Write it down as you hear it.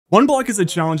One block is a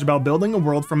challenge about building a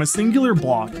world from a singular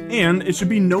block, and it should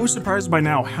be no surprise by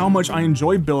now how much I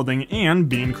enjoy building and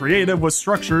being creative with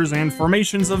structures and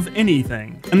formations of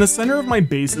anything. In the center of my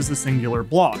base is a singular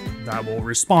block that will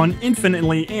respawn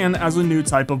infinitely and as a new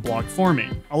type of block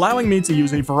forming, allowing me to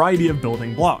use a variety of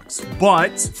building blocks.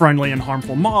 But friendly and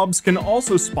harmful mobs can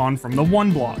also spawn from the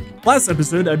one block. Last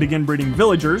episode, I began breeding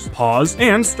villagers, pause,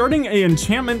 and starting a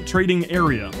enchantment trading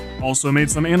area. Also made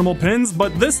some animal pens,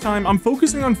 but this time I'm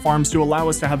focusing on farms to allow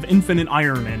us to have infinite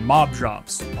iron and mob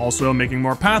drops. Also making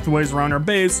more pathways around our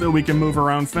base so we can move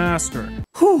around faster.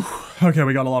 Whew. Okay,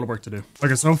 we got a lot of work to do.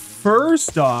 Okay, so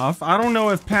first off, I don't know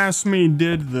if past me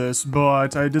did this,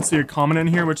 but I did see a comment in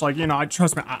here, which, like, you know,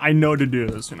 trust me, I know to do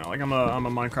this, you know, like I'm a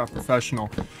Minecraft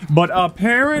professional. But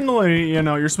apparently, you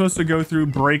know, you're supposed to go through,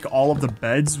 break all of the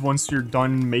beds once you're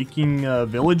done making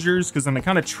villagers, because then it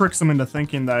kind of tricks them into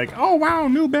thinking that, like, oh wow,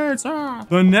 new beds, ah.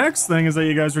 The next thing is that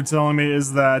you guys were telling me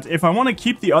is that if I want to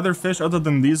keep the other fish other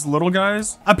than these little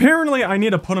guys, apparently I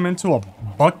need to put them into a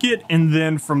bucket, and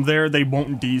then from there they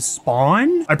won't despawn.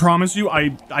 I promise you,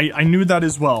 I knew that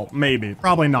as well. Maybe.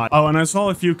 Probably not. Oh, and I saw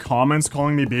a few comments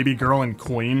calling me baby girl and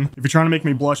queen. If you're trying to make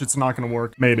me blush, it's not gonna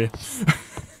work. Maybe.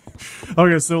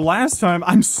 Okay, so last time,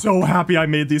 I'm so happy I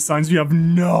made these signs. You have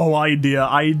no idea.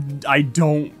 I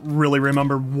don't really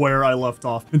remember where I left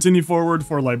off. Continue forward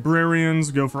for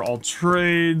librarians, go for all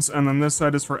trades, and then this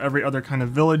side is for every other kind of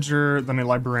villager, then a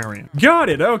librarian. Got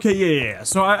it. Okay, yeah.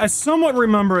 So I somewhat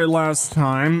remember it last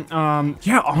time.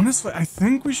 Yeah, honestly, I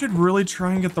think we should really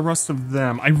try and get the rest of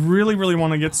them. I really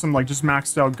want to get some, like, just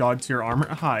maxed out god tier armor.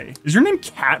 Hi. Is your name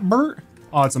Catbert?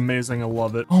 Oh, it's amazing. I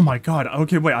love it. Oh my god.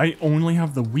 Okay, wait. I only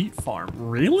have the wheat farm.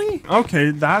 Really?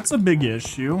 Okay, that's a big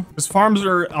issue. Because farms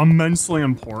are immensely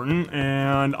important,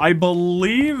 and I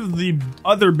believe the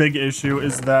other big issue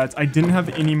is that I didn't have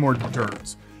any more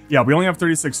dirt. Yeah, we only have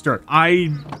 36 dirt.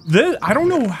 I don't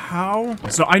know how.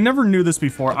 So I never knew this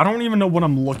before. I don't even know what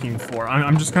I'm looking for.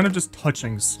 I'm just kind of just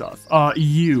touching stuff.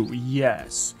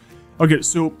 Yes. Okay,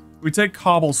 so we take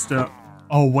cobblestone.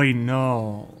 Oh, wait,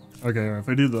 no. Okay, if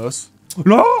I do this.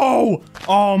 No!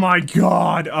 Oh my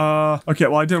god. Okay,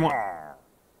 well, I didn't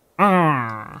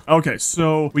want... Okay,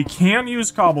 so we can't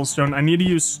use cobblestone. I need to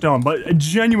use stone, but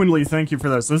genuinely thank you for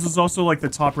this. This is also like the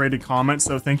top rated comment,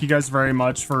 so thank you guys very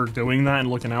much for doing that and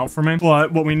looking out for me.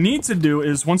 But what we need to do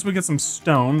is once we get some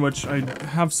stone, which I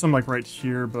have some like right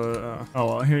here, but oh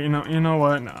well, here, you know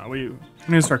what? Nah, we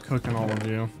need to start cooking all of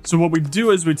you. So what we do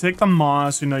is we take the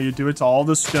moss, you know, you do it to all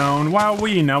the stone. Wow,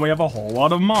 now we have a whole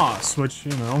lot of moss, which,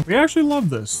 you know, we actually love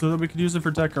this so that we could use it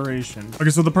for decoration. Okay,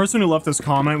 so the person who left this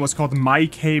comment was called My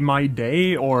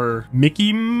Day or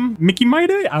Mickey My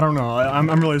Day? I don't know.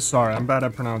 I'm really sorry. I'm bad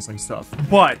at pronouncing stuff.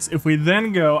 But if we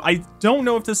then go, I don't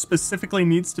know if this specifically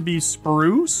needs to be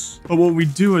spruce, but what we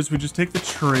do is we just take the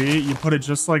tree, you put it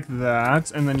just like that,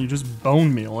 and then you just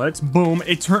bone meal it. Boom.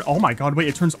 Oh my god, wait,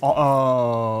 it turns all...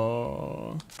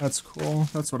 Oh, that's cool.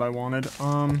 That's what I wanted.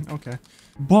 Okay.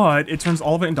 But it turns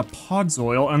all of it into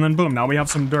Podsoil, and then boom, now we have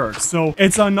some dirt. So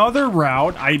it's another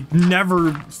route. I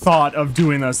never thought of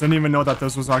doing this. Didn't even know that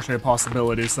this was actually a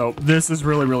possibility. So this is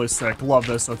really sick. Love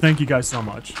this. So thank you guys so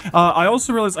much. I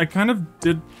also realized I kind of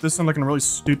did this in like in a really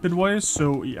stupid way.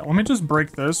 So yeah, let me just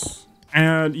break this.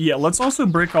 And yeah, let's also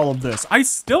break all of this. I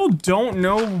still don't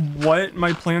know what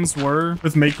my plans were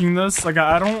with making this. Like,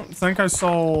 I don't think I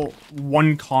saw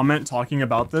one comment talking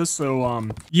about this. So,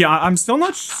 yeah, I'm still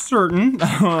not certain,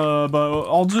 but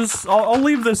I'll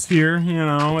leave this here, you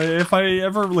know. If I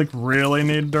ever, like, really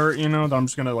need dirt, you know, then I'm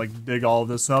just gonna, like, dig all of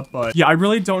this up. But yeah, I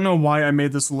really don't know why I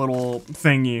made this little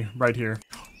thingy right here.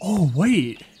 Oh,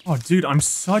 wait. Oh, dude, I'm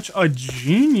such a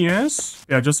genius.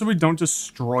 Yeah, just so we don't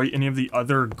destroy any of the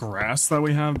other grass that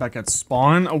we have back at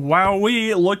spawn.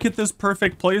 Wowee, look at this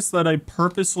perfect place that I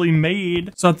purposely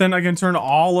made. So that then I can turn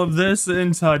all of this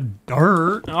into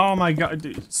dirt. Oh my god,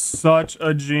 dude, such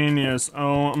a genius.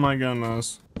 Oh my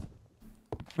goodness.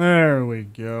 There we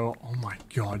go. Oh my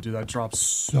god, dude, that drops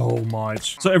so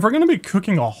much. So if we're gonna be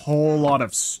cooking a whole lot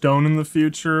of stone in the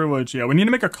future, which, yeah, we need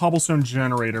to make a cobblestone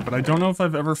generator, but I don't know if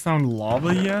I've ever found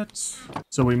lava yet.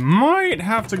 So we might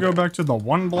have to go back to the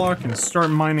one block and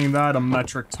start mining that a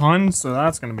metric ton, so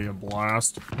that's gonna be a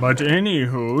blast. But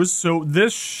anywho, so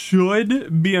this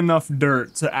should be enough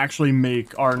dirt to actually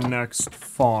make our next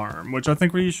farm, which I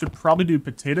think we should probably do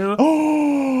potato.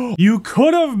 Oh, you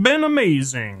could have been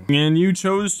amazing, and you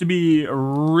chose to be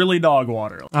really dog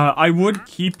water. I would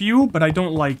keep you, but I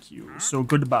don't like you, so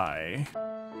goodbye.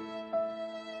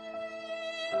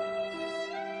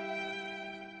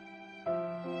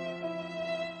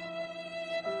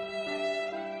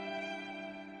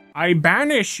 I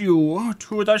banish you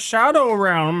to the shadow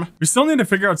realm. We still need to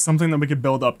figure out something that we could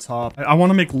build up top. I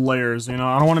want to make layers, you know?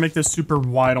 I don't want to make this super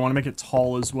wide. I want to make it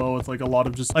tall as well with like a lot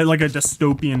of just like a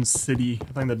dystopian city. I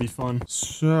think that'd be fun.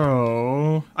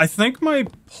 So I think my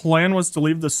plan was to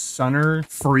leave the center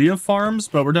free of farms,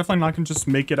 but we're definitely not gonna just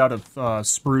make it out of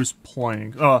spruce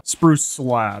spruce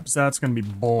slabs. That's gonna be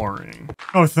boring.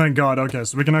 Oh, thank God. Okay,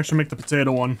 so we can actually make the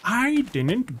potato one. I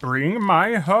didn't bring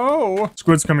my hoe.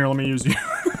 Squids, come here. Let me use you.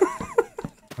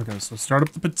 Okay, so start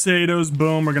up the potatoes.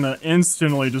 Boom. We're gonna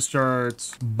instantly just start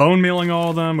bone mealing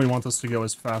all of them. We want this to go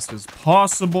as fast as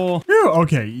possible. Phew,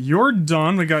 okay, you're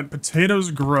done. We got potatoes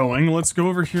growing. Let's go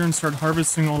over here and start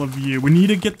harvesting all of you. We need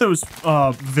to get those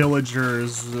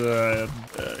villagers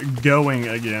going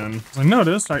again. I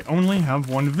noticed I only have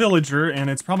one villager, and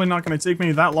it's probably not gonna take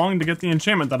me that long to get the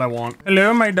enchantment that I want.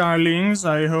 Hello, my darlings.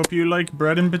 I hope you like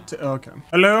bread and potato. Okay.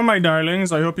 Hello, my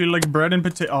darlings. I hope you like bread and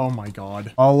potato. Oh my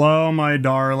God. Hello, my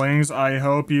darlings. I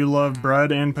hope you love bread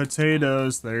and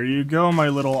potatoes. There you go, my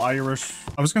little Irish.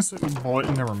 I was gonna say, boy,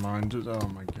 never mind. Oh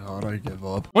my God, I give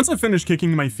up. Once I finished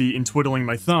kicking my feet and twiddling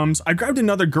my thumbs, I grabbed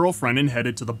another girlfriend and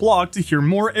headed to the block to hear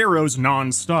more arrows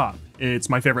non-stop. It's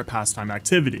my favorite pastime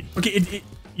activity. Okay,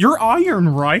 you're iron,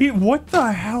 right? What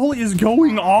the hell is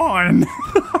going on?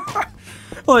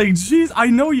 Like, jeez, I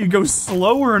know you go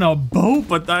slower in a boat,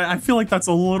 but I feel like that's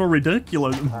a little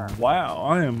ridiculous. Wow,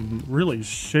 I am really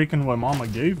shaking what Mama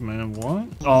gave me. What?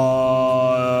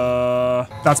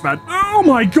 That's bad. Oh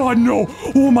my God, no.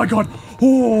 Oh my God.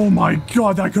 Oh my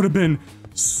God, that could have been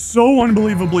so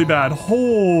unbelievably bad.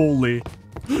 Holy.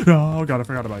 Oh God, I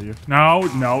forgot about you.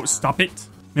 No, stop it.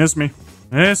 Miss me.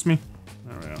 Miss me.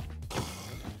 There we go.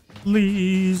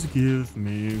 Please give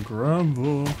me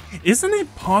gravel. Isn't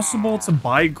it possible to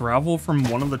buy gravel from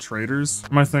one of the traders?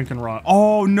 Am I thinking wrong?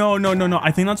 Oh, no.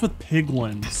 I think that's with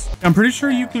piglins. I'm pretty sure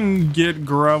you can get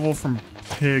gravel from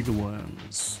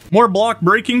piglins. More block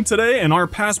breaking today, and our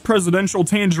past presidential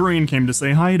Tangerine came to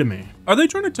say hi to me. Are they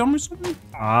trying to tell me something?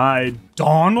 Hi,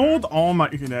 Donald? Oh my,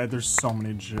 there's so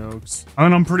many jokes.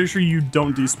 And I'm pretty sure you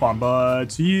don't despawn,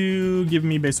 but you give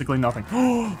me basically nothing.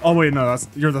 Oh wait, no,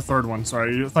 you're the third one.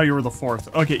 Sorry, I thought you were the fourth.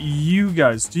 Okay, you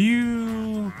guys, do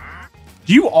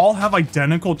you all have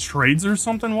identical trades or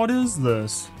something? What is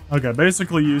this? Okay,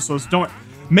 basically useless.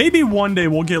 Maybe one day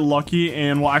we'll get lucky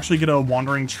and we'll actually get a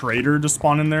wandering trader to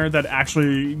spawn in there that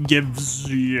actually gives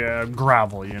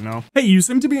gravel, you know? Hey, you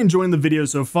seem to be enjoying the video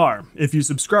so far. If you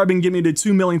subscribe and get me to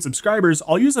 2 million subscribers,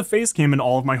 I'll use a face cam in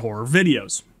all of my horror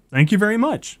videos. Thank you very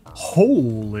much.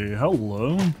 Holy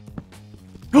hello.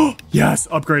 Oh, yes,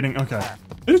 upgrading. Okay.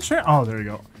 Oh, there you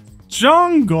go.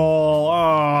 Jungle.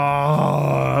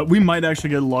 We might actually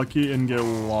get lucky and get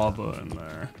lava in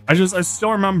there. I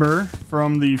still remember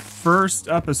from the first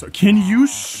episode. Can you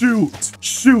shoot?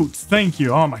 Shoot. Thank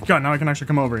you. Oh my God. Now I can actually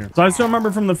come over here. So I still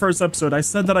remember from the first episode, I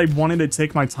said that I wanted to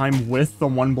take my time with the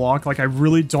one block. Like I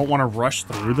really don't want to rush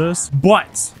through this,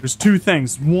 but there's two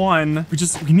things. One,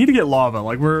 we need to get lava.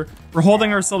 Like we're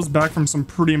holding ourselves back from some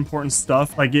pretty important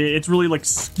stuff. Like it's really like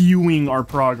skewing our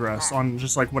progress on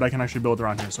just like what I can actually build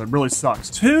around here. So it really sucks.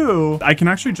 Two, I can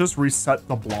actually just reset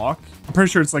the block. I'm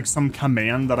pretty sure it's like some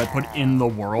command that I put in the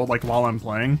world like while I'm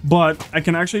playing, but I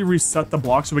can actually reset the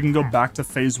block so we can go back to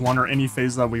phase 1 or any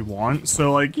phase that we want.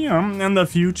 So like, you know, in the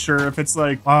future, if it's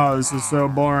like, oh, this is so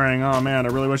boring. Oh man, I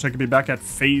really wish I could be back at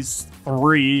phase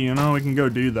 3, you know, we can go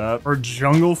do that. Or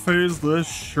jungle phase, this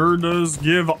sure does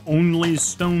give only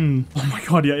stone. Oh my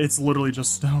God, yeah, it's literally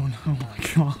just stone. Oh my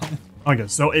God. Okay,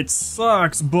 so it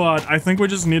sucks, but I think we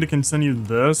just need to continue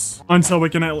this until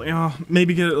we can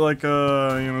maybe get like, you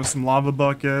know, some lava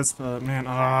buckets, but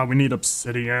man, we need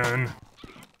obsidian.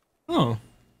 Oh,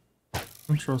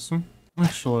 interesting.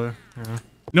 Actually, yeah.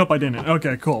 Nope, I didn't.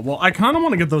 Okay, cool. Well, I kind of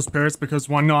want to get those parrots because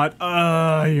why not?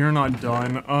 You're not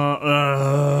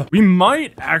done. We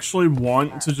might actually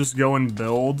want to just go and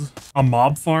build a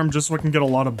mob farm just so we can get a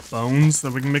lot of bones, so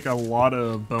we can make a lot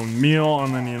of bone meal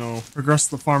and then, you know, progress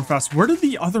the farm fast. Where did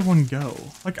the other one go?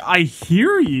 Like, I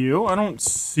hear you. I don't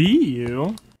see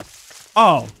you.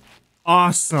 Oh,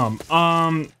 awesome.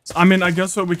 I mean, I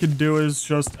guess what we could do is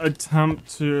just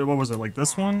attempt to, what was it, like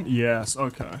this one? Yes,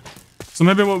 okay. So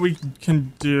maybe what we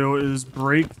can do is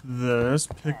break this,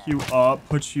 pick you up,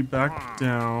 put you back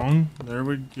down. There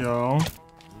we go.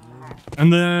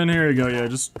 And then here you go, yeah,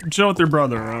 just chill with your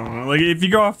brother. Like, if you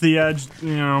go off the edge,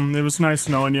 you know, it was nice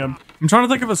knowing you. I'm trying to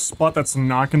think of a spot that's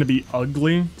not going to be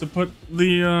ugly to put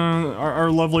the, our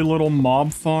lovely little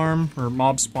mob farm, or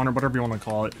mob spawn, or whatever you want to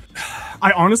call it.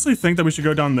 I honestly think that we should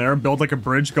go down there, build like a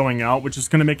bridge going out, which is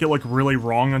going to make it look really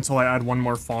wrong until I add one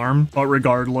more farm. But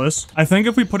regardless, I think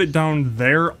if we put it down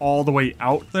there all the way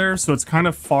out there, so it's kind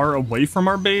of far away from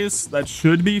our base, that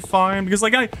should be fine. Because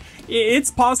like it's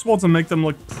possible to make them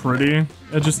look pretty.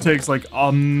 It just takes like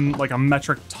a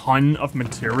metric ton of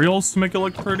materials to make it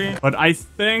look pretty. But I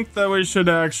think that we should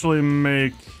actually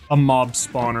make a mob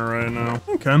spawner right now.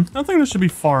 Okay, I think this should be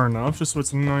far enough, just so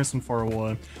it's nice and far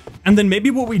away. And then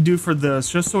maybe what we do for this,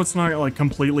 just so it's not like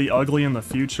completely ugly in the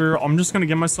future, I'm just gonna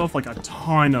give myself like a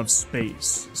ton of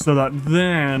space, so that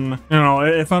then, you know,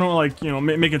 if I don't like, you know,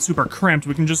 make it super cramped,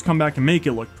 we can just come back and make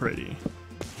it look pretty.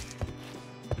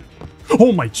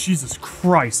 Oh my Jesus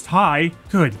Christ, hi.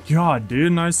 Good God,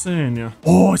 dude, nice seeing you.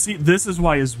 Oh, see, this is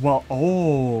why as well.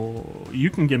 Oh, you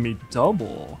can give me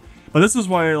double. But this is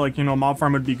why, like, you know, mob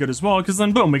farm would be good as well, because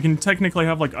then, boom, we can technically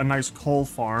have, like, a nice coal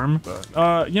farm.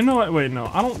 But, you know what? Wait,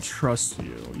 no, I don't trust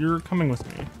you. You're coming with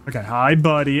me. Okay, hi,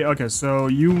 buddy. Okay, so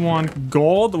you want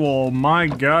gold? Well, my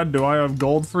God, do I have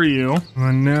gold for you.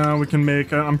 And now we can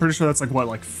make, I'm pretty sure that's, like, what,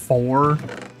 like 4?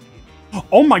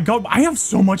 Oh my God, I have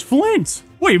so much flint.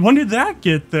 Wait, when did that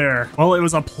get there? Well, it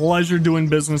was a pleasure doing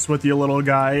business with you, little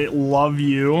guy. Love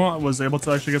you. I was able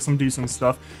to actually get some decent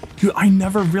stuff. Dude, I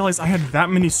never realized I had that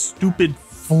many stupid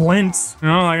flints. You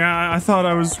know, like, I thought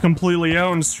I was completely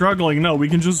out and struggling. No, we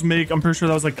can just make, I'm pretty sure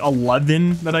that was like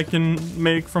 11 that I can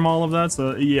make from all of that.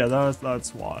 So yeah,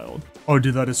 that's wild. Oh,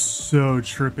 dude, that is so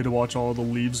trippy to watch all the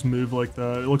leaves move like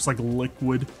that. It looks like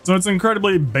liquid. So it's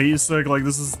incredibly basic. Like,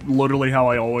 this is literally how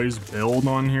I always build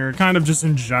on here. Kind of just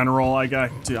in general. Like,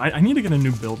 dude, I need to get a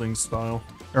new building style.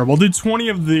 All right, we'll do 20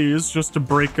 of these just to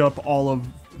break up all of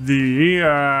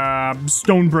the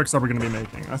stone bricks that we're gonna be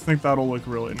making. I think that'll look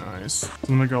really nice. So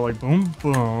I'm gonna go like boom,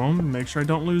 boom, make sure I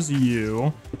don't lose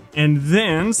you. And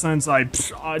then, since I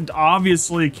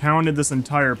obviously counted this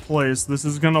entire place, this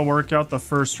is gonna work out the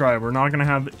first try. We're not gonna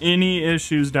have any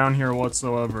issues down here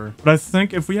whatsoever. But I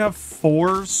think if we have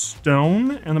 4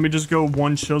 stone and then we just go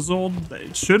 1 chiseled,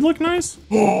 it should look nice.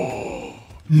 Oh,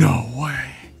 no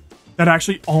way. That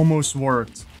actually almost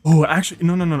worked. Oh, actually,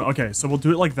 no. Okay, so we'll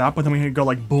do it like that, but then we can go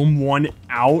like boom 1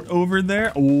 out over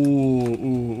there.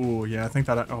 Ooh, yeah, I think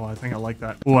that, I think I like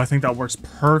that. Oh, I think that works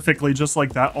perfectly just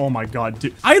like that. Oh my God,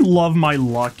 dude. I love my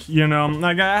luck, you know?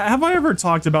 Like, have I ever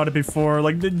talked about it before?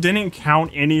 Like, didn't count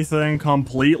anything,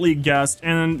 completely guessed,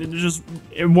 and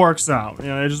it works out. You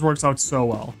know, it just works out so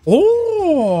well.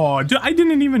 Oh, dude, I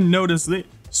didn't even notice the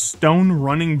stone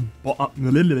running bond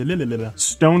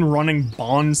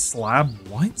slab.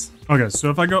 What? Okay, so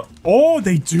if I go, oh,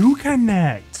 they do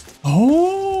connect.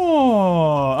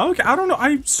 Oh, okay. I don't know.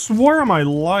 I swear on my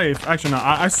life. Actually, no,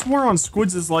 I swore on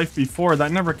Squids' life before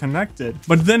that never connected.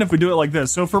 But then if we do it like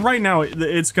this, so for right now,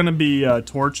 it's going to be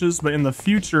torches, but in the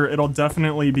future, it'll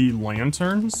definitely be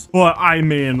lanterns. But I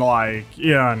mean, like,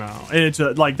 yeah, no, it's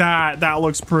like that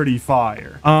looks pretty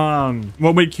fire.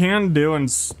 What we can do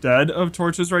instead of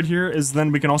torches right here is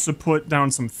then we can also put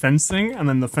down some fencing, and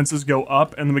then the fences go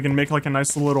up, and then we can make like a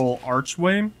nice little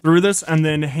archway through this, and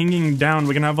then hanging down,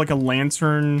 we can have like a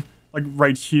lantern like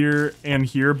right here and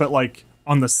here, but like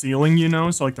on the ceiling, you know,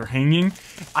 so like they're hanging.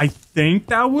 I think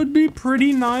that would be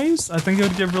pretty nice. I think it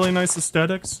would give really nice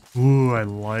aesthetics. Ooh, I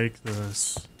like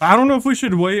this. I don't know if we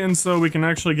should wait until we can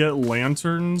actually get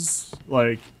lanterns,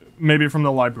 like maybe from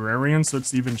the librarian, so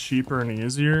it's even cheaper and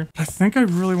easier. I think I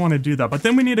really want to do that, but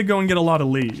then we need to go and get a lot of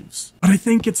leaves. But I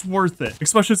think it's worth it,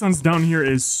 especially since down here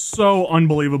is so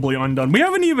unbelievably undone. We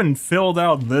haven't even filled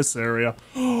out this area.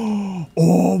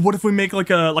 Oh, what if we make like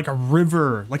a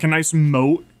river, like a nice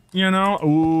moat? You know,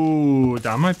 ooh,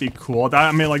 that might be cool. That,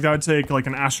 I mean, like, that would take like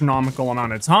an astronomical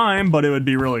amount of time, but it would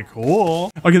be really cool.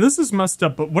 Okay, this is messed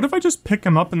up, but what if I just pick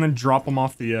him up and then drop him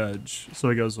off the edge so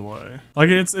he goes away? Like,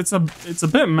 it's a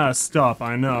bit messed up,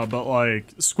 I know, but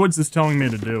like, Squids is telling me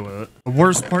to do it. The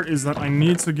worst part is that I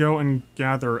need to go and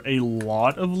gather a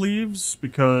lot of leaves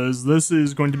because this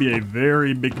is going to be a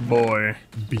very big boy.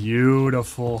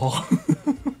 Beautiful.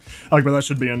 Like, but that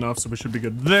should be enough, so we should be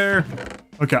good there.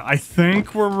 Okay, I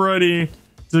think we're ready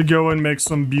to go and make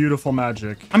some beautiful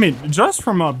magic. I mean, just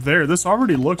from up there, this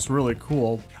already looks really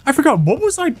cool. I forgot, what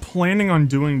was I planning on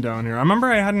doing down here? I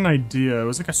remember I had an idea. It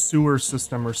was like a sewer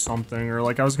system or something, or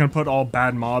like I was gonna put all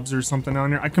bad mobs or something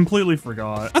down here. I completely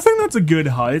forgot. I think that's a good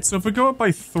height, so if we go up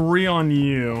by 3 on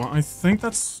you, I think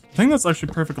that's I think that's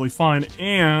actually perfectly fine,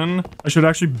 and I should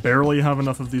actually barely have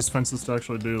enough of these fences to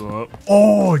actually do that.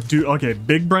 Oh, dude, okay,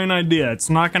 big brain idea. It's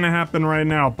not gonna happen right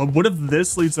now, but what if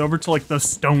this leads over to like the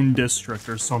stone district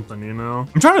or something, you know?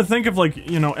 I'm trying to think of like,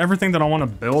 you know, everything that I want to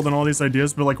build and all these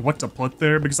ideas, but like what to put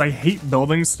there, because I hate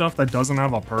building stuff that doesn't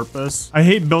have a purpose. I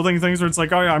hate building things where it's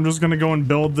like, oh yeah, I'm just gonna go and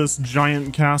build this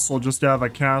giant castle just to have a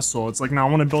castle. It's like, no, I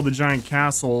want to build a giant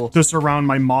castle to surround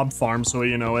my mob farm so,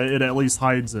 you know, it at least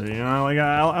hides it, you know? Like,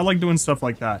 I like doing stuff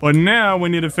like that. But now we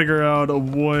need to figure out a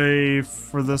way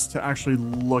for this to actually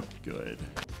look good.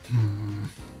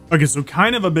 Okay, so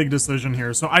kind of a big decision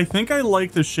here. So I think I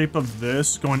like the shape of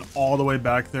this going all the way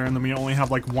back there, and then we only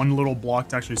have like one little block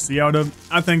to actually see out of.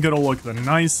 I think it'll look the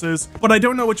nicest, but I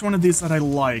don't know which one of these that I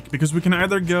like, because we can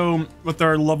either go with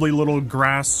our lovely little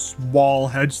grass wall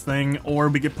hedge thing, or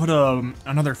we could put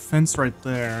another fence right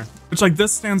there. Which, like,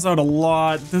 this stands out a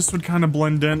lot. This would kind of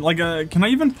blend in. Like, can I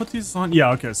even put these on?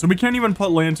 Yeah, okay. So we can't even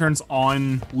put lanterns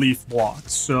on leaf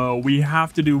blocks. So we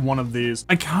have to do one of these.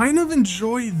 I kind of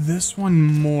enjoy this one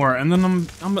more. And then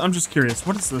I'm just curious.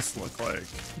 What does this look like?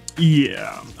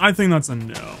 Yeah, I think that's a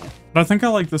no. But I think I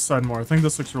like this side more. I think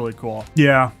this looks really cool.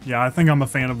 Yeah, I think I'm a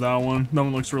fan of that one. That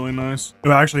one looks really nice.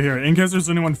 Oh, actually here, in case there's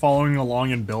anyone following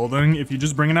along and building, if you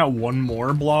just bring in out one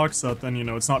more block so that then, you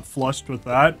know, it's not flushed with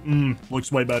that,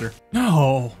 looks way better.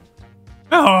 No.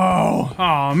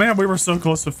 Oh man, we were so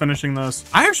close to finishing this.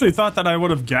 I actually thought that I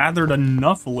would have gathered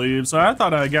enough leaves. I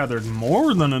thought I gathered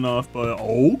more than enough, but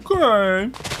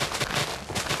okay.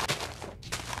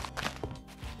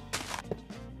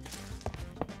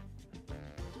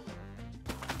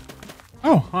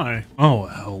 Oh, hi. Oh,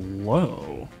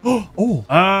 hello.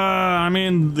 I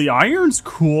mean, the iron's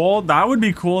cool. That would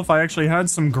be cool if I actually had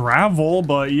some gravel,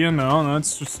 but you know,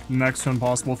 that's just next to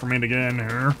impossible for me to get in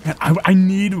here. I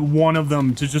need one of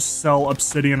them to just sell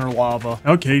obsidian or lava.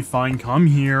 Okay, fine, come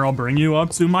here. I'll bring you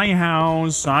up to my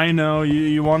house. I know,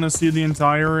 you want to see the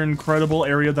entire incredible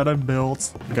area that I've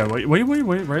built. Okay,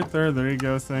 wait, right there. There you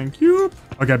go, thank you.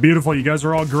 Okay, beautiful. You guys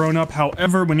are all grown up.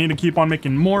 However, we need to keep on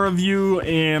making more of you,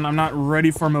 and I'm not ready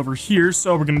for them over here,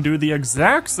 so we're gonna do the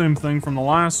exact same thing from the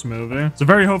last movie. So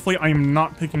very hopefully I am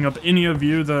not picking up any of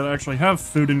you that actually have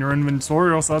food in your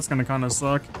inventory, so that's gonna kind of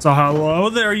suck. So hello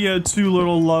there, you two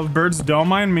little lovebirds. Don't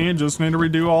mind me, just need to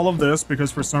redo all of this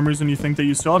because for some reason you think that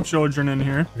you still have children in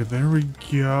here. Okay, there we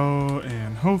go,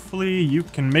 and hopefully you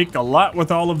can make a lot with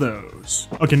all of those.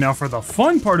 Okay, now for the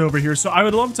fun part over here. So I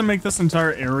would love to make this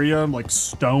entire area like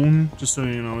stone, just so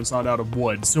you know it's not out of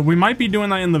wood. So we might be doing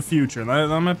that in the future.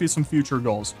 That might be some future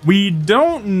goals. We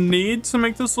don't need to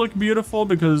make this look beautiful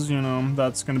because, you know,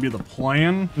 that's going to be the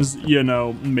plan, is, you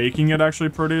know, making it actually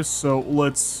pretty. So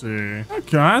let's see.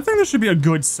 Okay, I think this should be a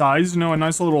good size, you know, a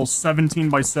nice little 17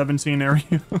 by 17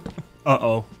 area.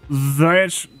 Uh-oh.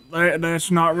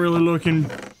 That's not really looking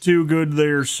too good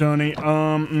there, Sonny.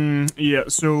 Yeah,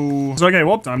 so okay,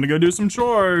 well, time to go do some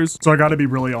chores. So I gotta be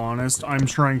really honest, I'm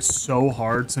trying so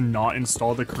hard to not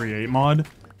install the create mod.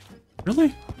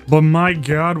 Really? But my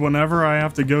god, whenever I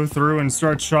have to go through and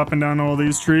start chopping down all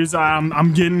these trees,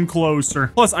 I'm getting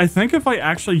closer. Plus, I think if I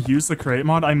actually use the create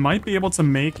mod, I might be able to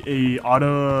make an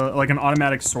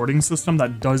automatic sorting system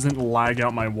that doesn't lag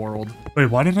out my world. Wait,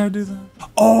 why did I do that?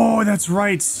 Oh, that's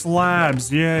right,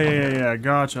 slabs. Yeah,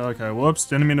 gotcha. Okay, whoops,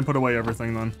 didn't mean to put away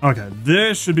everything then. Okay,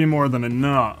 this should be more than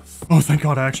enough. Oh, thank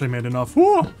god I actually made enough.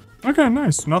 Whoa. Okay,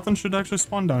 nice. Nothing should actually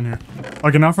spawn down here.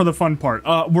 Okay, now for the fun part.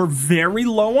 We're very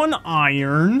low on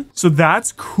iron, so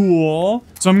that's cool.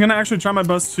 So I'm gonna actually try my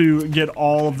best to get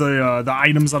all of the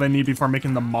items that I need before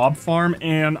making the mob farm.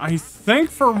 And I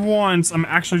think for once, I'm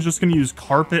actually just gonna use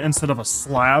carpet instead of a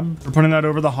slab. We're putting that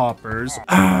over the hoppers.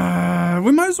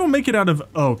 We might as well make it out of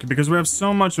oak because we have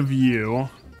so much of you.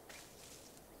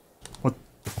 What?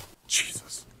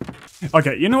 Jesus.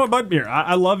 Okay, you know what, bud? Here,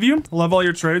 I love you. I love all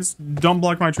your trades. Don't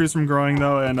block my trees from growing,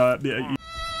 though, and,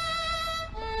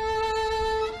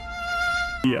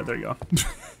 yeah, there you go.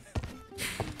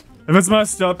 If it's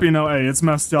messed up, you know, hey, it's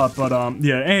messed up, but,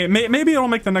 yeah, hey, maybe it'll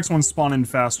make the next one spawn in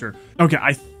faster. Okay,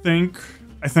 I think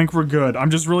we're good.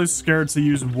 I'm just really scared to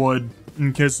use wood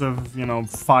in case of, you know,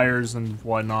 fires and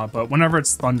whatnot, but whenever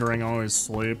it's thundering, I always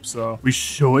sleep, so we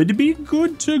should be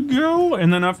good to go.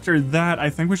 And then after that, I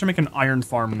think we should make an iron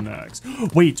farm next.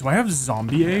 Wait, do I have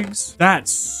zombie eggs? That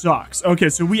sucks. Okay,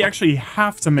 so we actually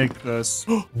have to make this.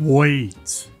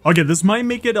 Wait. Okay, this might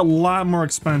make it a lot more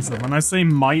expensive. And I say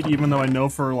might, even though I know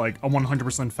for like a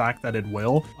 100% fact that it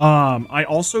will. I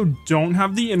also don't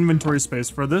have the inventory space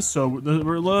for this, so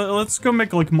let's go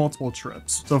make like multiple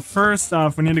trips. So first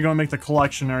off, we need to go make the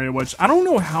collection area, which I don't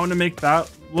know how to make that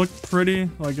look pretty.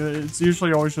 Like, it's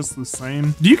usually always just the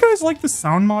same. Do you guys like the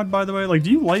sound mod, by the way? Like,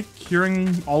 do you like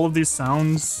hearing all of these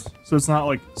sounds so it's not,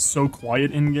 like, so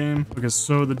quiet in-game? Okay,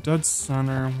 so the dead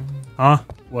center... Huh?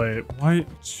 Wait, what?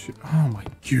 Oh my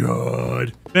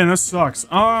god. Man, this sucks.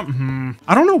 I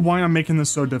don't know why I'm making this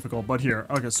so difficult, but here.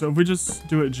 Okay, so if we just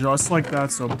do it just like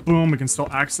that, so boom, we can still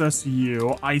access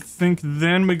you. I think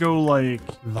then we go like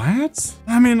that?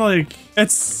 I mean, like,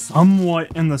 it's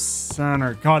somewhat in the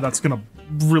center. God, that's gonna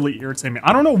really irritate me.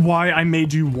 I don't know why I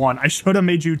made you 1. I should have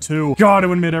made you 2. God, it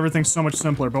would have made everything so much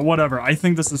simpler, but whatever. I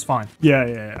think this is fine.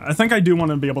 Yeah. I think I do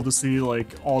want to be able to see, like,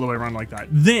 all the way around like that.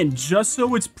 Then, just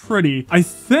so it's pretty, I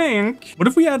think... What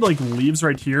if we add, like, leaves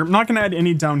right here? I'm not going to add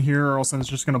any down here, or else it's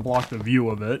just going to block the view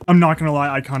of it. I'm not going to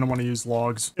lie, I kind of want to use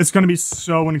logs. It's going to be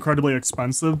so incredibly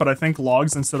expensive, but I think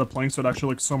logs instead of planks would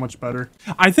actually look so much better.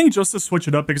 I think just to switch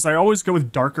it up, because I always go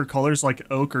with darker colors like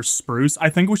oak or spruce, I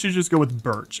think we should just go with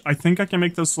birch. I think I can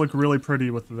make this look really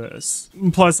pretty with this.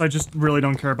 Plus, I just really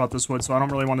don't care about this wood, so I don't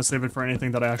really want to save it for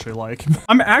anything that I actually like.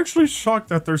 I'm actually shocked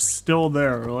that they're still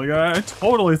there. Like, I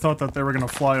totally thought that they were gonna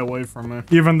fly away from me.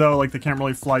 Even though, like, they can't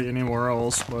really fly anywhere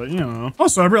else, but, you know.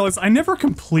 Also, I realized I never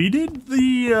completed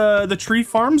the tree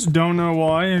farms. Don't know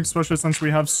why, especially since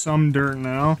we have some dirt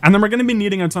now. And then we're gonna be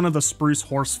needing a ton of the spruce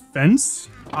horse fence.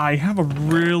 I have a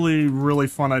really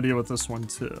fun idea with this one,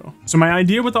 too. So my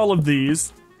idea with all of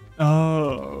these...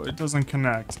 Oh, it doesn't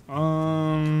connect. That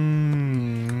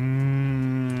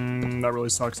really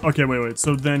sucks. Okay, wait.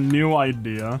 So then, new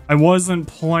idea. I wasn't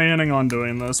planning on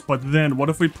doing this, but then what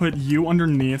if we put you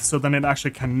underneath so then it actually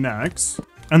connects?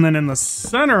 And then in the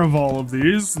center of all of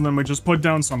these, and then we just put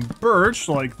down some birch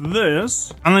like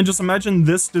this. And then just imagine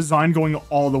this design going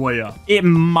all the way up. It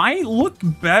might look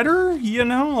better, you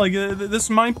know? Like, this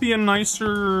might be a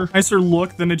nicer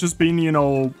look than it just being, you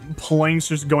know, planks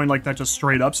just going like that just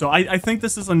straight up. So I think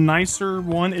this is a nicer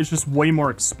one. It's just way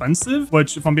more expensive,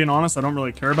 which if I'm being honest, I don't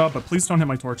really care about. But please don't hit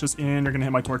my torches. And you're gonna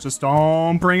hit my torches.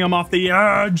 Don't bring them off the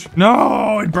edge.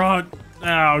 No, it brought...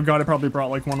 Oh god, it probably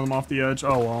brought like one of them off the edge.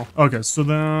 Oh well. Okay, so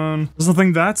then there's the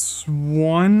thing, that's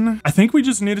 1. I think we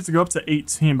just needed to go up to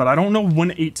 18, but I don't know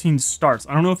when 18 starts.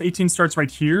 I don't know if 18 starts right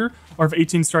here or if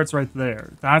 18 starts right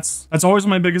there. That's always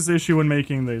my biggest issue when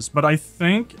making these, but I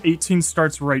think 18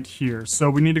 starts right here.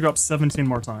 So we need to go up 17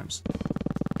 more times.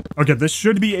 Okay, this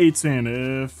should be 18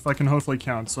 if I can hopefully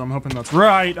count, so I'm hoping that's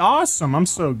right. Awesome, I'm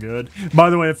so good. By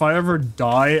the way, if I ever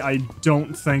die, I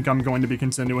don't think I'm going to be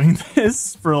continuing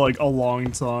this for like a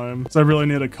long time. So I really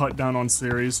need to cut down on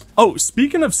series. Oh,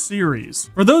 speaking of series,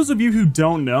 for those of you who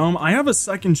don't know, I have a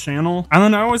second channel, and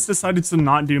then I always decided to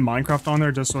not do Minecraft on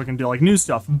there just so I can do like new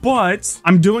stuff. But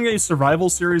I'm doing a survival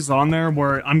series on there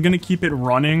where I'm gonna keep it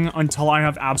running until I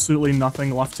have absolutely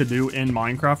nothing left to do in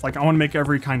Minecraft. Like, I want to make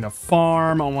every kind of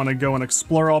farm. I want to go and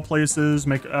explore all places,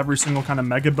 make every single kind of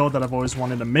mega build that I've always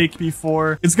wanted to make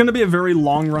before. It's going to be a very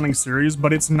long running series,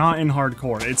 but it's not in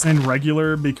hardcore. It's in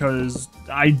regular because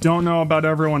I don't know about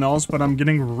everyone else, but I'm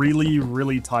getting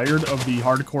really tired of the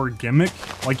hardcore gimmick.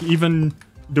 Like, even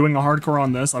doing a hardcore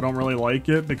on this, I don't really like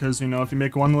it because, you know, if you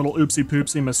make one little oopsie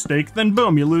poopsie mistake, then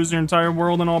boom, you lose your entire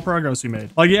world and all progress you made.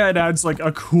 Like, yeah, it adds like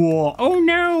a cool, oh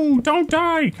no, don't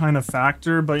die kind of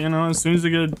factor, but you know, as soon as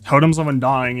you get totems of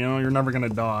undying, you know, you're never gonna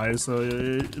die, so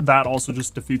that also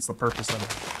just defeats the purpose of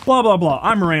it. Blah, blah, blah.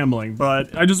 I'm rambling,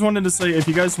 but I just wanted to say, if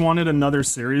you guys wanted another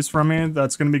series from me,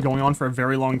 that's gonna be going on for a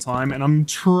very long time, and I'm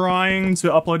trying to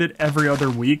upload it every other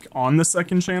week on the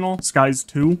second channel, Skies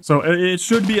 2, so it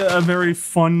should be a very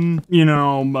fun, you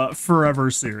know,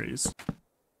 forever series.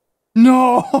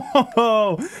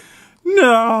 No!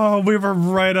 No, we were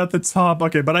right at the top.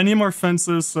 Okay, but I need more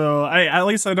fences, so at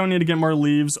least I don't need to get more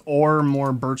leaves or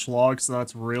more birch logs, so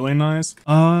that's really nice.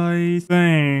 I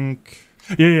think...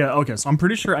 Yeah, okay, so I'm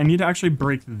pretty sure I need to actually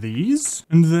break these,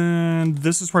 and then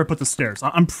this is where I put the stairs.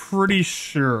 I'm pretty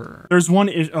sure. There's one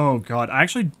oh god, I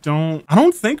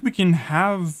don't think we can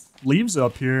have leaves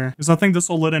up here, because I think this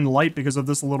will let in light because of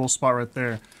this little spot right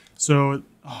there. So,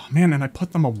 oh man, and I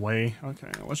put them away.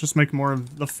 Okay, let's just make more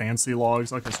of the fancy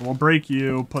logs. Okay, so we'll break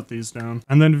you, put these down.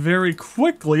 And then very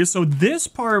quickly, so this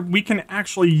part, we can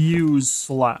actually use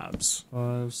slabs.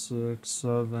 5, 6,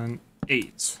 7,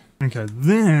 8. Okay,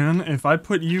 then if I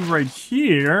put you right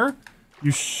here,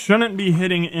 you shouldn't be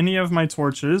hitting any of my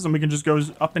torches, and we can just go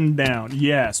up and down.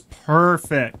 Yes,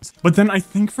 perfect. But then I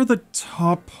think for the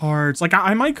top parts, like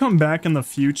I might come back in the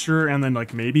future and then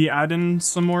like maybe add in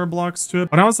some more blocks to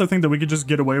it. But I also think that we could just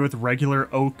get away with regular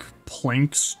oak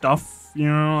plank stuff. You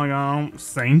know, like I don't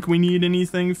think we need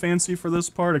anything fancy for this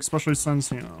part, especially since,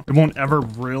 you know, it won't ever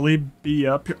really be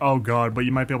up here. Oh god, but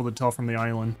you might be able to tell from the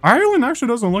island. Our island actually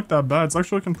doesn't look that bad. It's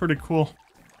actually looking pretty cool.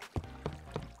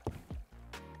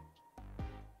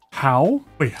 How?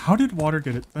 Wait, how did water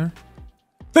get it there?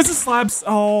 This is slabs.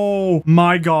 Oh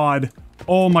my god.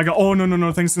 Oh my god. Oh, no, no,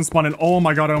 no. Things can spawn in. Oh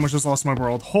my god. I almost just lost my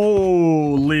world.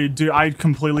 Holy dude. I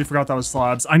completely forgot that was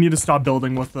slabs. I need to stop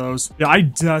building with those. Yeah, I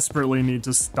desperately need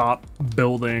to stop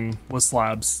building with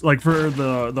slabs. Like for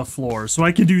the floor. So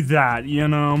I could do that, you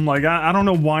know? Like, I don't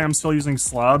know why I'm still using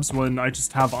slabs when I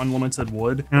just have unlimited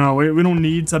wood. You know, we don't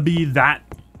need to be that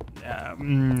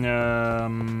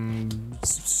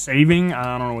saving.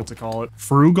 I don't know what to call it.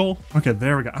 Frugal. Okay,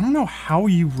 there we go. I don't know how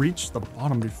you reached the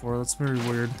bottom before. That's very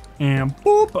weird. And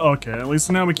boop. Okay, at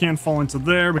least now we can't fall into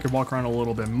there. We could walk around a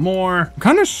little bit more. I'm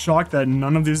kind of shocked that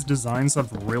none of these designs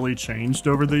have really changed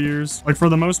over the years. Like for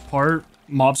the most part,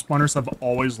 mob spawners have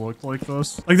always looked like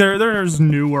this. Like there's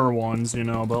newer ones, you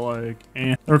know, but like,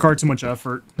 they require too much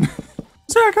effort.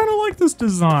 So I kind of like this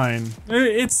design.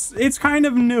 It's kind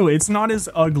of new. It's not as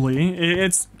ugly.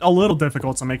 It's a little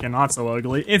difficult to make it not so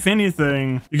ugly. If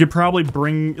anything, you could probably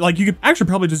you could actually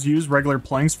probably just use regular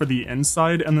planks for the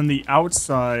inside, and then the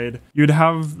outside, you'd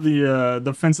have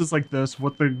the fences like this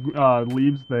with the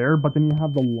leaves there, but then you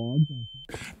have the logs.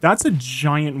 That's a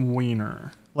giant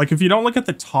wiener. Like if you don't look at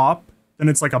the top, then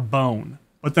it's like a bone.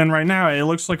 But then right now, it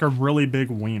looks like a really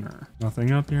big wiener. Nothing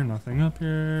up here, nothing up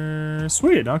here.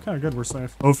 Sweet, okay, good, we're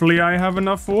safe. Hopefully I have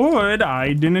enough wood.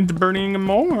 I didn't burn any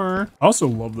more. I also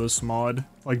love this mod.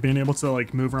 Like being able to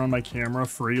like move around my camera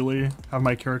freely, have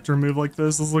my character move like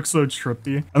this. This looks so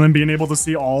trippy. And then being able to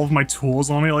see all of my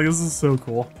tools on me, like this is so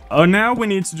cool. Oh, now we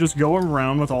need to just go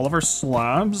around with all of our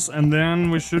slabs and then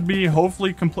we should be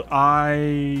hopefully complete.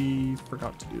 I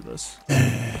forgot to do this.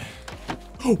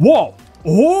 Whoa.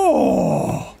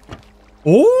 Oh!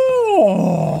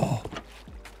 Oh!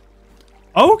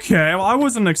 Okay, well, I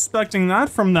wasn't expecting that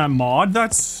from that mod.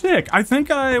 That's sick. I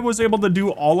think I was able to do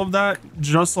all of that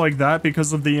just like that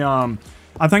because of the,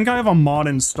 I think I have a mod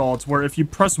installed where if you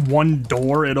press one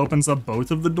door, it opens up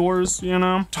both of the doors, you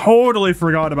know? Totally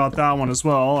forgot about that one as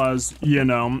well, as, you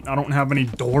know, I don't have any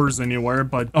doors anywhere,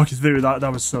 but, okay, dude,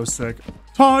 that was so sick.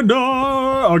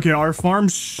 Ta-da! Okay, our farm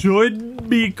should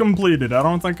be completed. I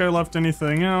don't think I left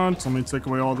anything out. Let me take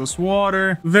away all this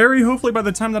water. Very hopefully by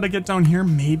the time that I get down here,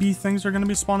 maybe things are gonna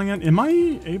be spawning in. Am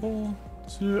I able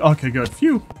to? Okay, good.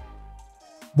 Phew.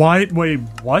 Why? Wait,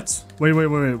 what? Wait.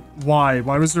 Why?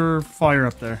 Why was there fire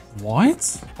up there?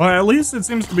 What? Well, at least it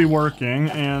seems to be working,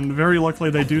 and very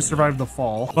luckily they do survive the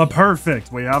fall. But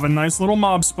perfect. We have a nice little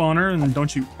mob spawner, and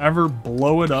don't you ever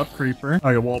blow it up, creeper.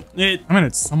 Okay, well, I mean,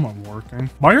 it's somewhat working.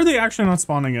 Why are they actually not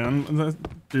spawning in?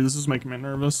 Dude, this is making me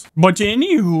nervous. But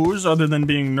anywho's, other than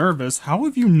being nervous, how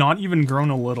have you not even grown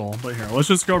a little? But here, let's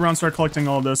just go around and start collecting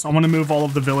all this. I want to move all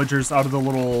of the villagers out of the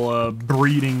little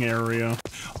breeding area.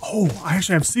 Oh, I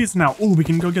actually have seeds now. Oh, we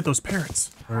can go get those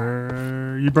parrots.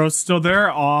 Are you bros still there?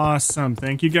 Awesome.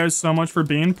 Thank you guys so much for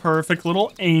being perfect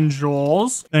little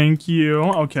angels. Thank you.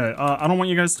 Okay, I don't want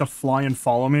you guys to fly and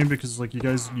follow me because like you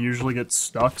guys usually get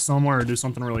stuck somewhere or do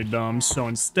something really dumb. So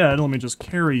instead, let me just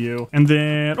carry you. And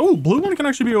then, oh, blue one can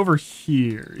actually be over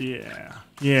here.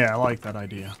 Yeah, I like that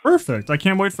idea. Perfect. I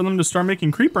can't wait for them to start making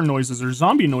creeper noises or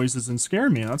zombie noises and scare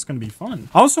me. That's gonna be fun.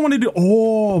 I also want to do,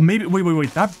 oh, maybe,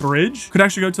 wait. That bridge could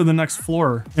actually go to the next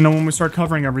floor. You know, when we start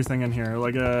covering everything in here.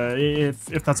 Like,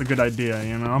 if that's a good idea,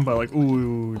 you know? But like,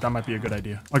 ooh, that might be a good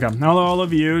idea. Okay, now all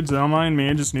of you, don't mind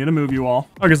me. Just need to move you all.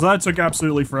 Okay, so that took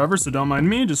absolutely forever, so don't mind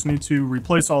me. Just need to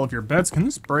replace all of your beds. Can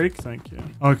this break? Thank you.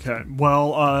 Okay,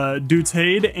 well,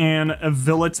 Dutade and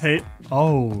Abilitate.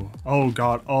 Oh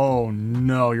God. Oh,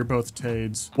 no, you're both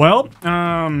Tades. Well,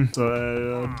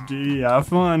 yeah,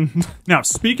 fun. Now,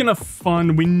 speaking of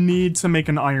fun, we need to make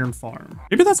an iron farm.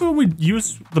 Maybe that's what we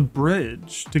use the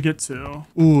bridge to get to.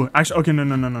 Ooh, actually, okay,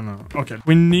 no. Okay,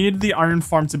 we need the iron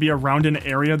farm to be around an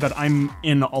area that I'm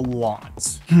in a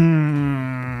lot.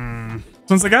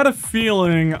 Since I got a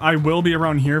feeling I will be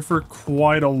around here for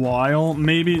quite a while,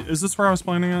 maybe, is this where I was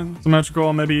planning it?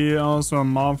 Symmetrical, maybe also a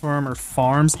mob farm or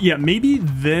farms. Yeah, maybe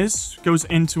this goes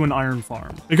into an iron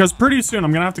farm. Because pretty soon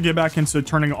I'm gonna have to get back into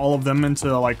turning all of them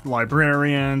into like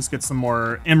librarians, get some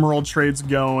more emerald trades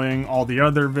going, all the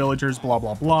other villagers, blah,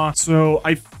 blah, blah. So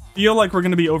I feel like we're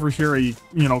gonna be over here, you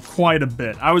know, quite a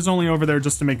bit. I was only over there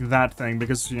just to make that thing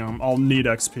because, you know, I'll need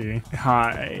XP.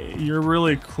 Hi, you're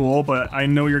really cool, but I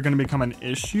know you're gonna become an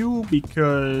issue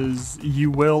because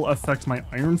you will affect my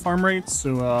iron farm rates.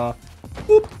 So,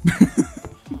 whoop.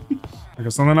 Okay,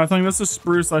 so then I think this is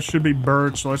spruce. That should be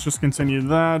birch. So let's just continue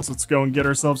that. So let's go and get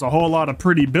ourselves a whole lot of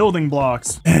pretty building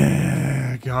blocks.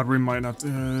 God, we might have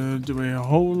to do a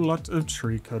whole lot of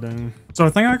tree cutting. So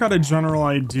I think I got a general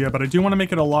idea, but I do want to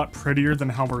make it a lot prettier than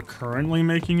how we're currently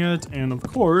making it. And of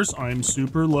course, I'm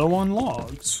super low on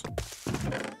logs.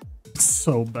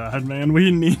 so bad, man.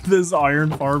 We need this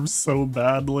iron farm so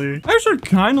badly. Actually, it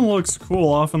kind of looks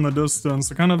cool off in the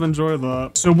distance. I kind of enjoy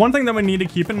that. So one thing that we need to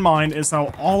keep in mind is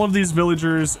how all of these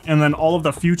villagers and then all of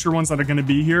the future ones that are going to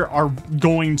be here are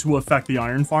going to affect the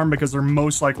iron farm because they're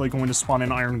most likely going to spawn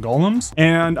in iron golems.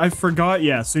 And I forgot,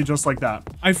 yeah, see, just like that.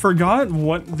 I forgot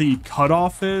what the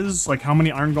cutoff is, like how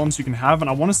many iron golems you can have. And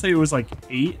I want to say it was like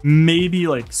 8, maybe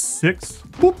like 6.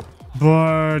 Boop.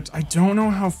 But I don't know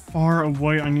how far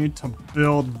away I need to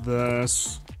build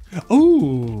this.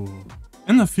 Oh,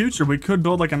 in the future, we could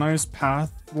build like a nice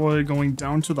pathway going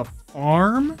down to the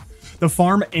farm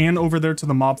and over there to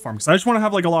the mob farm. Because I just want to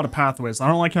have like a lot of pathways. I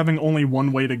don't like having only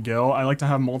one way to go. I like to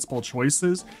have multiple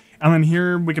choices. And then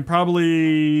here we could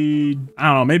probably, I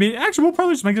don't know, maybe, actually we'll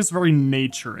probably just make this very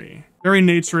naturey. Very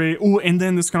naturey. Oh, and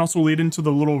then this can also lead into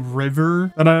the little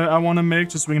river that I want to make,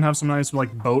 just so we can have some nice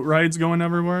like boat rides going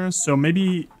everywhere. So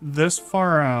maybe this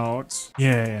far out.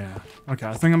 Yeah. Okay,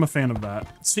 I think I'm a fan of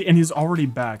that. See, and he's already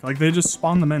back. Like they just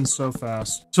spawn them in so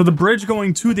fast. So the bridge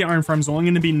going to the iron farm is only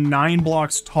going to be 9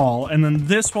 blocks tall. And then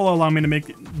this will allow me to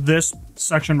make this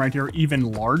section right here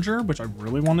even larger, which I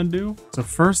really want to do. So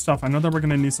first off, I know that we're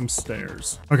going to need some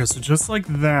stairs. Okay, so just like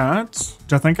that,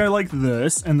 which I think I like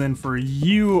this. And then for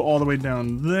you all the way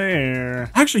down there.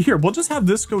 Actually, here, we'll just have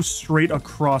this go straight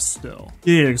across still.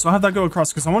 Yeah, so I'll have that go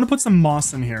across because I want to put some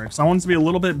moss in here because I want it to be a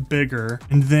little bit bigger.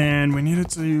 And then we need it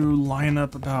to line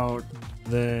up about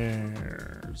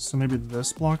there. So maybe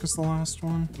this block is the last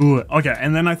one. Ooh, okay.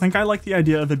 And then I think I like the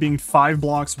idea of it being 5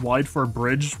 blocks wide for a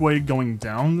bridgeway going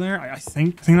down there. I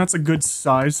think that's a good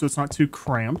size so it's not too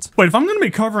cramped. Wait, if I'm going to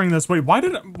be covering this, wait, why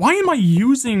am I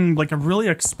using like a really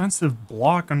expensive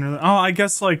block under the, oh, I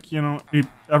guess like, you know, you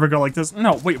ever go like this?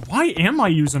 No, wait, why am I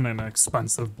using an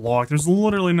expensive block? There's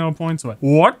literally no point to it.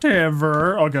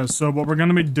 Whatever. Okay, so what we're going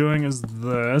to be doing is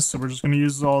this. So we're just going to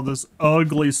use all this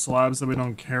ugly slabs that we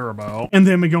don't care about. And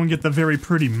then we go and get the very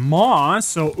pretty moss.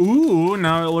 So, ooh,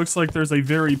 now it looks like there's a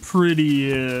very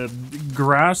pretty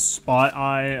grass spot.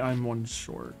 I'm one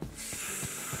short.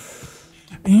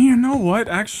 And you know what,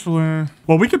 actually,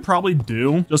 what we could probably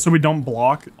do, just so we don't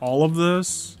block all of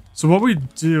this. So what we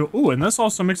do, ooh, and this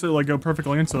also makes it like go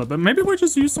perfectly into it, but maybe we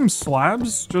just use some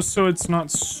slabs just so it's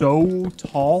not so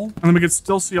tall. And then we could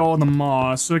still see all of the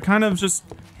moss. So it kind of just,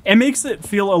 it makes it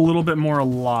feel a little bit more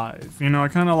alive. You know, I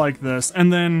kind of like this.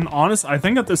 And then honestly, I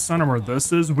think at the center where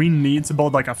this is, we need to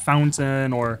build like a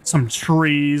fountain or some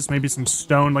trees, maybe some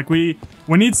stone. Like we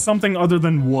need something other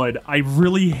than wood. I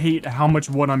really hate how much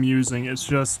wood I'm using. It's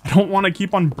just, I don't want to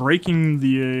keep on breaking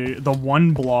the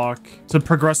one block to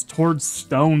progress towards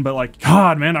stone. But like,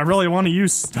 God, man, I really want to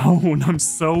use stone. I'm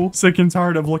so sick and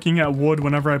tired of looking at wood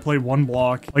whenever I play one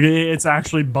block. Like it's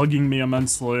actually bugging me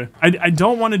immensely. I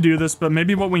don't want to do this, but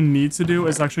maybe what we need to do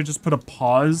is actually just put a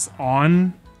pause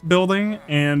on building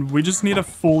and we just need to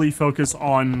fully focus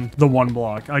on the one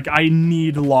block. Like I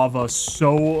need lava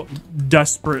so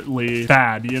desperately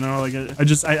bad, you know, like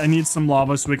I need some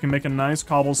lava so we can make a nice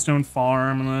cobblestone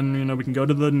farm, and then, you know, we can go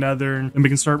to the nether and we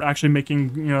can start actually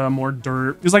making, you know, more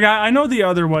dirt. Because like I know the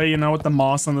other way, you know, with the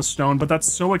moss and the stone, but that's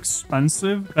so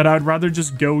expensive that I'd rather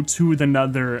just go to the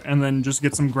nether and then just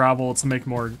get some gravel to make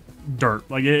more dirt.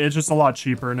 Like it's just a lot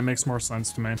cheaper and it makes more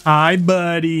sense to me. Hi,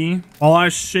 buddy. While I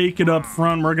shake it up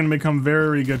front, we're gonna become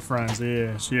very good friends.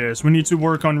 Yes. We need to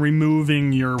work on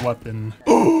removing your weapon.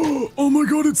 Oh my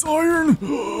god, it's iron.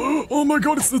 Oh my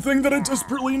god, it's the thing that I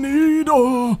desperately need.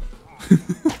 Oh.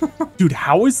 Dude,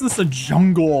 how is this a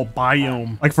jungle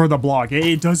biome? Like for the block,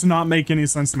 it does not make any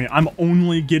sense to me. I'm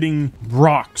only getting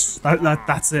rocks.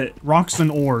 That's it. Rocks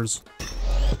and ores.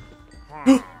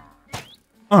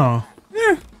 Oh.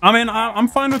 Yeah, I mean, I'm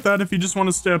fine with that if you just want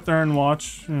to stay up there and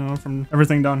watch, you know, from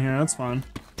everything down here. That's fine.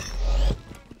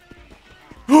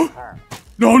 No.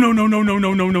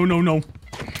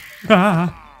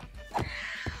 Ah.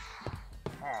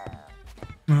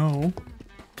 No.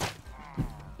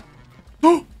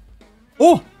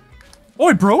 Oh,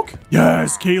 it broke?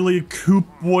 Yes, Kaylee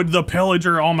Coopwood the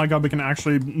Pillager. Oh my god, we can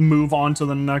actually move on to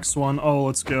the next one. Oh,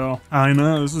 let's go. I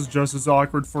know, this is just as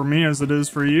awkward for me as it is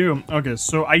for you. Okay,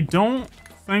 so I don't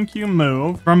think you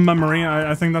move. From memory,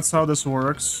 I think that's how this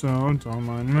works. So don't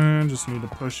mind me, just need to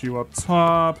push you up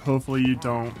top. Hopefully you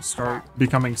don't start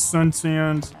becoming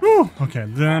sentient. Whew. Okay,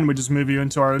 then we just move you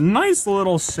into our nice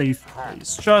little safe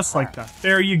place. Just like that.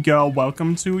 There you go.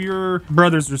 Welcome to your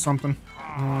brothers or something.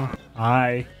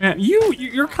 Hi. Man,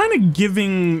 you're kind of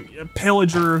giving a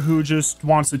pillager who just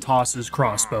wants to toss his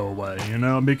crossbow away, you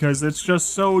know, because it's just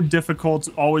so difficult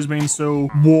always being so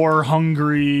war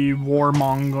hungry,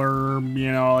 warmonger, you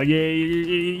know, like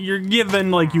you're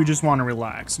given like you just want to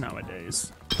relax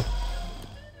nowadays.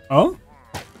 Oh?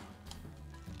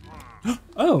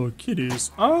 Oh, kitties.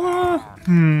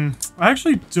 I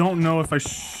actually don't know if I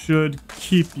should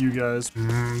keep you guys.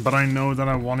 But I know that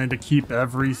I wanted to keep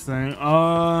everything.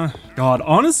 God,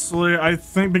 honestly, I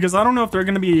think, because I don't know if they're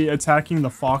gonna be attacking the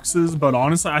foxes, but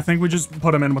honestly, I think we just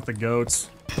put them in with the goats.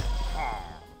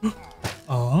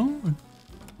 Oh.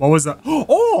 What was that?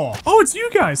 Oh, it's you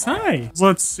guys. Hi.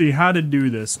 Let's see how to do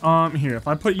this. Here, if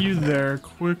I put you there,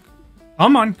 quick.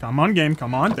 Come on, game.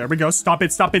 Come on. There we go. Stop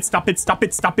it.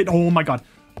 Oh my God.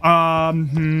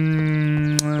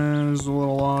 It's a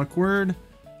little awkward.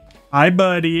 Hi,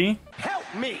 buddy. Help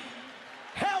me.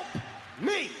 Help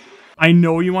me. I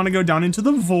know you want to go down into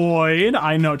the void.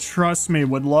 I know, trust me,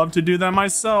 would love to do that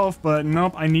myself, but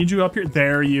nope, I need you up here.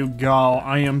 There you go.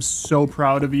 I am so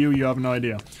proud of you. You have no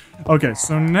idea. Okay,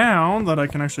 so now that I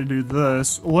can actually do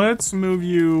this, let's move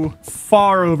you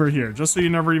far over here, just so you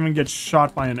never even get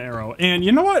shot by an arrow. And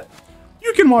you know what?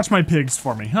 You can watch my pigs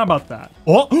for me. How about that?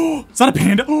 Oh, is that a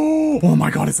panda? Oh my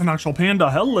God, it's an actual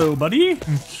panda. Hello, buddy.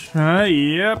 Okay,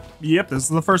 yep, this is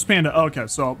the first panda. Okay,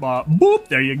 so, boop,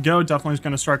 there you go. Definitely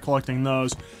gonna start collecting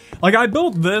those. Like, I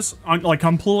built this, like,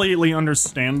 completely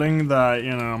understanding that,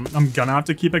 you know, I'm gonna have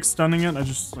to keep extending it. I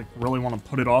just, like, really want to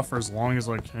put it off for as long as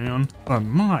I can. But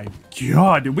my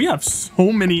God, dude, we have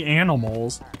so many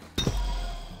animals.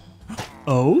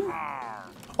 Oh?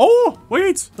 Oh,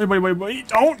 wait. Don't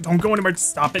go anywhere.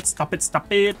 Stop it.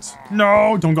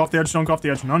 No, don't go off the edge. No,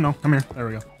 come here. There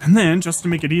we go. And then, just to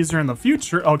make it easier in the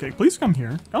future, okay, please come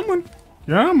here. Come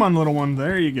on, little one.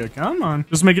 There you go. Come on.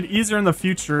 Just make it easier in the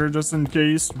future, just in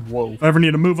case. Whoa. If I ever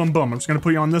need to move them, boom. I'm just gonna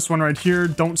put you on this one right here.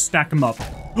 Don't stack them up.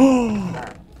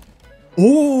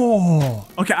 Oh,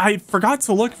 okay, I forgot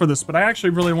to look for this, but I actually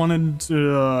really wanted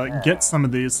to get some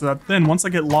of these so that then once I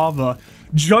get lava,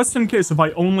 just in case if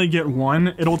I only get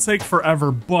one, it'll take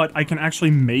forever, but I can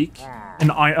actually make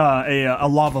a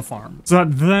lava farm. So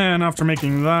that then after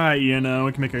making that, you know,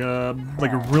 we can make a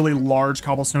really large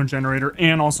cobblestone generator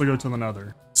and also go to the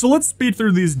nether. So let's speed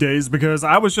through these days because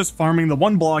I was just farming the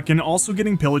one block and also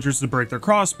getting pillagers to break their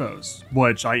crossbows,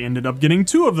 which I ended up getting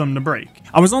 2 of them to break.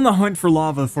 I was on the hunt for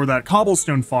lava for that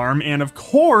cobblestone farm, and of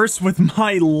course, with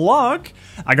my luck,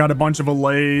 I got a bunch of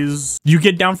allays. You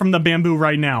get down from the bamboo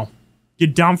right now.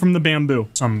 Get down from the bamboo.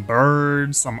 Some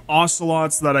birds, some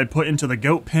ocelots that I put into the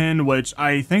goat pen, which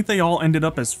I think they all ended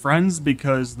up as friends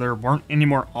because there weren't any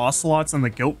more ocelots in the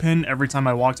goat pen every time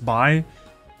I walked by.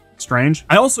 Strange.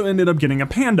 I also ended up getting a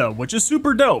panda, which is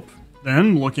super dope.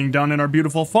 Then, looking down at our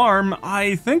beautiful farm,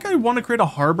 I think I want to create a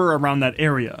harbor around that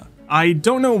area. I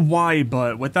don't know why,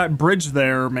 but with that bridge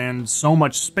there, man, so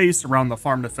much space around the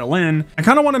farm to fill in, I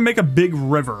kind of want to make a big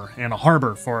river and a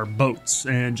harbor for our boats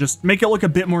and just make it look a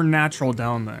bit more natural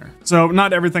down there. So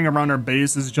not everything around our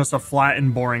base is just a flat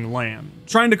and boring land.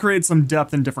 Trying to create some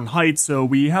depth and different heights so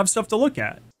we have stuff to look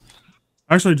at.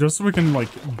 Actually, just so we can, like,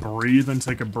 breathe and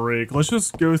take a break, let's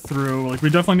just go through. Like, we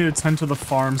definitely need to tend to the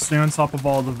farm, stay on top of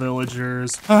all the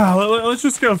villagers. Let's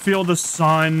just go feel the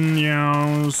sun, you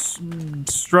know,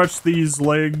 stretch these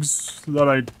legs that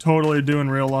I totally do in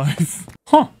real life.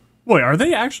 Huh. Wait, are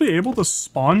they actually able to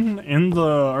spawn in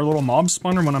our little mob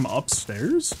spawner when I'm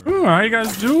upstairs? Ooh, how you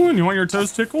guys doing? You want your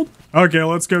toes tickled? Okay,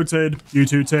 let's go, Tade. You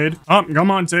too, Tade. Oh, come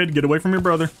on, Tade. Get away from your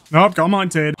brother. Nope, come on,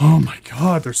 Tade. Oh my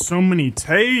God, there's so many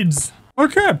Tades.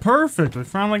 Okay, perfect. I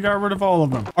finally got rid of all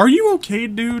of them. Are you okay,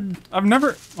 dude? I've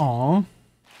never... Aw.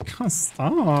 God,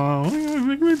 stop.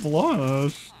 Make me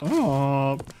blush.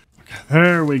 Stop. Okay,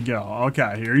 there we go.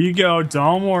 Okay, here you go.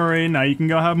 Don't worry. Now you can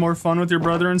go have more fun with your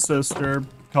brother and sister.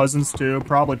 Cousins too,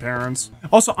 probably parents.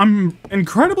 Also, I'm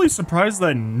incredibly surprised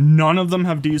that none of them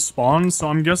have despawned, so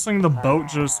I'm guessing the boat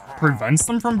just prevents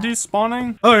them from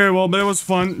despawning. Okay, well, it was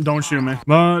fun. Don't shoot me.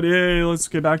 But yeah, let's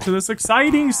get back to this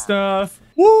exciting stuff.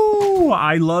 Woo!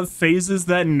 I love phases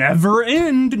that never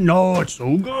end. No, it's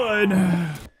so good.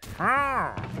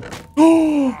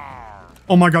 Oh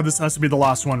my God, this has to be the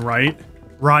last one, right?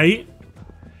 Right?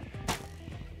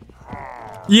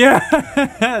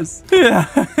 Yes!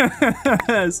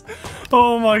 Yes!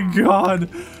 Oh my God.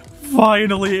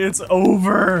 Finally, it's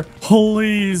over.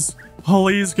 Please.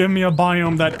 Please give me a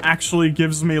biome that actually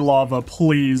gives me lava,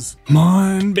 please. Come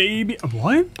on, baby.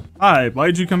 What? Hi,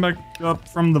 why'd you come back up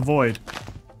from the void?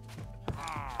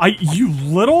 You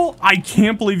little? I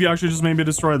can't believe you actually just made me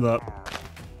destroy that.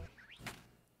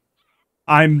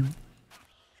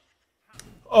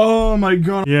 Oh my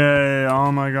God. Yay,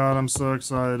 oh my God, I'm so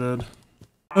excited.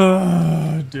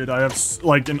 Dude, I have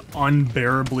like an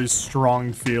unbearably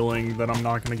strong feeling that I'm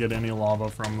not gonna get any lava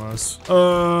from this.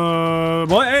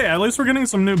 Well, hey, at least we're getting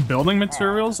some new building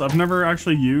materials I've never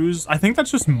actually used. I think that's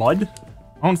just mud.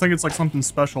 I don't think it's like something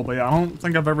special, but yeah, I don't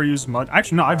think I've ever used mud.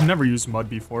 Actually, no, I've never used mud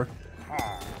before.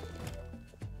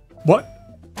 What?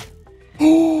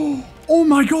 Oh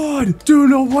my god! Dude,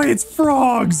 no way, it's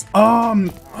frogs!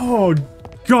 Oh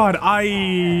god,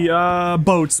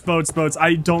 boats.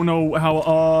 I don't know how,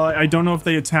 I don't know if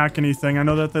they attack anything. I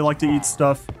know that they like to eat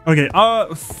stuff. Okay,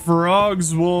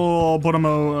 frogs, we'll put them,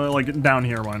 like, down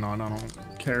here. Why not? I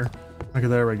don't care. Okay,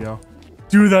 there we go.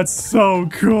 Dude, that's so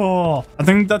cool. I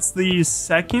think that's the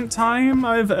second time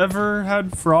I've ever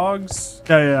had frogs.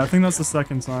 Yeah, I think that's the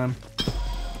second time.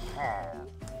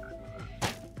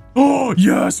 Oh,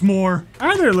 yes, more.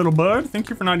 Hi there, little bud. Thank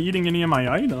you for not eating any of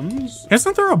my items.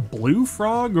 Isn't there a blue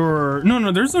frog or... No,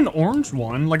 there's an orange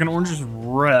one. Like an orange is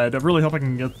red. I really hope I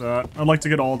can get that. I'd like to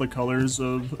get all the colors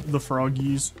of the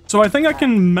froggies. So I think I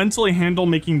can mentally handle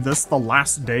making this the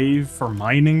last day for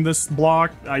mining this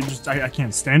block. I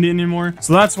can't stand it anymore.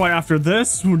 So that's why after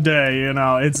this day, you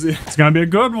know, it's gonna be a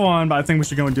good one, but I think we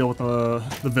should go and deal with the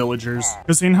villagers.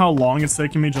 Because seeing how long it's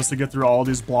taking me just to get through all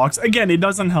these blocks. Again, it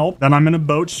doesn't help that I'm in a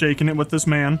boat shaking it with this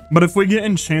man. But if we get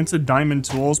enchanted diamond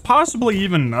tools, possibly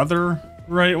even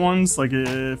netherite ones, like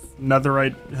if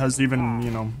netherite has even, you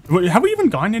know, have we even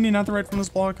gotten any netherite from this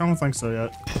block? I don't think so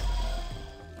yet.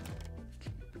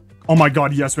 Oh my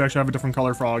god, yes, we actually have a different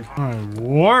color frog. My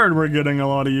word, we're getting a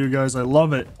lot of you guys. I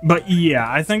love it. But yeah,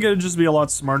 I think it'd just be a lot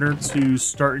smarter to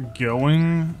start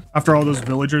going after all those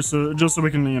villagers, so just so we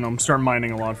can, you know, start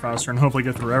mining a lot faster and hopefully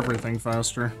get through everything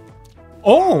faster.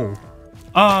 Oh!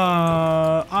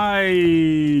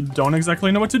 I don't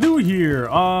exactly know what to do here. They're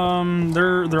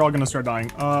all gonna start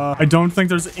dying. I don't think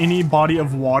there's any body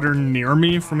of water near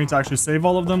me for me to actually save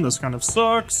all of them. This kind of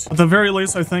sucks. At the very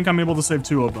least, I think I'm able to save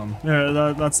 2 of them.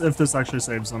 Yeah, that's if this actually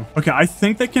saves them. Okay, I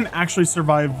think they can actually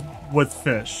survive with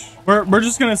fish. We're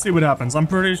just gonna see what happens. I'm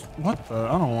pretty... What the?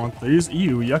 I don't want these.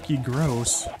 Ew, yucky,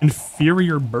 gross.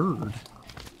 Inferior bird.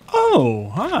 Oh,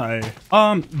 hi.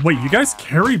 Wait, you guys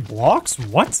carry blocks?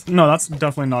 What? No, that's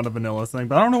definitely not a vanilla thing,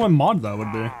 but I don't know what mod that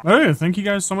would be. Hey, thank you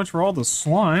guys so much for all the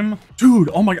slime. Dude,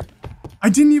 oh my god. I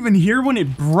didn't even hear when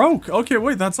it broke. Okay,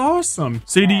 wait, that's awesome.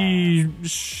 Sadie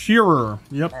Shearer.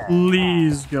 Yep,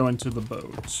 please go into the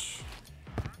boat.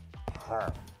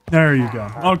 There you go.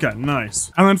 Okay,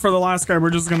 nice. And then for the last guy, we're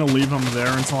just gonna leave him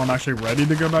there until I'm actually ready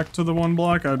to go back to the one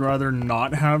block. I'd rather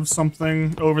not have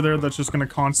something over there that's just gonna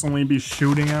constantly be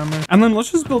shooting at me. And then let's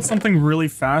just build something really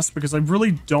fast because I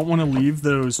really don't want to leave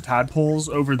those tadpoles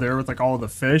over there with like all of the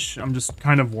fish. I'm just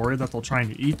kind of worried that they'll try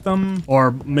and eat them.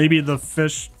 Or maybe the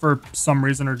fish for some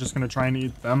reason are just gonna try and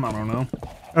eat them. I don't know.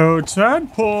 Oh,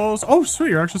 tadpoles. Oh,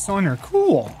 sweet. You're actually still in here.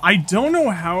 Cool. I don't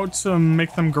know how to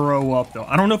make them grow up, though.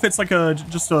 I don't know if it's like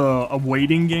just a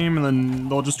waiting game and then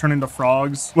they'll just turn into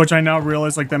frogs, which I now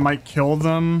realize like they might kill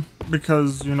them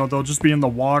because, you know, they'll just be in the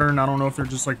water. And I don't know if they're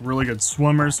just like really good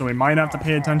swimmers. So we might have to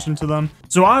pay attention to them.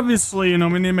 So obviously, you know,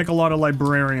 we need to make a lot of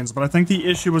librarians. But I think the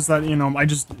issue is that, you know,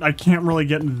 I can't really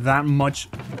get that much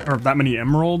or that many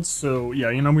emeralds. So yeah,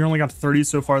 you know, we only got 30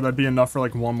 so far. That'd be enough for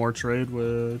like one more trade,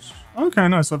 which... Okay,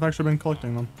 nice. I've actually been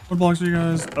collecting them. What blocks are you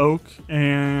guys? Oak.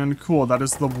 And cool. That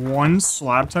is the one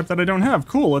slab type that I don't have.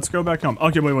 Cool. Let's go back home.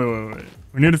 Okay, wait.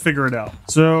 We need to figure it out.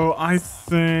 So I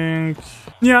think...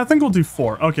 Yeah, I think we'll do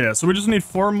 4. Okay, so we just need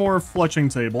 4 more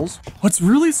fletching tables. What's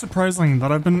really surprising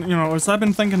that I've been, you know, as I've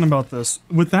been thinking about this,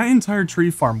 with that entire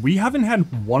tree farm, we haven't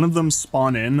had one of them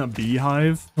spawn in a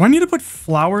beehive. Do I need to put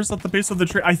flowers at the base of the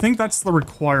tree? I think that's the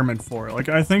requirement for it. Like,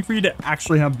 I think for you to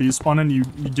actually have bees spawn in, you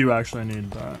do actually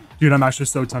need that. Dude, I'm actually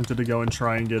so tempted to go and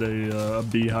try and get a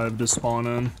beehive to spawn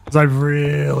in. Because I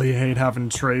really hate having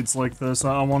trades like this.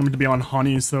 I want them to be on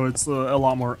honey, so it's a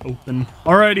lot more open.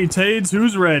 Alrighty, Tades,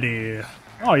 who's ready?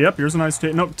 Oh, yep, here's a nice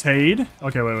Tade. Nope, Tade.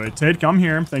 Okay, wait. Tade, come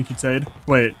here. Thank you, Tade.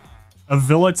 Wait.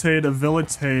 Avila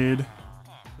Tade,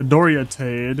 Doria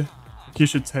Tade,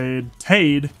 Keisha Tade,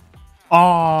 Tade.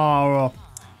 Oh,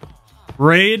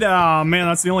 Raid. Oh, man,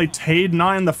 that's the only Tade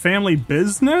not in the family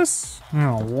business?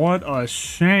 Oh, what a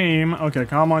shame. Okay,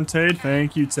 come on, Tade.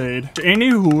 Thank you, Tade.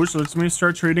 Anywho, so let's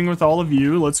start trading with all of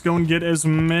you. Let's go and get as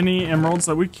many emeralds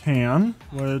that we can,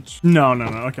 which... No.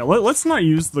 Okay, let's not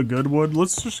use the good wood.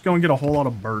 Let's just go and get a whole lot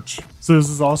of birch. So this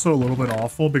is also a little bit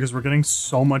awful because we're getting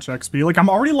so much XP. Like, I'm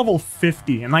already level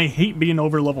 50, and I hate being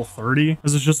over level 30.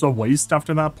 This is just a waste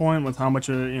after that point with how much,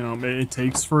 you know, it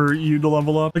takes for you to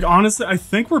level up. Like, honestly, I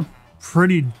think we're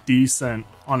pretty decent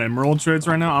on emerald trades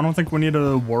right now. I don't think we need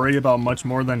to worry about much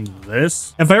more than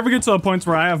this. If I ever get to a point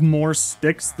where I have more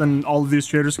sticks than all of these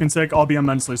traders can take, I'll be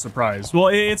immensely surprised. Well,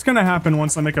 it's gonna happen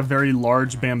once I make a very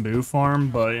large bamboo farm,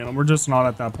 but you know, we're just not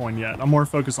at that point yet. I'm more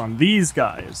focused on these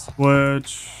guys,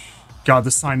 which... God,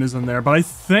 the sign isn't there, but I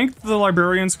think the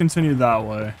librarians continue that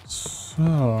way.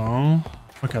 So...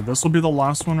 Okay, this will be the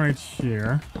last one right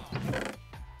here.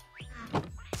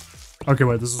 Okay,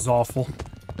 wait, this is awful.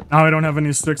 Now I don't have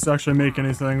any sticks to actually make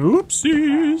anything.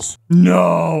 Oopsies.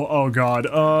 No. Oh, God.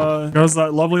 Because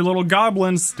that lovely little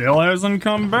goblin still hasn't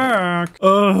come back.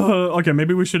 Okay,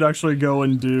 maybe we should actually go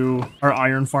and do our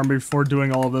iron farm before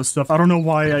doing all of this stuff. I don't know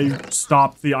why I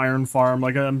stopped the iron farm.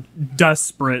 Like, I'm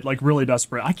desperate, like really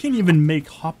desperate. I can't even make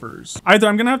hoppers. Either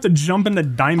I'm gonna have to jump into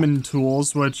diamond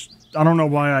tools, which I don't know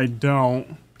why I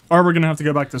don't. Or we're gonna have to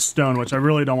go back to stone, which I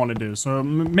really don't want to do. So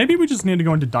maybe we just need to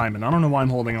go into diamond. I don't know why I'm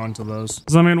holding on to those.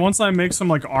 Because I mean, once I make some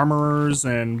like armorers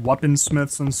and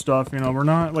weaponsmiths and stuff, you know, we're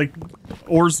not like,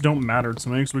 ores don't matter to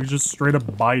me. So we can just straight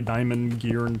up buy diamond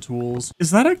gear and tools.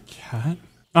 Is that a cat?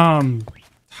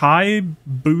 Hi,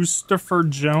 Boosterfer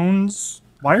Jones.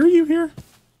 Why are you here?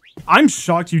 I'm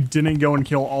shocked you didn't go and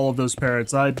kill all of those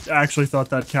parrots. I actually thought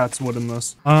that cats would in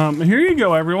this. Here you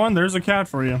go, everyone. There's a cat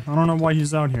for you. I don't know why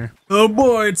he's out here. Oh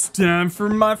boy, it's time for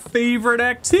my favorite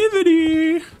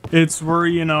activity. It's where,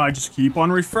 you know, I just keep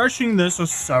on refreshing this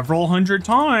several hundred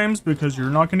times because you're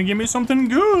not gonna give me something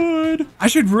good. I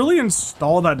should really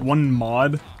install that one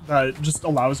mod that just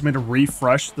allows me to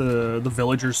refresh the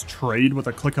villager's trade with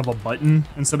a click of a button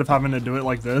instead of having to do it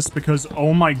like this, because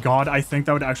oh my god, I think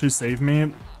that would actually save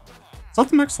me. Is that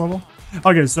the next level?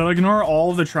 Okay, so ignore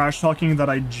all of the trash talking that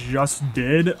I just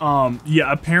did.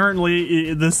 Yeah,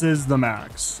 apparently this is the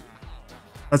max.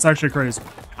 That's actually crazy.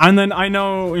 And then I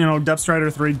know, you know, Depth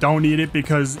Strider 3 don't need it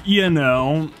because, you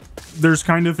know, there's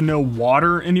kind of no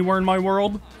water anywhere in my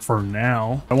world for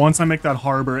now. But once I make that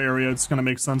harbor area, it's gonna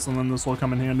make sense, and then this will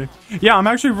come in handy. Yeah, I'm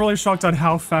actually really shocked at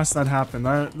how fast that happened.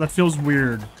 That feels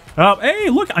weird. Hey,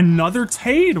 look, another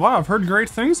Tade. Wow, I've heard great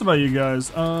things about you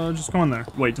guys. Just go in there.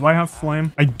 Wait, do I have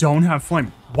flame? I don't have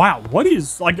flame. Wow, what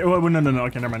is, like, oh, no,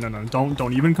 okay, never mind, no.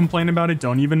 Don't even complain about it.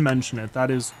 Don't even mention it.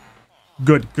 That is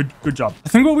good job. I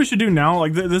think what we should do now,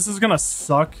 like, this is gonna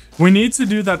suck. We need to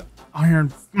do that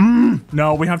iron.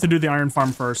 No, we have to do the iron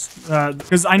farm first.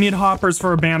 Because I need hoppers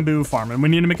for a bamboo farm, and we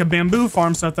need to make a bamboo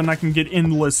farm so that then I can get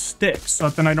endless sticks, so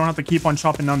that then I don't have to keep on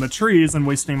chopping down the trees and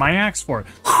wasting my axe for it.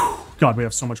 God, we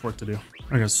have so much work to do.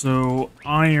 Okay, so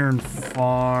iron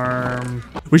farm.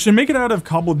 We should make it out of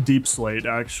cobbled deep slate,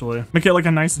 actually. Make it like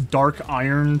a nice dark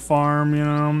iron farm, you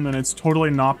know? And it's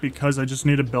totally not because I just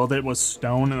need to build it with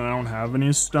stone and I don't have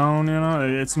any stone, you know?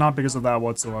 It's not because of that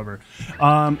whatsoever.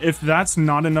 If that's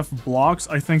not enough blocks,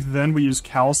 I think then we use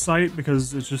calcite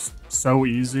because it's just so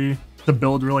easy to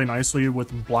build really nicely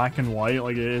with black and white.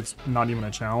 Like, it's not even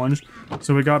a challenge.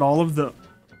 So we got all of the...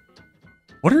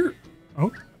 What are...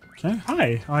 Oh... Okay,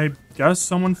 hi. I guess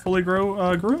someone fully grew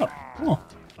up. Cool.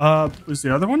 Was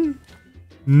the other one?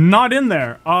 Not in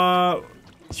there.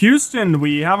 Houston,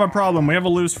 we have a problem. We have a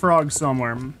loose frog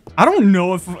somewhere. I don't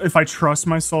know if I trust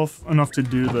myself enough to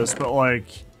do this, but like,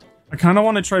 I kind of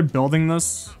want to try building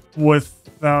this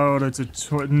without a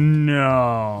tutorial.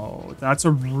 No, that's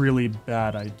a really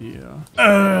bad idea.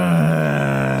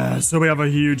 So we have a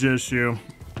huge issue.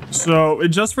 So,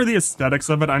 just for the aesthetics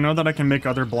of it, I know that I can make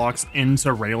other blocks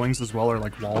into railings as well, or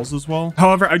like walls as well.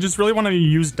 However, I just really want to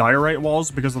use diorite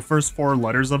walls because the first 4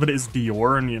 letters of it is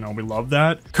Dior, and you know, we love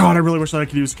that. God, I really wish that I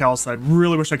could use calcite.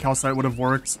 Really wish that calcite would have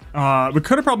worked. We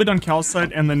could have probably done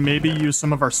calcite and then maybe use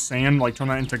some of our sand, like turn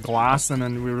that into glass, and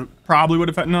then we probably would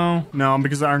have had, no,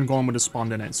 because the iron golem would have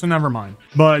spawned in it, so never mind.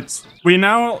 But we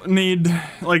now need,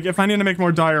 like, if I need to make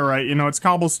more diorite, you know, it's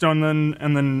cobblestone then,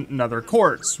 and then nether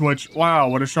quartz, which, wow,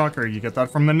 what a shocker. You get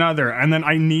that from the nether. And then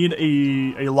I need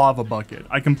a lava bucket.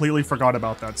 I completely forgot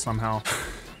about that somehow.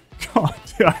 God,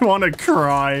 dude, I want to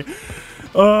cry.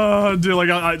 Dude,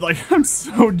 like, I'm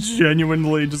so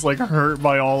genuinely just, like, hurt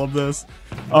by all of this.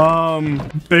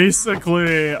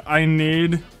 Basically, I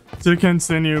need to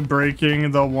continue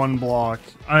breaking the 1 block.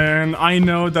 And I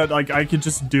know that, like, I could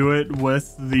just do it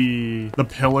with the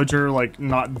pillager, like,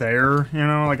 not there, you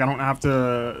know? Like, I don't have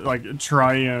to, like,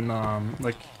 try and,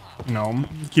 like, you know,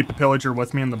 keep the pillager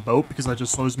with me in the boat because that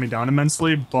just slows me down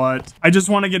immensely, but I just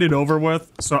want to get it over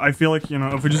with. So I feel like, you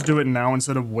know, if we just do it now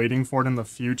instead of waiting for it in the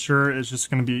future, it's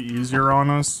just going to be easier on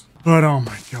us. But oh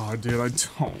my god, dude, I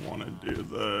don't want to do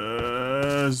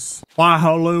this. Why,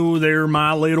 hello there,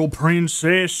 my little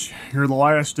princess. You're the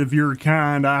last of your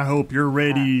kind. I hope you're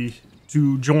ready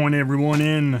to join everyone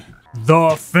in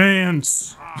the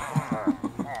fence.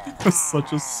 That's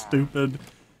such a stupid,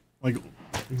 like,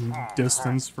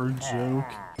 distance for a joke.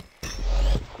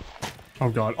 Oh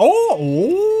god.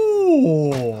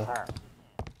 Oh!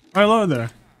 Hello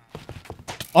there.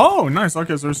 Oh, nice.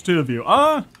 Okay, so there's 2 of you.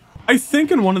 I I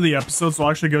think in one of the episodes we'll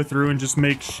actually go through and just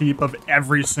make sheep of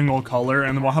every single color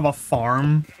and then we'll have a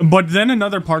farm. But then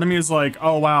another part of me is like,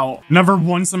 oh wow, never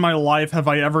once in my life have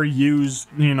I ever used,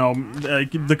 you know,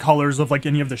 like the colors of like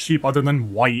any of the sheep other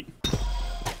than white.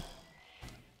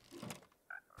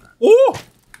 Oh!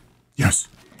 Yes,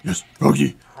 yes,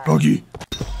 Bogey, Bogey.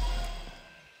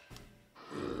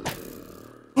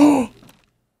 Oh!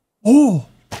 Oh!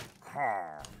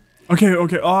 Okay,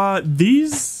 okay,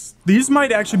 these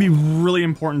might actually be really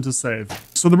important to save.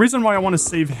 So the reason why I want to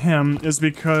save him is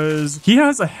because he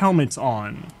has a helmet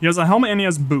on. He has a helmet and he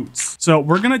has boots. So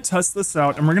we're going to test this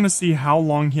out and we're going to see how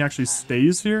long he actually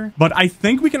stays here. But I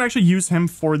think we can actually use him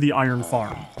for the iron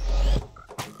farm.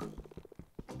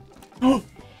 Oh,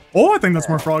 I think that's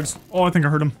more frogs. Oh, I think I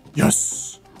heard him.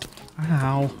 Yes.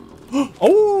 Ow.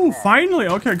 Oh, finally.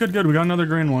 Okay, good, good. We got another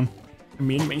green one. I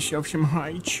made myself some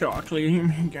hot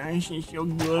chocolate. Guys, it's so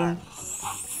good.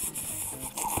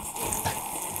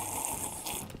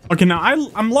 Okay, now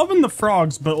I'm loving the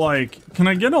frogs, but like, can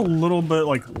I get a little bit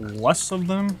like less of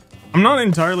them? I'm not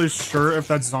entirely sure if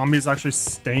that zombie is actually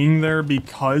staying there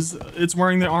because it's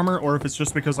wearing the armor or if it's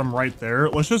just because I'm right there.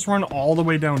 Let's just run all the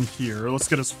way down here. Let's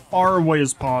get as far away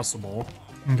as possible.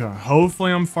 Okay,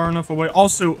 hopefully I'm far enough away.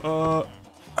 Also,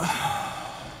 are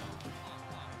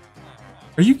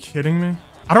you kidding me?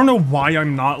 I don't know why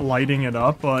I'm not lighting it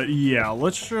up, but yeah,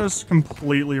 let's just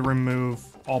completely remove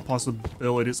all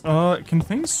possibilities. Can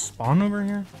things spawn over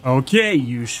here? Okay,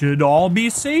 you should all be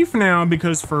safe now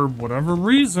because for whatever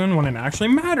reason, when it actually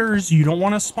matters, you don't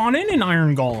want to spawn in an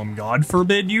iron golem. God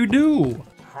forbid you do.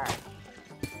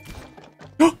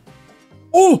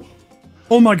 Oh!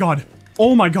 Oh my god.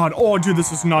 Oh my god. Oh, dude,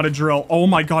 this is not a drill. Oh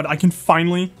my god, I can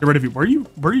finally get rid of you. Where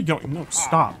are you going? No,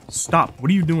 stop. Stop. What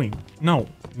are you doing? No.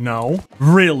 No.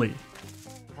 Really?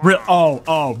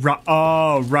 Oh,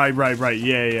 right.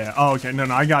 Yeah. Oh, okay. No,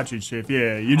 I got you, Chief.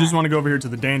 Yeah, you just want to go over here to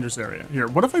the dangerous area. Here,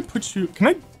 what if I put you...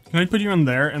 Can I put you in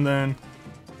there and then...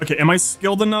 Okay, am I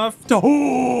skilled enough to...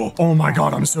 Oh my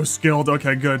god, I'm so skilled.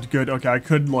 Okay, good. Okay, I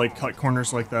could, like, cut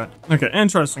corners like that. Okay,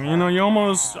 interesting. You know, you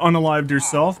almost unalived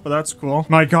yourself, but that's cool.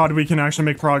 My god, we can actually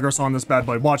make progress on this bad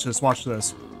boy. Watch this, watch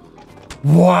this.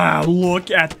 Wow,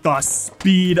 look at the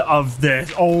speed of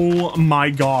this. Oh my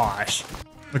gosh.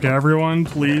 Okay, everyone,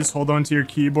 please hold on to your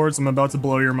keyboards. I'm about to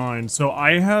blow your mind. So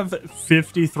I have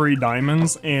 53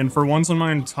 diamonds, and for once in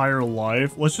my entire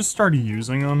life, let's just start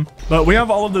using them. But we have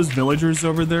all of those villagers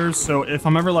over there, so if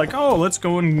I'm ever like, oh, let's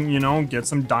go and, you know, get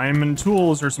some diamond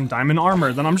tools or some diamond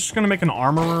armor, then I'm just gonna make an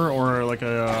armorer or like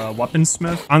a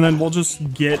weaponsmith, and then we'll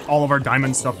just get all of our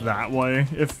diamond stuff that way,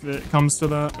 if it comes to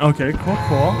that. Okay, cool.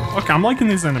 Okay, I'm liking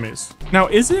these enemies. Now,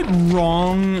 is it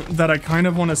wrong that I kind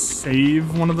of want to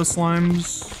save one of the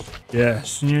slimes?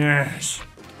 Yes.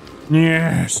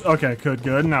 Okay,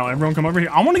 good. Now everyone come over here.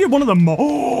 I want to get one of them.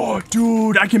 Oh,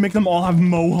 dude, I can make them all have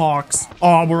mohawks.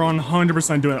 Oh, we're on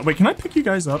 100% doing it. Wait, can I pick you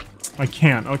guys up? I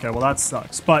can't. Okay, well, that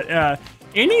sucks. But,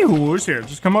 anywho's here.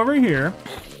 Just come over here.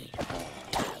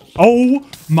 Oh,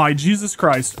 my Jesus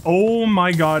Christ. Oh,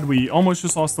 my God. We almost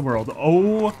just lost the world.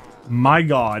 Oh, my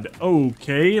god.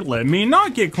 Okay, let me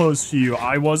not get close to you.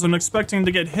 I wasn't expecting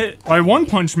to get hit by One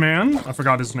Punch Man. I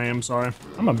forgot his name, sorry.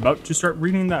 I'm about to start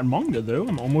reading that manga, though.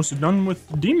 I'm almost done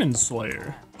with Demon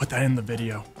Slayer. Put that in the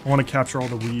video. I want to capture all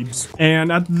the weebs.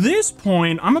 And at this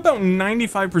point, I'm about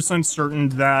 95% certain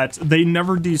that they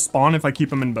never despawn if I keep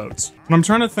them in boats. And I'm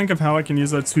trying to think of how I can use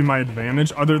that to my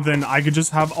advantage, other than I could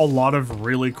just have a lot of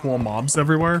really cool mobs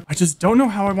everywhere. I just don't know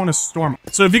how I want to storm.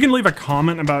 So if you can leave a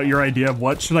comment about your idea of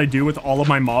what should I do with all of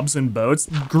my mobs in boats,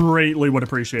 greatly would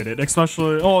appreciate it.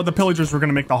 Especially, oh, the pillagers were going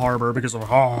to make the harbor because of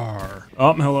har.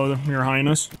 Oh, hello, your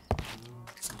highness.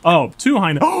 Oh, two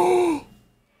highness. Oh!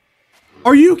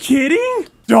 Are you kidding?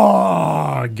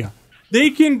 Dog.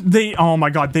 Oh my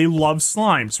god, they love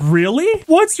slimes. Really?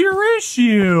 What's your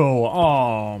issue?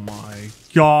 Oh my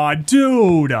god,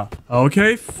 dude.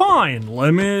 Okay, fine.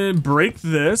 Let me break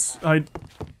this.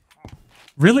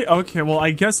 Really? Okay, well, I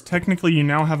guess technically you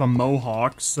now have a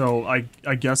mohawk, so I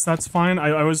guess that's fine.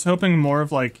 I was hoping more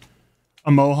of like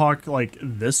a mohawk like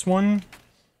this one.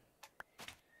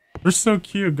 They're so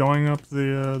cute going up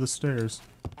the stairs.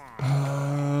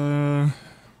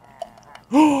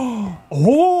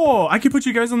 Oh, I could put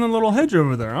you guys on the little hedge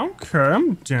over there. Okay,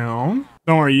 I'm down.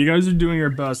 Don't worry, you guys are doing your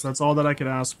best. That's all that I could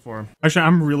ask for. Actually,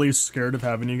 I'm really scared of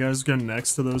having you guys go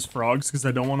next to those frogs because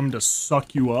I don't want them to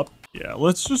suck you up. Yeah,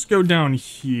 let's just go down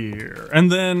here.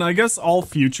 And then I guess all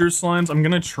future slimes, I'm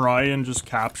gonna try and just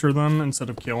capture them instead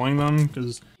of killing them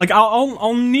because like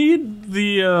I'll need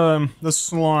the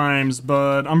slimes,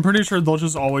 but I'm pretty sure they'll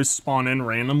just always spawn in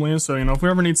randomly. So, you know, if we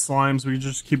ever need slimes, we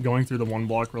just keep going through the one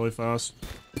block really fast.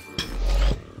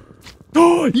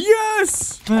 Oh,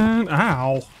 yes! And,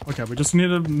 ow. Okay, we just need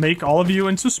to make all of you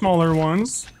into smaller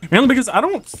ones. Mainly because I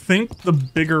don't think the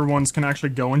bigger ones can actually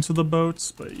go into the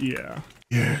boats, but yeah.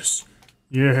 Yes.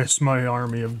 Yes, my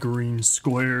army of green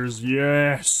squares,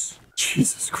 yes.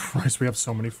 Jesus Christ, we have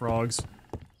so many frogs.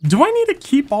 Do I need to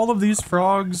keep all of these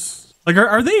frogs? Like,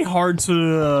 are they hard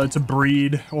to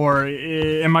breed, or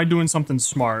am I doing something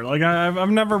smart? Like, I've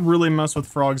never really messed with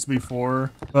frogs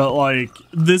before, but like,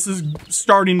 this is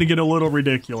starting to get a little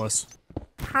ridiculous.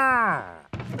 Like,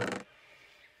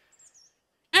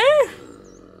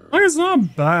 it's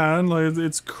not bad. Like,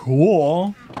 it's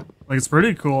cool. Like, it's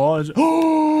pretty cool.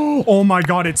 Oh my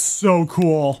god, it's so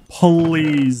cool.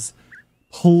 Please,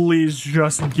 please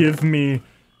just give me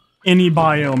any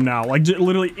biome now. Like,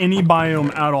 literally any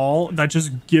biome at all that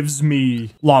just gives me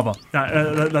lava.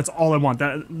 That's all I want.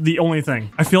 The only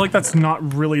thing. I feel like that's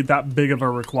not really that big of a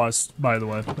request, by the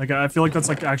way. Like, I feel like that's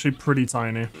like actually pretty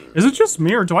tiny. Is it just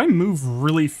me, or do I move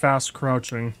really fast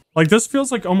crouching? Like, this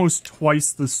feels like almost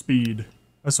twice the speed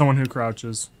as someone who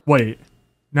crouches. Wait,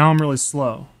 now I'm really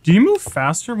slow. Do you move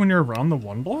faster when you're around the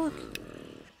one block?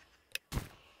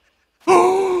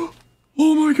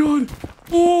 Oh my god.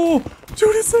 Oh,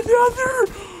 dude, it's a nether.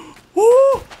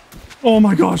 Oh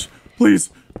my gosh. Please,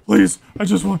 please. I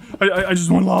just want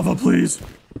lava, please.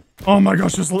 Oh my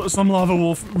gosh, just some lava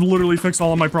will literally fix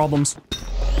all of my problems.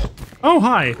 Oh,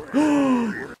 hi.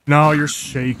 No, you're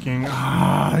shaking.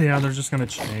 Ah, yeah, they're just gonna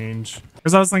change.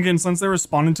 Because I was thinking, since they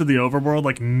responded to the overworld,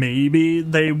 like, maybe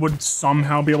they would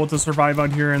somehow be able to survive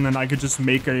out here, and then I could just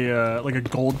make a, like, a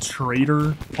gold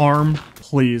trader farm.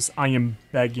 Please, I am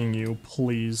begging you,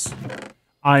 please.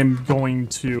 I'm going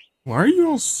to... Why are you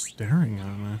all staring at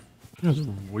me? You guys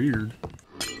are weird.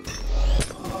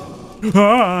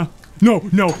 Ah! No,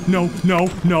 no, no, no,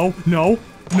 no, no,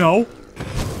 no.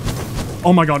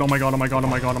 Oh my god, oh my god, oh my god, oh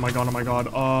my god, oh my god, oh my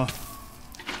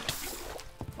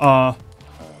god,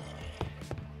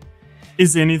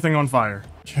 is anything on fire?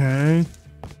 Okay.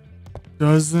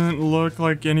 Doesn't look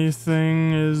like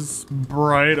anything is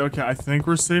bright. Okay, I think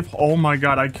we're safe. Oh my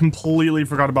god, I completely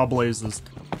forgot about blazes.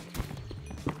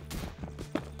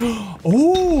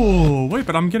 Oh, wait,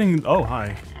 but I'm getting... Oh,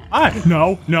 hi. Hi.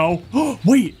 No, no.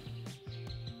 Wait.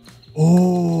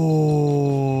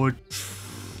 Oh.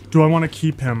 Do I want to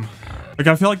keep him? Like,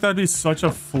 I feel like that'd be such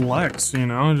a flex, you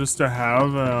know, just to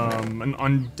have an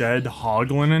undead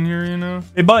hoglin in here, you know?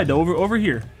 Hey, bud, over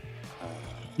here.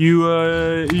 You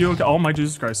okay? Oh my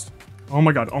Jesus Christ. Oh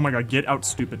my god, get out,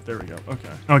 stupid. There we go,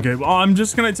 okay. Okay, well, I'm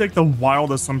just gonna take the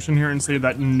wild assumption here and say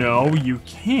that no, you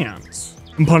can't.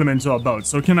 And put him into a boat.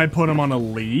 So can I put him on a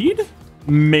lead?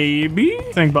 Maybe?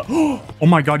 Think about, oh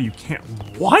my god, you can't.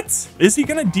 What? Is he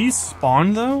gonna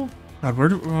despawn though? God, where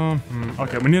do,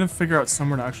 okay, we need to figure out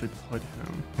somewhere to actually put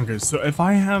him. Okay, so if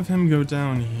I have him go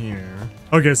down here.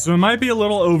 Okay, so it might be a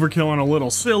little overkill and a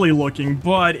little silly looking,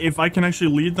 but if I can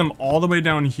actually lead them all the way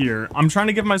down here, I'm trying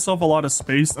to give myself a lot of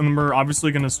space, and then we're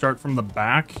obviously going to start from the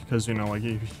back, because, you know, like,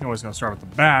 you always got to start with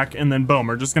the back, and then boom,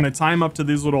 we're just going to tie them up to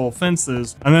these little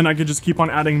fences, and then I could just keep on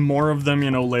adding more of them,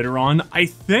 you know, later on. I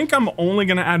think I'm only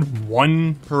going to add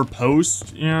one per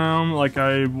post, you know, like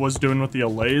I was doing with the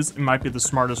allays. It might be the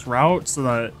smartest route, so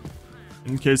that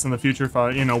in case in the future, if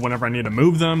I, you know, whenever I need to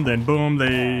move them, then boom,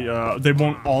 they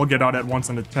won't all get out at once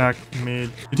and attack me.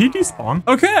 Did he despawn?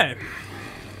 Okay.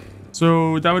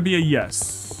 So that would be a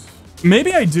yes.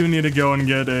 Maybe I do need to go and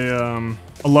get a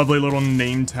lovely little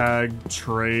name tag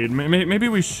trade. Maybe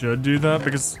we should do that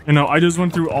because, you know, I just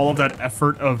went through all of that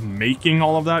effort of making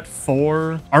all of that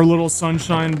for our little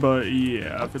sunshine. But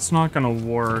yeah, if it's not gonna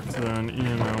work, then, you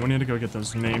know, we need to go get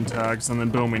those name tags, and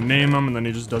then boom, we name him, and then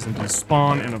he just doesn't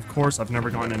despawn. And of course, I've never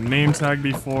gotten a name tag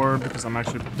before because I'm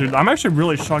actually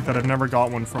really shocked that I've never got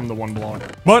one from the one block.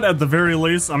 But at the very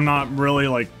least, I'm not really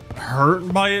like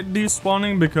hurt by it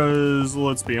despawning because,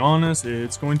 let's be honest,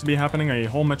 it's going to be happening a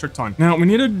whole metric ton. Now we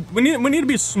need to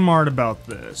be smart about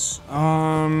this.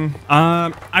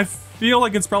 I feel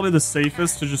like it's probably the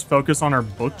safest to just focus on our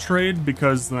book trade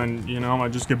because then, you know, I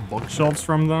just get bookshelves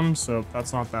from them, so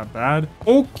that's not that bad.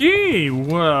 Okay,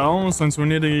 well, since we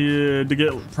need to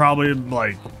get probably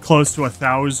like close to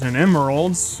 1,000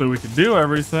 emeralds so we could do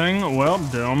everything, well,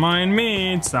 don't mind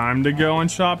me. Time to go and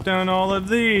chop down all of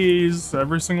these.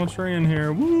 Every single tree in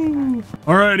here. Woo!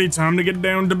 Alrighty, time to get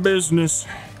down to business.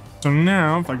 So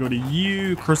now, if I go to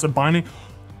you, Curse of Binding.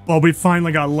 Well, we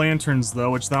finally got lanterns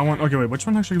though, which that one, okay, wait, which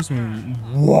one actually gives me,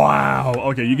 wow.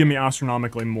 Okay, you give me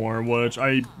astronomically more, which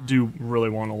I do really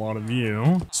want a lot of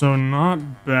you. So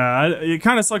not bad. It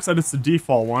kind of sucks that it's the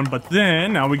default one, but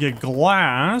then now we get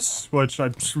glass, which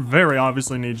I very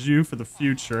obviously need you for the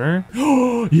future.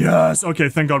 Yes, okay,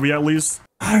 thank God we at least,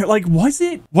 like, was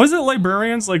it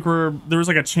librarians, like, where there was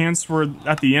like a chance where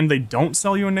at the end they don't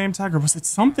sell you a name tag, or was it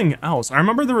something else? I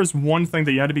remember there was one thing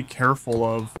that you had to be careful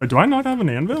of. Wait, do I not have an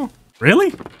anvil?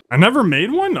 Really? I never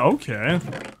made one? Okay.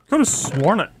 Could have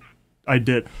sworn I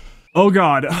did. Oh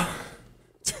God.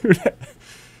 Dude,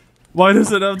 why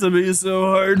does it have to be so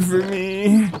hard for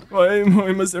me? Why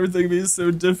must everything be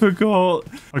so difficult?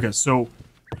 Okay, so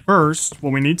first,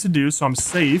 what we need to do so I'm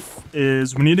safe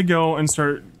is we need to go and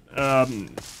start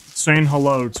saying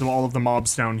hello to all of the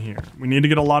mobs down here. We need to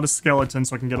get a lot of skeletons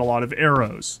so I can get a lot of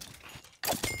arrows.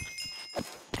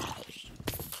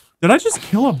 Did I just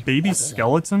kill a baby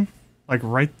skeleton? Like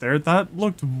right there? That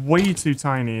looked way too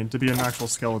tiny to be an actual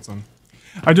skeleton.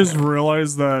 I just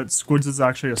realized that Squids is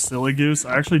actually a silly goose.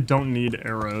 I actually don't need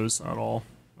arrows at all.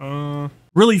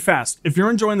 Really fast, if you're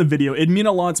enjoying the video, it'd mean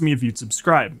a lot to me if you'd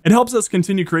subscribe. It helps us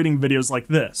continue creating videos like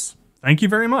this. Thank you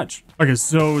very much. Okay,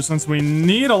 so since we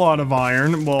need a lot of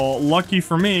iron, well, lucky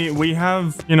for me, we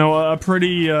have, you know, a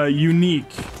pretty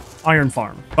unique iron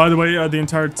farm. By the way, the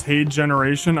entire Tade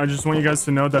generation, I just want you guys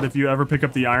to know that if you ever pick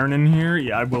up the iron in here,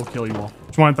 yeah, I will kill you all.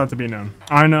 Just want that to be known.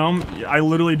 I know, I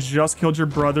literally just killed your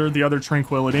brother, the other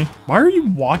Tranquility. Why are you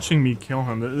watching me kill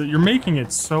him? You're making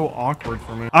it so awkward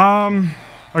for me.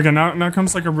 Okay, now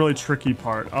comes like a really tricky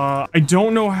part. I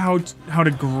don't know how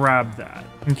to grab that.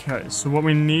 Okay, so what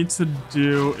we need to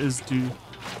do is do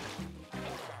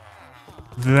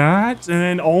that,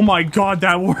 and oh my God,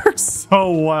 that works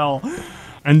so well.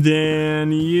 And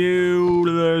then you,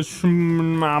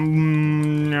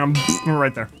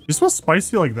 right there. You smell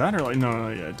spicy like that, or like, no,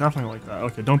 yeah, definitely like that.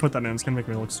 Okay, don't put that in, it's gonna make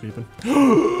me look stupid.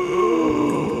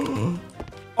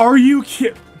 Are you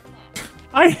kidding?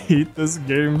 I hate this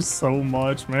game so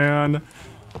much, man.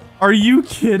 Are you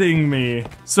kidding me?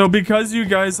 So because you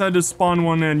guys had to spawn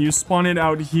one in, you spawn it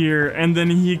out here, and then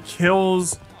he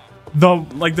kills the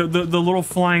little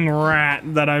flying rat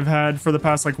that I've had for the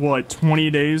past, like, what,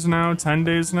 20 days now? 10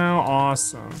 days now?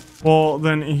 Awesome. Well,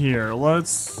 then here,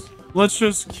 let's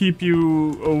just keep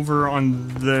you over on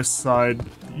this side.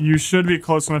 You should be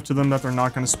close enough to them that they're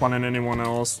not going to spawn in anyone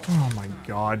else. Oh my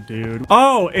God, dude.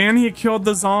 Oh, and he killed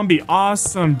the zombie.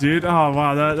 Awesome, dude. Oh,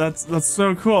 wow, that's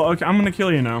so cool. Okay, I'm going to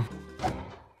kill you now.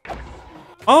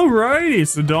 Alrighty,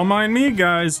 so don't mind me,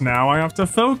 guys. Now I have to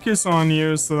focus on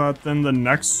you so that then the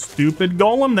next stupid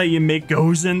golem that you make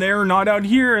goes in there, not out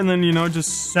here, and then, you know,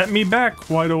 just set me back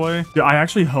quite a way. Dude, I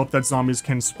actually hope that zombies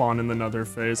can spawn in the nether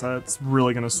phase. That's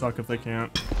really gonna suck if they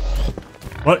can't.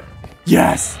 What?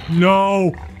 Yes!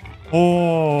 No!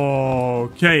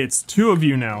 Okay, it's 2 of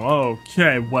you now.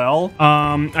 Okay, well,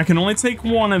 I can only take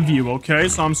 1 of you, okay?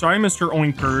 So I'm sorry, Mr.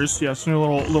 Oinkers. Yes, a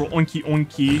little oinky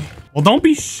oinky. Well, don't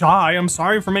be shy. I'm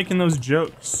sorry for making those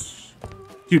jokes.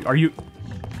 Dude, are you...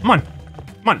 Come on.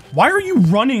 Come on. Why are you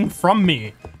running from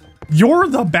me? You're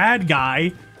the bad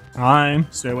guy.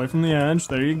 Stay away from the edge.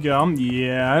 There you go.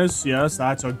 Yes, yes,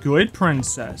 that's a good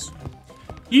princess.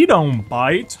 You don't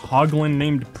bite. Hoglin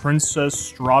named Princess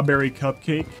Strawberry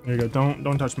Cupcake. There you go.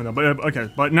 Don't touch me though. But okay.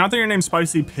 But now that you're named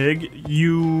Spicy Pig,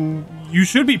 you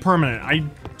should be permanent. I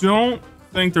don't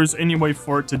think there's any way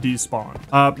for it to despawn.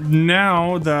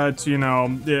 Now that, you know,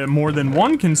 more than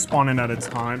one can spawn in at a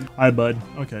time. Hi, bud.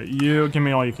 Okay, you give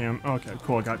me all you can. Okay,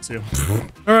 cool. I got 2.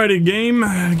 Alrighty, game.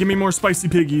 Give me more spicy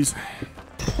piggies.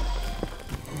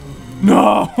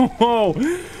 No!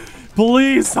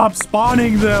 Please stop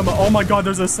spawning them. Oh my God,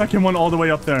 there's a second one all the way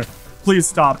up there. Please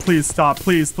stop. Please stop.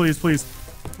 Please, please, please.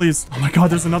 Please. Oh my God,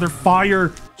 there's another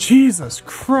fire. Jesus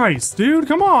Christ, dude.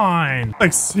 Come on.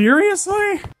 Like,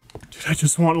 seriously? Dude, I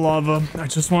just want lava. I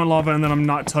just want lava, and then I'm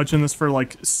not touching this for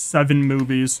like 7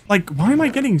 movies. Like, why am I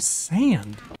getting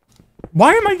sand?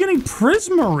 Why am I getting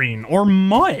prismarine or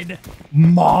mud?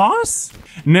 Moss?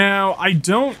 Now, I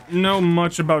don't know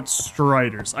much about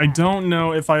striders. I don't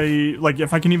know if I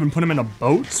can even put them in a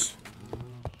boat.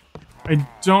 I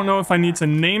don't know if I need to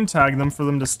name tag them for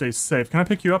them to stay safe. Can I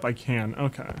pick you up? I can.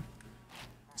 Okay.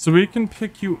 So we can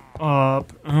pick you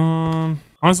up.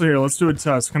 Honestly, here, let's do a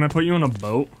test. Can I put you in a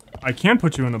boat? I can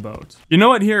put you in a boat. You know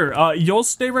what? Here, you'll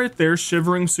stay right there,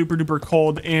 shivering, super duper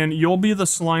cold, and you'll be the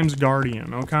slime's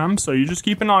guardian, okay? So you just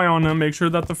keep an eye on them, make sure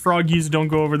that the froggies don't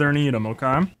go over there and eat them,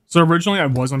 okay? So originally, I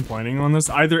wasn't planning on this.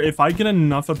 Either if I get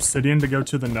enough obsidian to go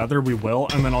to the nether, we will,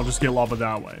 and then I'll just get lava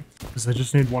that way. Because I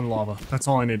just need 1 lava. That's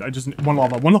all I need. I just need 1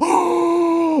 lava.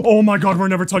 Oh my god, we're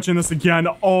never touching this again.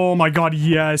 Oh my god,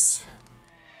 yes.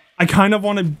 I kind of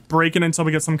want to break it until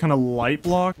we get some kind of light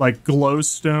block, like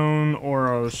glowstone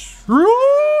or a shroom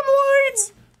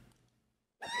light.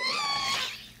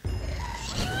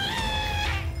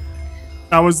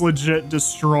 That was legit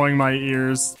destroying my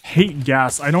ears. Hate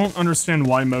gas. I don't understand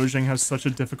why Mojang has such a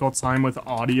difficult time with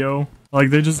audio.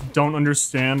 Like, they just don't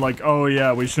understand, like, oh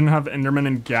yeah, we shouldn't have Enderman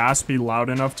and gas be loud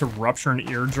enough to rupture an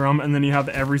eardrum, and then you have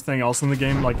everything else in the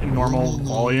game, like, in normal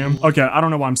volume. Okay, I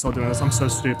don't know why I'm still doing this. I'm so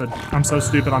stupid. I'm so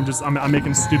stupid. I'm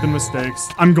making stupid mistakes.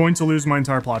 I'm going to lose my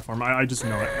entire platform. I just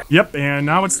know it. Yep, and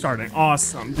now it's starting.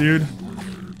 Awesome, dude.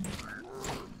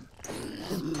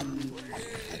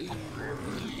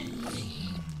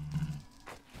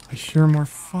 I hear more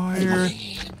fire,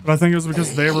 but I think it was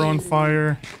because they were on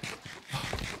fire.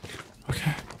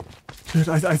 Okay, dude,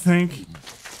 I think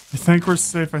we're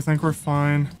safe. I think we're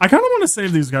fine. I kind of want to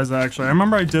save these guys, actually. I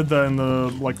remember I did that in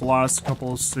the, like, last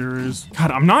couple of series.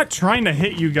 God, I'm not trying to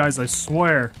hit you guys, I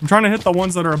swear. I'm trying to hit the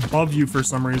ones that are above you for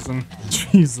some reason.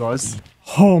 Jesus.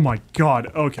 Oh my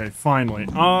god. Okay, finally.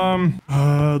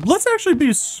 Let's actually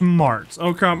be smart.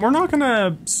 Okay, we're not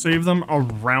gonna save them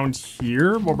around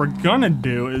here. What we're gonna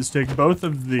do is take both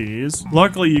of these.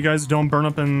 Luckily, you guys don't burn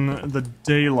up in the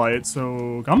daylight,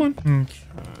 so come on.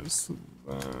 Okay, so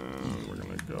then we're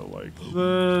gonna go like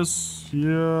this.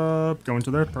 Yep, go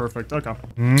into there. Perfect. Okay.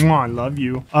 Mwah, I love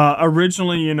you.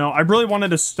 Originally, you know, I really wanted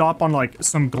to stop on like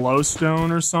some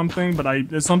glowstone or something,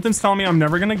 but something's telling me I'm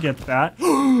never gonna get that.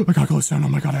 I got glowstone. Oh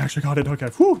my god, I actually got it. Okay.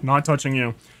 Whew, not touching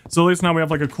you. So at least now we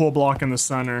have like a cool block in the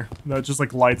center that just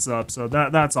like lights up. So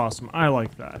that's awesome. I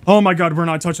like that. Oh my god, we're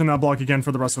not touching that block again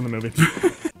for the rest of the movie.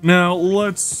 Now,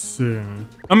 let's see.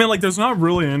 I mean, like, there's not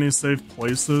really any safe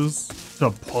places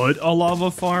to put a lava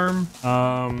farm.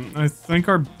 I think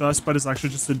our best bet is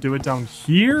actually just to do it down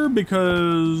here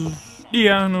because...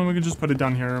 yeah, no, we could just put it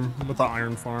down here with the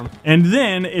iron farm. And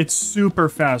then it's super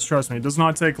fast, trust me. It does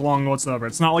not take long whatsoever.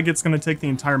 It's not like it's going to take the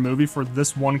entire movie for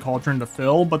this one cauldron to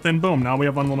fill, but then boom, now we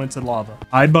have unlimited lava.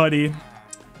 Hi, buddy.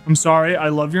 I'm sorry, I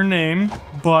love your name,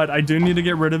 but I do need to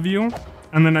get rid of you.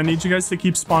 And then I need you guys to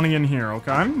keep spawning in here,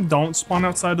 okay? Don't spawn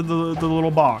outside of the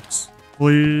little box.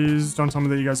 Please don't tell me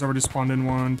that you guys already spawned in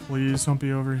one. Please don't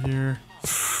be over here.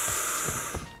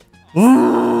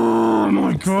 Oh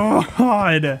my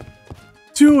god.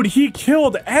 Dude, he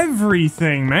killed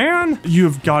everything, man.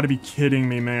 You've got to be kidding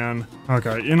me, man.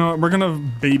 Okay, you know, we're gonna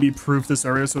baby-proof this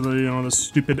area so that, you know, the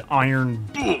stupid iron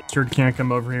bastard can't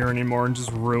come over here anymore and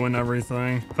just ruin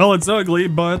everything. Well, it's ugly,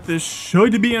 but this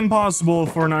should be impossible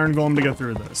for an iron golem to get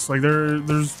through this. Like,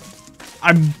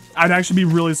 I'd actually be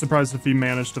really surprised if he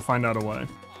managed to find out a way.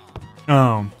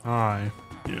 Oh, hi.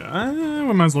 Yeah,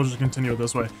 we might as well just continue it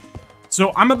this way.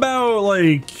 So I'm about,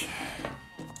 like...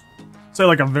 say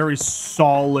like a very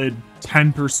solid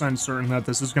 10% certain that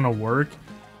this is gonna work.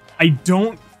 I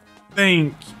don't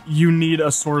think you need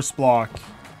a source block,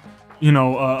 you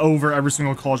know, over every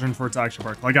single cauldron for it to actually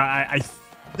work. Like, I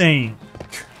think.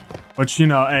 But, you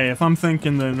know, hey, if I'm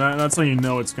thinking, then that's how you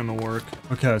know it's gonna work.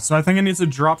 Okay, so I think it needs to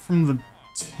drop from the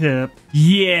tip.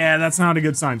 Yeah, that's not a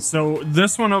good sign. So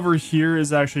this one over here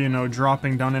is actually, you know,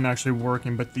 dropping down and actually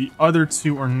working, but the other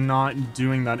two are not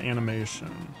doing that animation.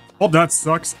 Well, that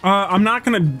sucks. I'm not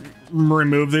gonna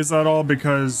remove these at all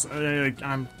because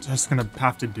I'm just gonna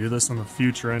have to do this in the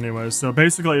future anyway. So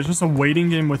basically, it's just a waiting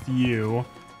game with you.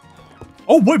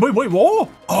 Oh, wait, whoa!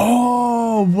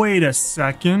 Oh, wait a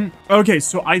second. Okay,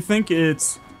 so I think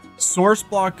it's source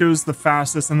block goes the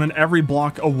fastest, and then every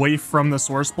block away from the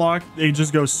source block, they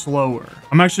just go slower.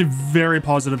 I'm actually very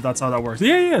positive that's how that works.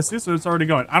 Yeah, see, so it's already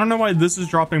going. I don't know why this is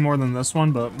dropping more than this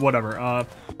one, but whatever.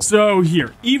 So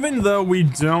here, even though we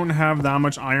don't have that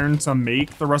much iron to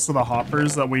make the rest of the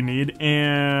hoppers that we need,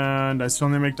 and I still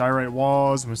need to make diorite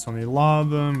walls, and we still need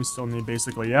lava, and we still need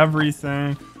basically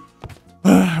everything,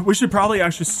 we should probably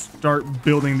actually start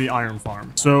building the iron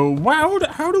farm. So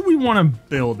how do we want to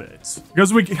build it?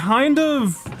 Because we kind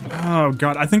of, oh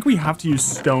god, I think we have to use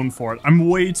stone for it. I'm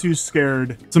way too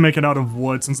scared to make it out of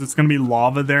wood since it's going to be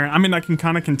lava there. I mean, I can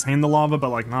kind of contain the lava, but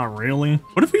like not really.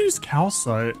 What if we use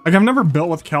calcite? Like, I've never built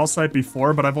with calcite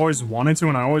before, but I've always wanted to,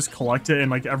 and I always collect it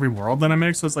in like every world that I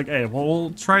make. So it's like, hey, well,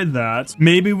 we'll try that.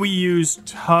 Maybe we use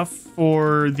tuff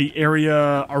for the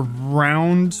area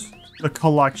around the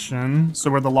collection, so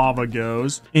where the lava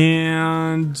goes,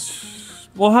 and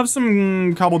we'll have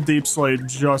some cobbled deep slate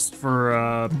just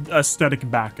for aesthetic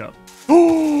backup.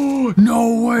 Oh,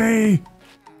 no way!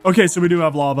 Okay, so we do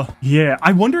have lava. Yeah,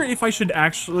 I wonder if I should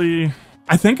actually...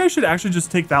 I think I should actually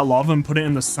just take that lava and put it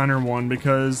in the center one,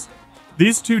 because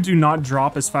These two do not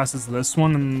drop as fast as this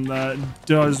one, and that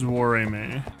does worry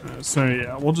me. So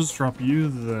yeah, we'll just drop you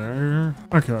there.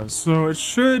 Okay, so it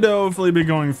should hopefully be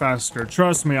going faster.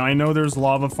 Trust me, I know there's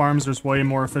lava farms. There's way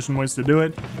more efficient ways to do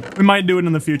it. We might do it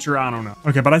in the future. I don't know.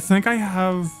 Okay, but I think I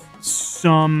have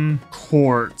some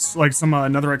quartz, like some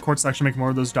netherite quartz to actually make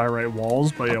more of those diorite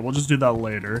walls. But yeah, we'll just do that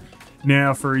later.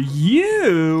 Now for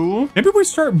you, maybe we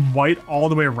start white all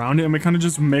the way around it and we kind of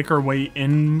just make our way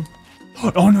in.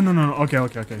 Oh, no.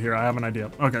 Okay. Here, I have an idea.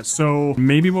 Okay, so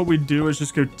maybe what we do is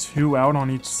just go 2 out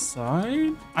on each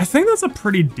side. I think that's a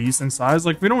pretty decent size.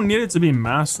 Like, we don't need it to be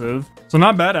massive. So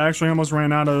not bad. I actually almost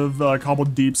ran out of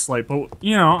cobbled deep slate. But,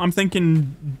 you know, I'm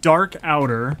thinking dark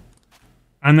outer.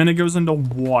 And then it goes into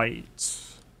white.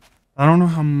 I don't know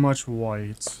how much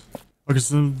white. Okay,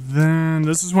 so then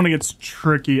this is when it gets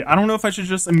tricky. I don't know if I should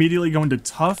just immediately go into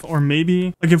tough, or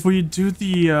maybe like if we do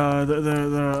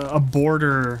a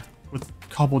border with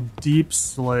cobbled deep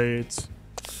slate,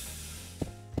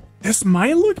 this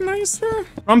might look nicer.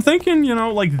 I'm thinking, you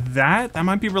know, like that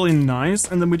might be really nice.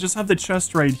 And then we just have the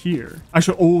chest right here.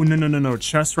 Actually, oh, no,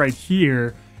 chest right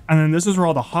here. And then this is where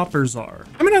all the hoppers are.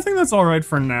 I mean, I think that's all right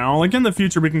for now. Like in the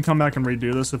future, we can come back and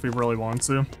redo this if we really want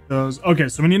to. Okay,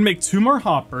 so we need to make 2 more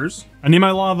hoppers. I need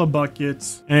my lava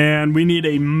buckets, and we need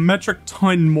a metric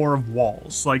ton more of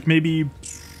walls. Like maybe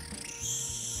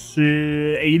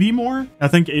 80 more? I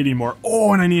think 80 more.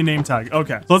 Oh, and I need a name tag.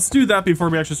 Okay, so let's do that before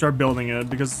we actually start building it,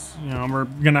 because, you know, we're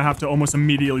gonna have to almost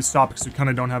immediately stop because we kind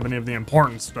of don't have any of the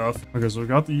important stuff. Okay, so we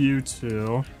got the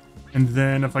U2. And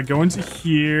then if I go into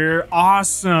here,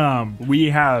 awesome, we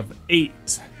have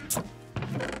 8.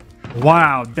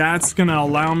 Wow, that's gonna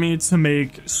allow me to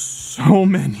make so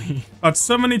many. About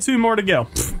 72 more to go.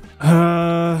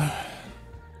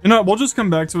 You know, we'll just come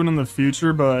back to it in the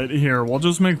future, but here, we'll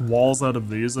just make walls out of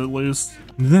these at least.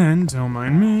 Then, don't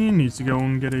mind me, need to go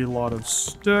and get a lot of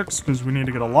sticks because we need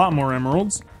to get a lot more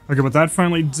emeralds. Okay, with that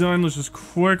finally done, let's just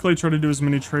quickly try to do as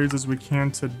many trades as we can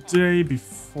today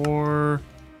before...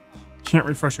 Can't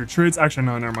refresh your trades. Actually,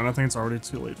 no, never mind. I think it's already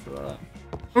too late for that.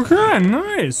 Okay,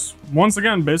 nice. Once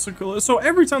again, basically, so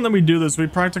every time that we do this, we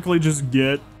practically just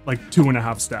get like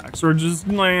 2.5 stacks, or just,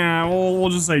 yeah, we'll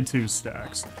just say 2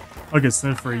 stacks. Okay,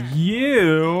 so for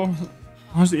you,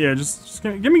 honestly, yeah, just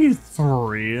give me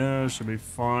 3. Should be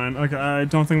fine. Okay, I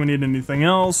don't think we need anything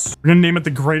else. We're gonna name it the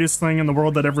greatest thing in the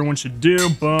world that everyone should do.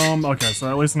 Boom. Okay, so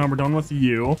at least now we're done with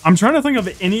you. I'm trying to think of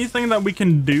anything that we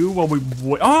can do while we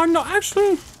wait. Oh, no,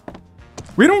 actually...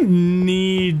 We don't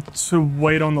need to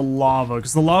wait on the lava,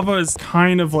 because the lava is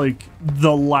kind of like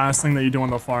the last thing that you do on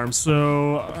the farm.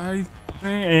 So I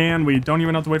think, and we don't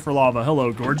even have to wait for lava.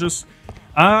 Hello, gorgeous.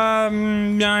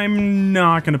 I'm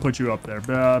not gonna put you up there,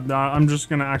 but I'm just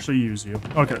gonna actually use you.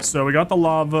 Okay, so we got the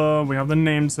lava, we have the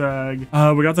name tag,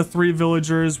 we got the 3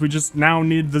 villagers. We just now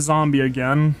need the zombie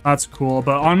again. That's cool,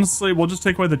 but honestly, we'll just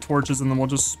take away the torches and then we'll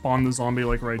just spawn the zombie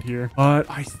like right here. But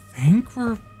I think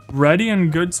we're ready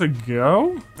and good to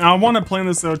go. Now, I want to plan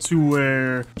this out to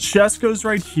where chest goes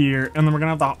right here, and then we're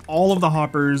gonna have all of the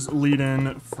hoppers lead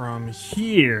in from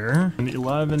here. And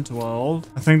 11, 12.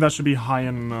 I think that should be high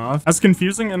enough. As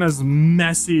confusing and as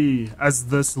messy as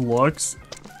this looks,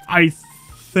 I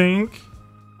think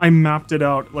I mapped it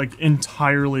out like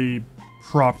entirely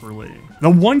properly. The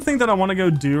one thing that I want to go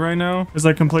do right now is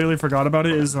I completely forgot about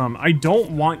it is I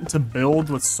don't want to build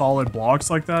with solid blocks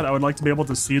like that. I would like to be able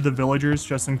to see the villagers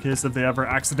just in case if they ever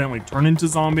accidentally turn into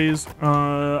zombies.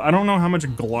 I don't know how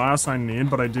much glass I need,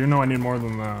 but I do know I need more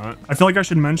than that. I feel like I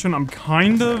should mention I'm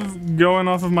kind of going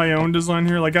off of my own design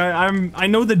here. Like I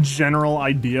know the general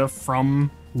idea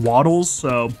from Waddles,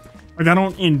 so like I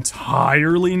don't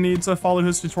entirely need to follow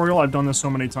his tutorial. I've done this so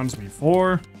many times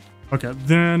before. Okay,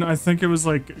 then I think it was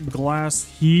like glass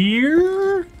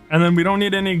here. And then we don't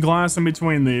need any glass in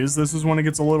between these. This is when it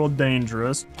gets a little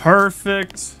dangerous.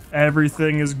 Perfect.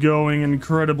 Everything is going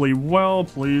incredibly well.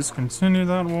 Please continue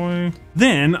that way.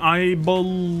 Then I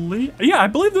believe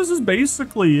this is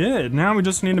basically it. Now we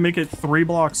just need to make it 3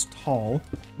 blocks tall.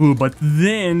 Ooh, but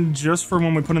then just for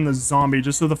when we put in the zombie,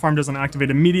 just so the farm doesn't activate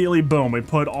immediately, boom, we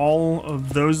put all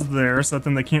of those there so that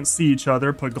then they can't see each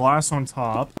other. Put glass on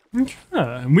top.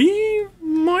 Okay, we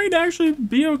might actually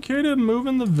be okay to move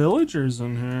in the villagers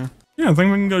in here. Yeah, I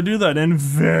think we can go do that, and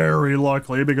very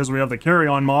luckily, because we have the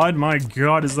carry-on mod, my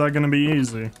god, is that gonna be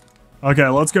easy. Okay,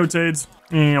 let's go, Tades.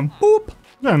 And boop!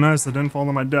 Yeah, nice, I didn't fall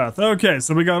to my death. Okay,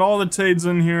 so we got all the Tades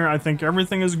in here. I think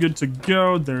everything is good to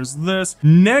go. There's this.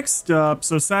 Next up,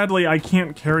 so sadly, I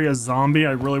can't carry a zombie.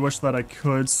 I really wish that I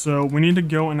could, so we need to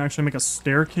go and actually make a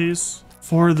staircase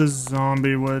for the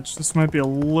zombie, which this might be a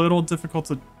little difficult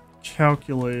to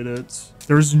calculate it.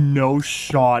 There's no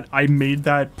shot. I made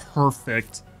that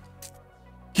perfect.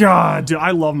 God, dude,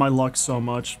 I love my luck so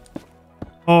much.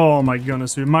 Oh my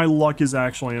goodness, dude. My luck is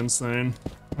actually insane.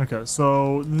 Okay,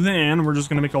 so then we're just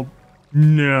gonna make a...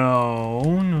 No,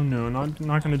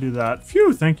 not gonna do that.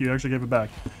 Phew, thank you. I actually gave it back.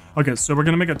 Okay, so we're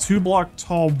gonna make a 2-block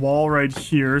tall wall right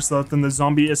here so that then the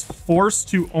zombie is forced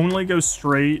to only go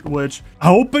straight, which,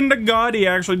 hoping to God he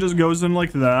actually just goes in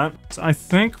like that. So I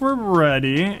think we're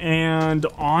ready, and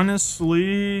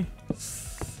honestly...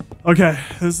 Okay,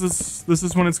 this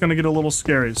is when it's gonna get a little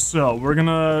scary. So we're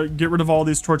gonna get rid of all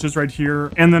these torches right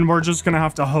here, and then we're just gonna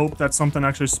have to hope that something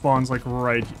actually spawns like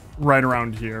right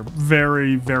around here.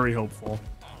 Very, very hopeful.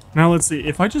 Now let's see,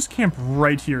 if I just camp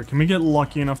right here, can we get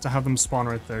lucky enough to have them spawn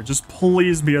right there? Just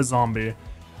please be a zombie.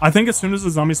 I think as soon as the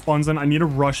zombie spawns in, I need to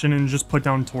rush in and just put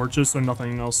down torches so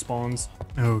nothing else spawns.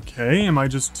 Okay, am I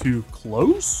just too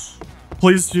close?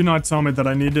 Please do not tell me that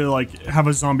I need to, like, have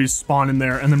a zombie spawn in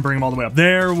there and then bring them all the way up.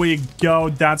 There we go.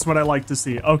 That's what I like to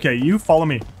see. Okay, you follow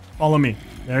me. Follow me.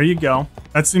 There you go.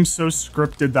 That seems so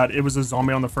scripted that it was a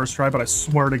zombie on the first try, but I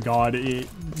swear to God, it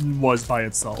was by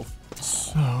itself.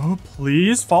 So,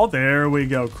 please fall. There we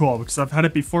go. Cool, because I've had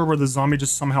it before where the zombie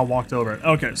just somehow walked over it.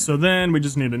 Okay, so then we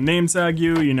just need to name tag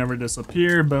you. You never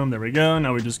disappear. Boom, there we go.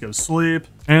 Now we just go sleep.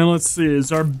 And let's see,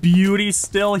 is our beauty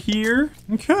still here?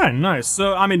 Okay, nice.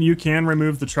 So, I mean, you can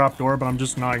remove the trapdoor, but I'm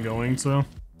just not going to.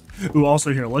 Ooh,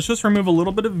 also here, let's just remove a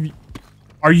little bit of...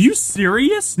 Are you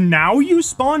serious? Now you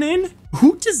spawn in?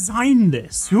 Who designed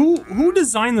this? Who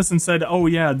designed this and said, oh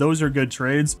yeah, those are good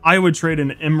trades? I would trade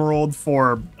an emerald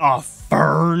for a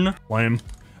fern. Lame.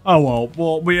 Oh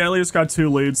well, we at least got 2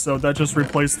 leads, so that just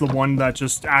replaced the one that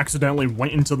just accidentally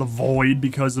went into the void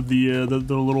because of the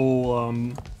little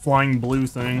flying blue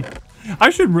thing.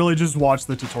 I should really just watch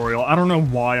the tutorial. I don't know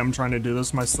why I'm trying to do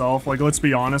this myself. Like, let's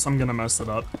be honest, I'm gonna mess it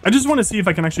up. I just want to see if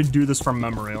I can actually do this from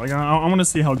memory. Like, I want to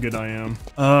see how good I am.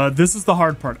 This is the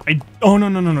hard part. Oh, no,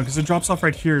 because it drops off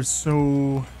right here,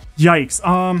 so... Yikes.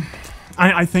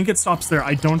 I think it stops there.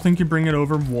 I don't think you bring it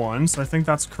over once. I think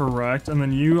that's correct. And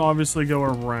then you obviously go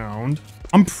around.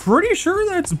 I'm pretty sure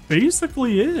that's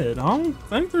basically it. I don't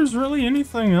think there's really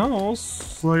anything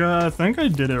else. Like, I think I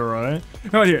did it right.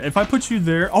 Oh, here, if I put you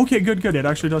there... Okay, good. It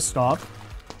actually does stop.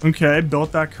 Okay,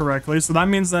 built that correctly. So that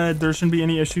means that there shouldn't be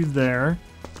any issue there.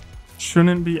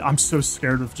 Shouldn't be... I'm so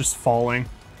scared of just falling.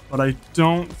 But I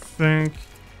don't think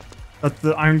that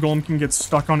the iron golem can get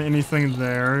stuck on anything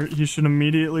there. He should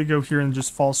immediately go here and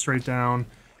just fall straight down.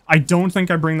 I don't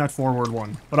think I bring that forward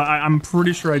one. But I'm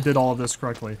pretty sure I did all of this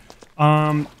correctly.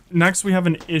 Next we have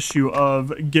an issue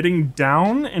of getting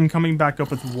down and coming back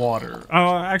up with water.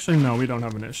 Oh, actually, no, we don't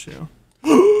have an issue.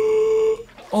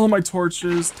 All my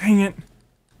torches, dang it.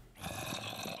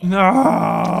 No,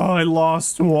 I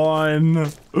lost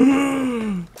one.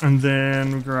 And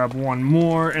then grab one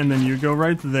more, and then you go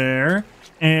right there.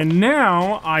 And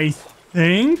now, I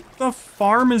think the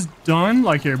farm is done.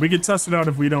 Like, here, we can test it out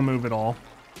if we don't move at all.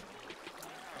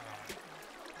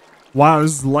 Wow,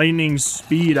 this is lightning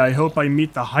speed. I hope I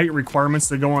meet the height requirements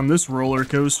to go on this roller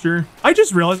coaster. I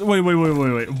just realized, wait.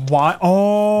 Why?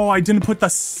 Oh, I didn't put the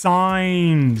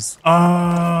signs.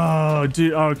 Oh,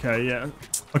 dude, okay, yeah.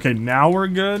 Okay, now we're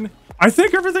good. I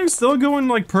think everything's still going,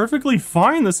 like, perfectly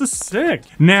fine. This is sick.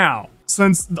 Now,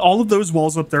 since all of those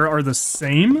walls up there are the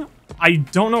same, I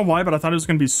don't know why, but I thought it was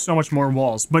going to be so much more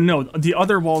walls. But no, the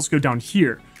other walls go down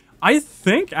here. I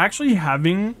think actually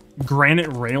having granite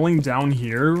railing down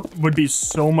here would be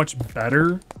so much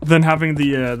better than having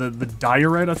the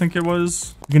diorite, I think it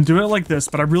was. You can do it like this,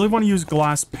 but I really want to use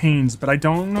glass panes, but I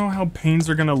don't know how panes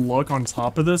are going to look on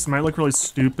top of this. It might look really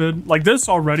stupid. Like, this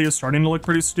already is starting to look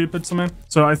pretty stupid to me.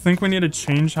 So I think we need to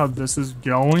change how this is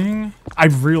going. I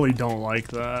really don't like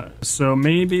that. So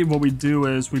maybe what we do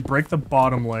is we break the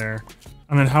bottom layer.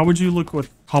 And then how would you look with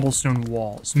cobblestone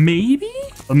walls? Maybe?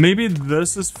 But maybe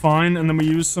this is fine, and then we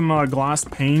use some glass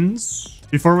panes.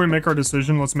 Before we make our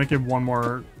decision, let's make it one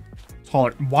more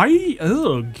taller. Why?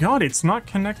 Oh, God, it's not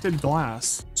connected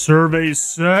glass. Survey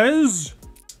says...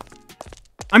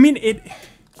 I mean,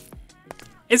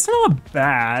 it's not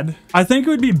bad. I think it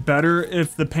would be better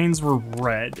if the panes were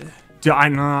red.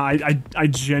 I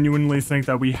genuinely think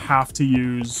that we have to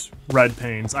use red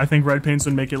paints. I think red paints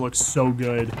would make it look so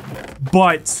good.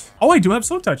 But, oh, I do have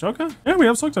silk touch. Okay. Yeah, we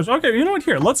have silk touch. Okay, you know what?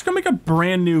 Here, let's go make a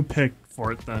brand new pick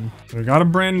for it then. We got a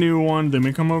brand new one. Then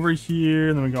we come over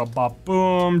here. Then we got bop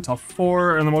boom, tough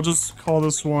 4. And then we'll just call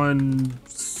this one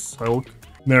silk.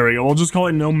 There we go. We'll just call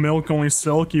it no milk, only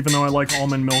silk, even though I like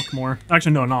almond milk more.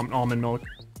 Actually, no, not almond milk.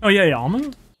 Oh, yeah,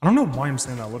 almond? I don't know why I'm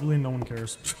saying that. Literally, no one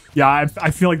cares. Yeah,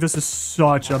 I feel like this is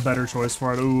such a better choice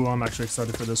for it. Ooh, I'm actually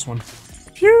excited for this one.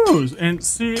 Phew! And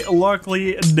see,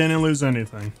 luckily, didn't lose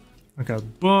anything. Okay,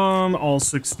 boom, all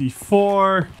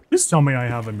 64. Please tell me I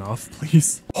have enough,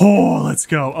 please. Oh, let's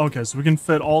go. Okay, so we can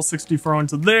fit all 64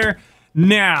 onto there.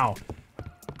 Now,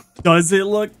 does it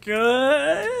look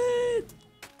good?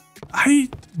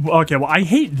 Okay, well, I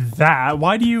hate that.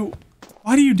 Why do you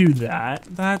do that?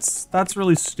 That's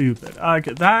really stupid.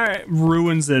 Okay, that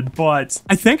ruins it, but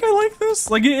I think I like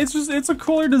this. Like, it's a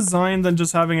cooler design than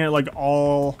just having it like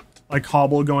all like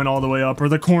cobble going all the way up, or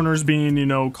the corners being, you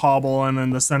know, cobble and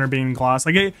then the center being glass.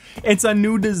 Like it's a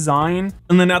new design,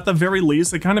 and then at the very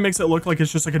least, it kind of makes it look like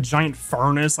it's just like a giant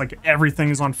furnace, like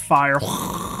everything's on fire,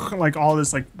 like all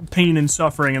this like pain and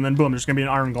suffering, and then boom, there's gonna be an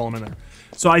iron golem in there.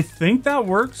 So I think that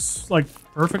works like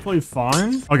perfectly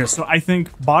fine. Okay, so I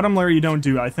think bottom layer you don't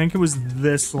do. I think it was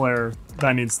this layer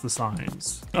that needs the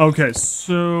signs. Okay,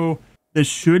 so this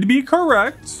should be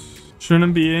correct.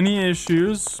 Shouldn't be any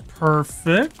issues.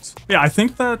 Perfect. Yeah, I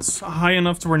think that's high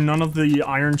enough to where none of the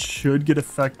iron should get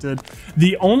affected.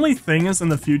 The only thing is in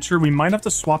the future, we might have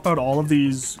to swap out all of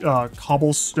these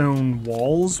cobblestone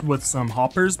walls with some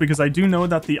hoppers, because I do know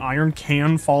that the iron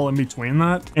can fall in between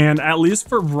that. And at least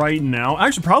for right now,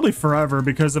 actually probably forever,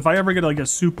 because if I ever get like a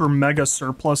super mega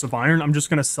surplus of iron, I'm just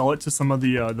going to sell it to some of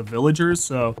the villagers.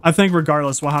 So I think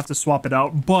regardless, we'll have to swap it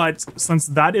out. But since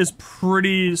that is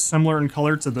pretty similar in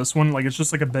color to this one, like it's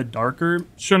just like a bit darker,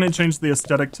 shouldn't change the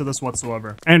aesthetic to this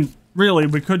whatsoever. And really,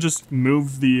 we could just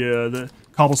move the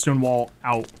cobblestone wall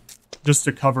out just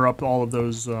to cover up all of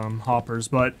those hoppers.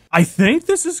 But I think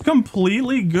this is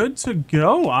completely good to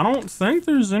go. I don't think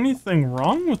there's anything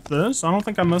wrong with this. I don't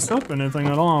think I messed up anything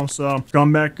at all. So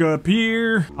come back up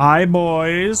here. Hi,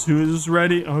 boys. Who's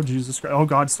ready? Oh, Jesus Christ. Oh,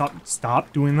 God.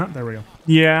 Stop doing that. There we go.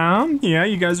 Yeah,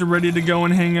 you guys are ready to go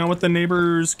and hang out with the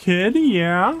neighbor's kid?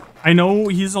 Yeah. I know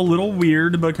he's a little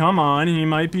weird, but come on. He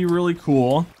might be really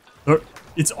cool.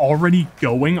 It's already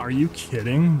going? Are you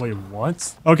kidding? Wait,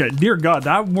 what? Okay, dear God,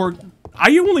 that worked.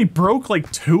 I only broke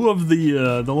like 2 of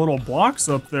the little blocks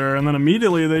up there, and then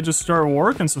immediately they just start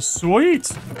working, so sweet.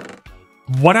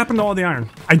 What happened to all the iron?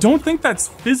 I don't think that's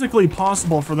physically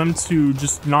possible for them to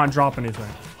just not drop anything.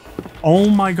 Oh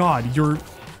my God,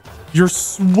 you're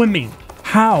swimming.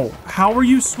 How? How are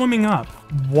you swimming up?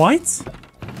 What?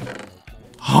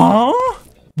 Huh?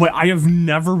 Wait, I have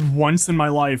never once in my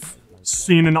life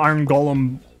seen an iron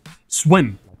golem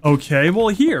swim. Okay, well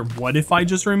here, what if I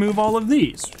just remove all of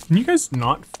these? Can you guys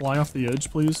not fly off the edge,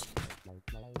 please?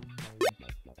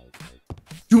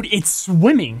 Dude, it's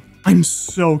swimming. I'm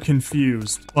so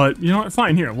confused. But you know what?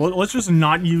 Fine, here. Well, let's just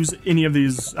not use any of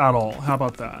these at all. How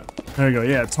about that? There you go.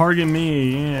 Yeah, target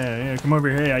me. Yeah, come over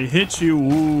here. Hey, I hit you.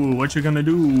 Ooh, what you gonna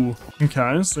do?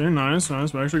 Okay, so nice.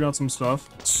 We actually got some stuff.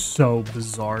 So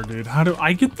bizarre, dude. How do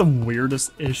I get the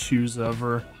weirdest issues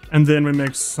ever? And then we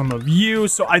mix some of you.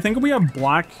 So I think we have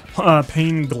black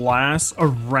pane glass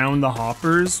around the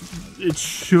hoppers. It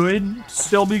should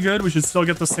still be good. We should still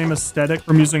get the same aesthetic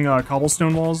from using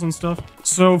cobblestone walls and stuff.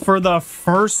 So for the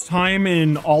first time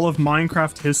in all of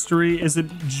Minecraft history, is it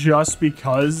just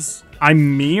because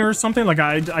I'm me or something? Like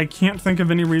I can't think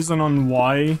of any reason on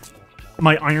why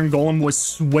my iron golem was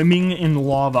swimming in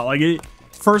lava. Like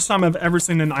first time I've ever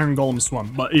seen an iron golem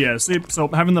swim. But yeah, see, so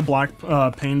having the black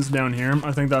panes down here,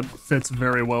 I think that fits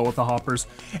very well with the hoppers.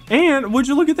 And would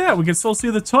you look at that? We can still see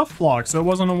the tough block, so it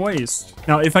wasn't a waste.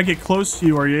 Now, if I get close to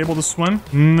you, are you able to swim?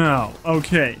 No.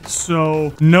 Okay,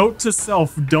 so note to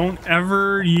self, don't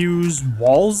ever use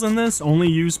walls in this, only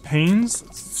use panes.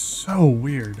 It's so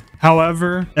weird.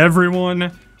 However,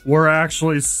 everyone, we're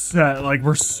actually set. Like,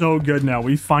 we're so good now.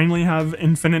 We finally have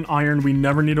infinite iron. We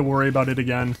never need to worry about it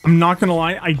again. I'm not gonna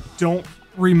lie, I don't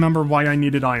remember why I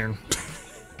needed iron.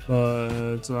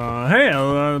 But, hey,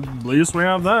 at least we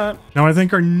have that. Now, I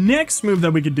think our next move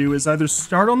that we could do is either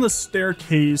start on the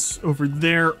staircase over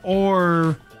there,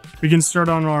 or we can start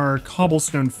on our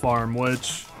cobblestone farm,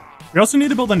 which we also need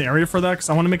to build an area for that, because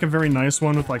I want to make a very nice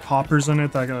one with like hoppers in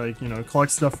it that like, you know,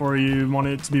 collect stuff for you. Want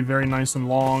it to be very nice and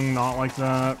long, not like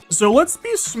that. So let's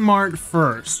be smart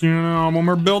first, you know, when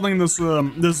we're building this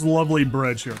this lovely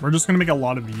bridge here. We're just gonna make a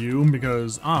lot of you,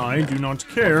 because I do not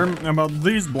care about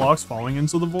these blocks falling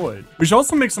into the void. We should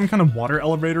also make some kind of water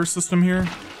elevator system here.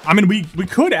 I mean, we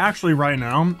could actually right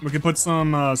now, we could put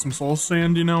some soul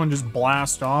sand, you know, and just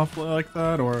blast off like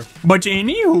that, or... But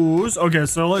anywho's, okay,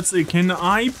 so let's see, can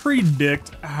I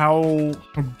predict how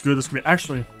good this could be?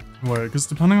 Actually, wait, because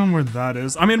depending on where that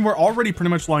is, I mean, we're already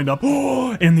pretty much lined up,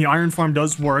 and the iron farm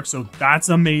does work, so that's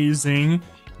amazing.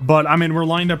 But, I mean, we're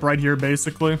lined up right here,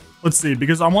 basically. Let's see,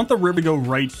 because I want the river to go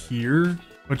right here,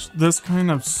 which this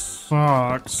kind of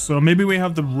sucks. So maybe we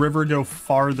have the river go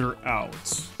farther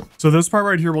out. So this part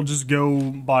right here will just go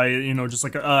by, you know, just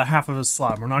like a half of a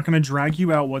slab. We're not going to drag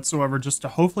you out whatsoever, just to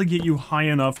hopefully get you high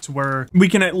enough to where we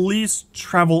can at least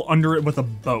travel under it with a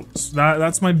boat.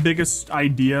 That's my biggest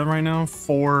idea right now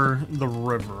for the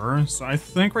river. So I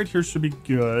think right here should be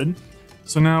good.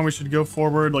 So now we should go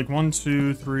forward like 1,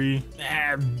 2, 3,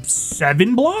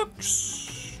 7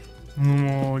 blocks.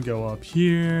 And we'll go up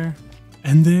here.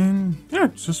 And then, yeah,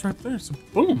 it's just right there. So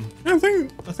boom. Yeah, I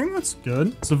think that's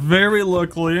good. So very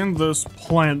luckily, this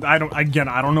plant, I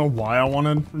don't know why I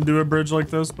want to do a bridge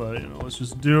like this, but you know, let's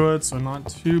just do it. So not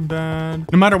too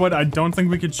bad. No matter what, I don't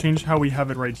think we could change how we have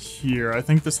it right here. I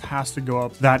think this has to go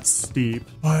up that steep,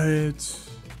 but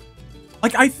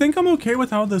like, I think I'm okay with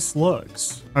how this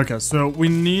looks. Okay, so we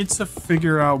need to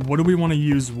figure out what do we want to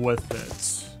use with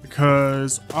it.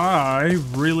 Because I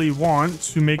really want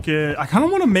to make it, I kind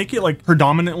of want to make it like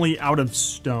predominantly out of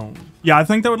stone. Yeah, I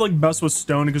think that would look best with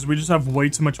stone because we just have way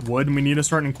too much wood and we need to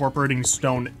start incorporating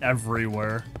stone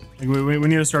everywhere. Like we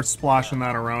need to start splashing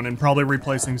that around and probably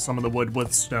replacing some of the wood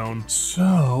with stone.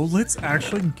 So let's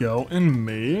actually go and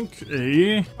make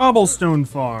a cobblestone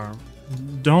farm.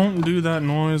 Don't do that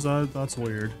noise, that's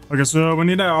weird. Okay, so we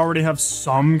need to already have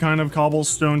some kind of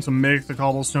cobblestone to make the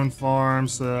cobblestone farm,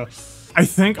 so I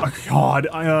think, oh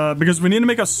god, because we need to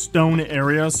make a stone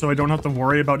area so I don't have to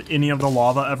worry about any of the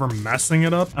lava ever messing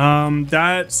it up.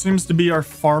 That seems to be our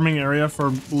farming area for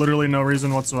literally no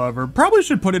reason whatsoever. Probably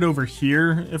should put it over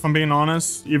here, if I'm being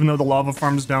honest, even though the lava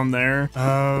farm's down there.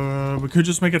 We could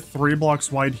just make it 3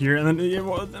 blocks wide here, and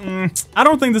then, I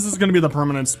don't think this is going to be the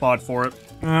permanent spot for it.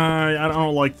 I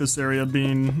don't like this area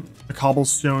being a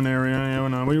cobblestone area. You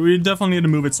know, we definitely need to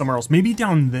move it somewhere else. Maybe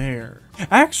down there.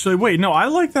 Actually, wait, no, I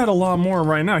like that a lot more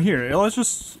right now. Here, let's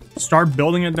just start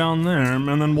building it down there, and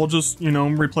then we'll just, you know,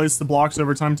 replace the blocks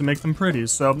over time to make them pretty.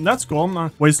 So that's cool.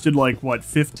 I wasted like, what,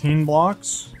 15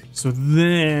 blocks? So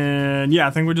then, yeah,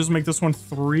 I think we just make this one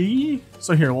 3.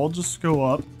 So here, we'll just go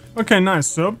up. Okay, nice.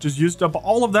 So just used up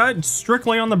all of that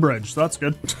strictly on the bridge. So that's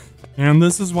good. And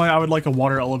this is why I would like a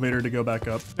water elevator to go back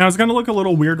up. Now, it's gonna look a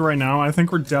little weird right now. I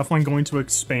think we're definitely going to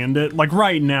expand it, like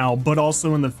right now, but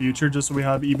also in the future, just so we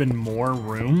have even more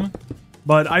room.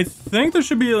 But I think there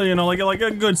should be, you know, like a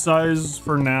good size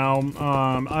for now.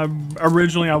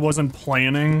 Originally I wasn't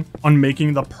planning on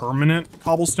making the permanent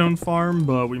cobblestone farm,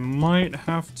 but we might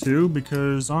have to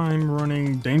because I'm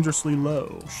running dangerously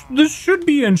low. This should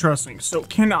be interesting. So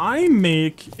can I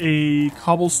make a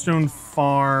cobblestone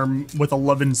farm with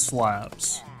 11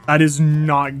 slabs? That is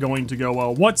not going to go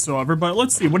well whatsoever, but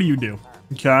let's see. What do you do?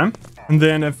 Okay. And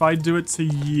then if I do it to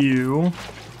you,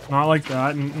 not like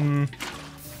that.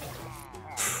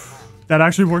 That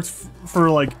actually worked for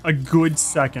like a good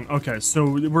second. Okay, so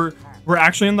we're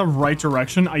actually in the right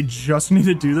direction. I just need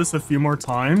to do this a few more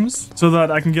times so that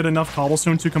I can get enough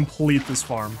cobblestone to complete this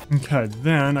farm. Okay,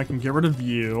 then I can get rid of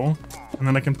you, and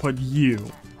then I can put you.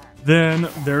 Then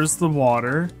there's the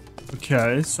water.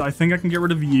 Okay, so I think I can get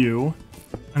rid of you,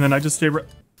 and then I just stay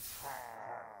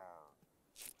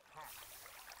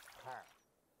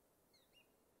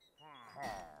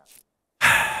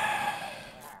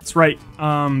That's right.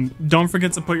 Don't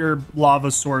forget to put your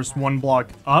lava source 1 block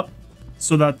up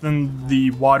so that then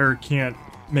the water can't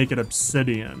make it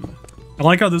obsidian. I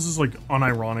like how this is like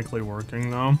unironically working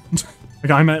though.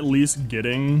 Like I'm at least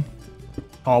getting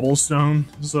cobblestone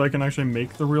so I can actually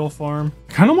make the real farm.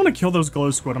 I kind of want to kill those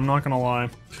glow squid, I'm not gonna lie.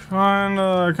 Kind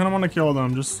of want to kill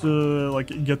them just to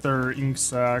like get their ink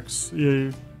sacs.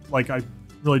 Yeah, like I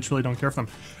really truly don't care for them.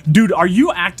 Dude, are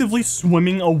you actively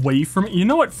swimming away from me? You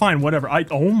know what? Fine, whatever.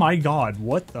 Oh my god,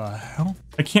 what the hell?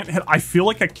 I can't hit. I feel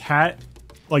like a cat,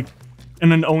 like,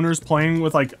 and an owner's playing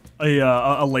with like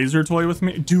a laser toy with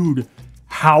me. Dude,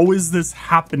 how is this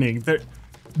happening?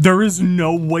 There is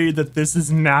no way that this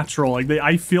is natural. Like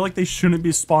I feel like they shouldn't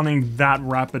be spawning that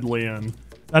rapidly in.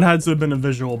 That had to have been a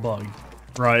visual bug,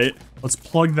 right? Let's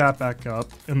plug that back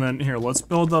up, and then here, let's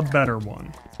build a better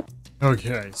one.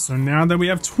 Okay, so now that we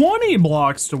have 20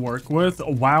 blocks to work with,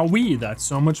 wowee, that's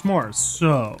so much more.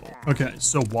 So, okay,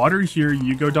 so water here,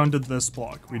 you go down to this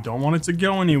block. We don't want it to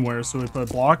go anywhere, so we put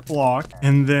block,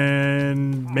 and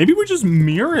then maybe we just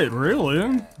mirror it,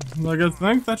 really. Like, I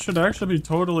think that should actually be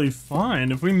totally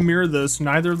fine. If we mirror this,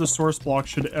 neither of the source blocks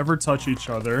should ever touch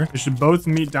each other. They should both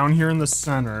meet down here in the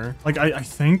center. Like, I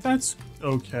think that's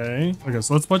okay. Okay,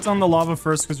 so let's put down the lava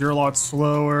first, because you're a lot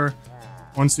slower.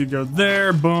 Once you go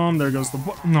there, boom, there goes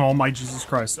the... No, my Jesus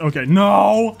Christ. Okay,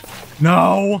 no,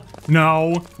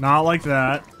 not like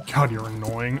that. God, you're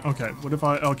annoying. Okay, what if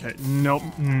I... Okay, nope.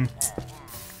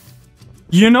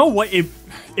 You know what?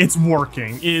 It's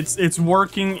working. It's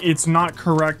working. It's not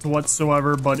correct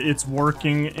whatsoever, but it's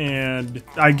working, and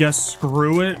I guess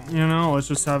screw it, you know? Let's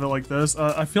just have it like this.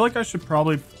 I feel like I should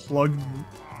probably plug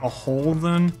a hole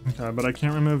then. Okay, but I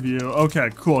can't remove you.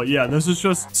 Okay, cool. Yeah, this is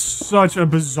just such a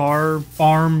bizarre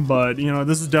farm, but you know,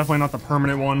 this is definitely not the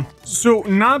permanent one. So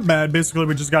not bad. Basically,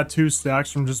 we just got 2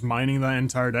 stacks from just mining that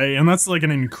entire day, and that's like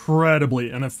an incredibly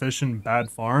inefficient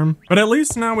bad farm. But at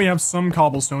least now we have some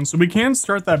cobblestone, so we can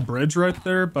start that bridge right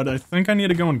there, but I think I need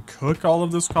to go and cook all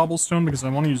of this cobblestone because I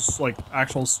want to use like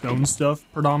actual stone stuff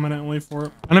predominantly for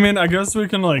it. And I mean, I guess we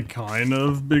can like kind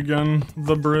of begin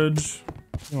the bridge,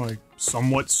 like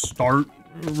somewhat start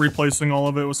replacing all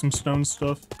of it with some stone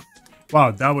stuff.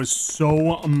 Wow, that was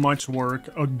so much work.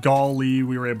 Golly,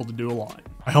 we were able to do a lot.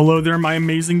 Hello there, my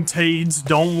amazing Tades.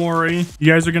 Don't worry.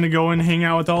 You guys are gonna go and hang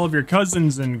out with all of your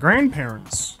cousins and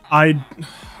grandparents.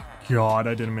 God,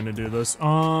 I didn't mean to do this.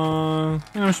 I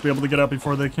should be able to get up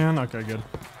before they can. Okay, good.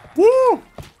 Woo!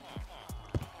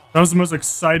 That was the most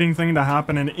exciting thing to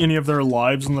happen in any of their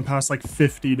lives in the past, like,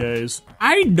 50 days.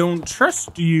 I don't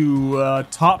trust you,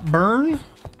 Top Burn.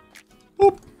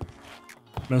 Oop.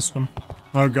 Missed him.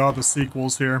 Oh god, the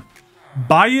sequel's here.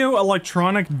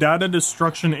 Bioelectronic Data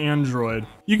Destruction Android.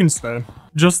 You can stay.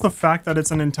 Just the fact that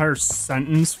it's an entire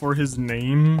sentence for his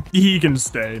name, he can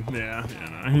stay. Yeah,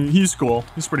 no, he's cool.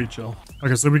 He's pretty chill.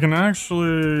 Okay, so we can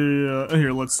actually,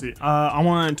 here, let's see. I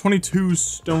want 22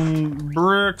 stone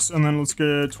bricks, and then let's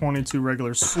get 22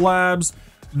 regular slabs.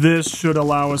 This should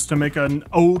allow us to make an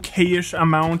okay-ish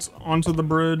amount onto the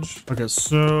bridge. Okay,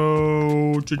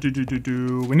 so,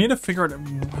 we need to figure out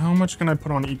how much can I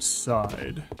put on each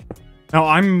side. Now,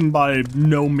 I'm by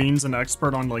no means an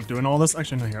expert on, like, doing all this.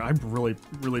 Actually, no, here, I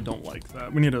really don't like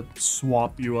that. We need to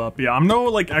swap you up. Yeah, I'm no,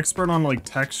 like, expert on, like,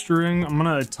 texturing. I'm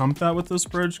gonna attempt that with this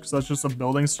bridge, because that's just a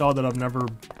building style that I've never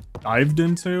dived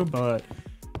into, but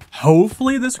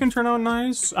hopefully this can turn out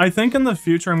nice. I think in the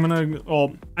future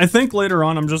I think later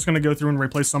on I'm just gonna go through and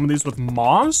replace some of these with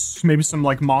moss, maybe some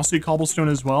like mossy cobblestone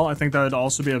as well. I think that would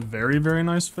also be a very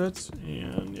nice fit.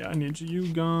 And yeah, I need you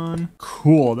gone.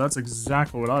 Cool, that's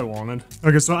exactly what I wanted.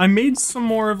 Okay, so I made some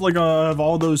more of like of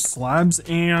all those slabs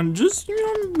and just, you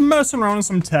know, messing around with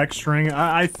some texturing.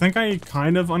 I think I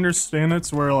kind of understand it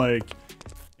to where like,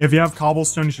 if you have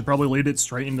cobblestone, you should probably lead it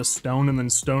straight into stone, and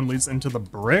then stone leads into the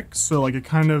brick. So, like, it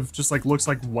kind of just, like, looks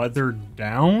like weathered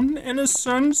down in a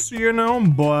sense, you know?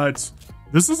 But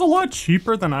this is a lot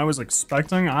cheaper than I was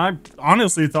expecting. I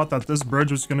honestly thought that this bridge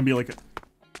was going to be, like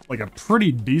a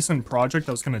pretty decent project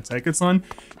that was going to take its on.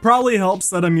 Probably helps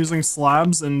that I'm using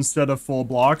slabs instead of full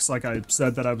blocks like I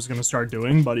said that I was going to start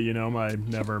doing, but you know, I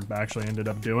never actually ended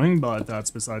up doing, but that's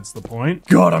besides the point.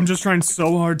 God, I'm just trying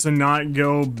so hard to not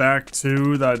go back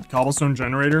to that cobblestone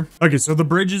generator. Okay, so the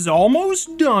bridge is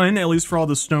almost done, at least for all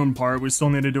the stone part. We still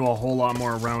need to do a whole lot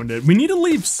more around it. We need to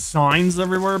leave signs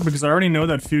everywhere because I already know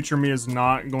that future me is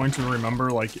not going to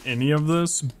remember like any of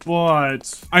this,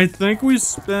 but I think we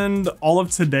spend all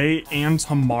of today and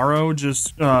tomorrow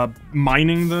just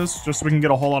mining this just so we can get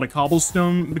a whole lot of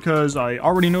cobblestone, because I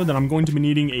already know that I'm going to be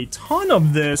needing a ton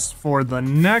of this for the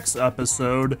next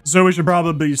episode. So we should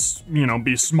probably, you know,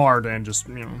 be smart and just,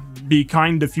 you know, be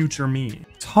kind to future me.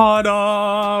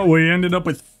 Ta-da! We ended up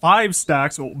with 5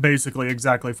 stacks, well, basically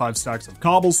exactly 5 stacks of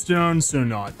cobblestone, so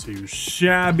not too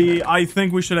shabby. I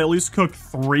think we should at least cook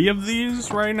 3 of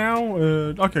these right now.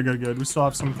 Okay, good. We still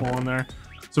have some coal in there.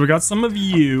 So we got some of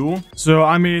you. So,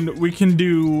 I mean, we can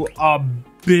do a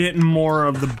bit more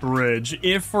of the bridge.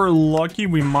 If we're lucky,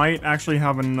 we might actually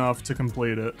have enough to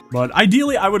complete it. But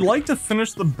ideally, I would like to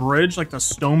finish the bridge, like the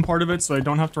stone part of it, so I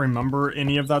don't have to remember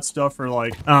any of that stuff, or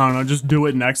like, I don't know, just do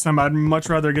it next time. I'd much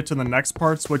rather get to the next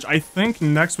parts, which I think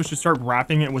next we should start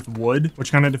wrapping it with wood,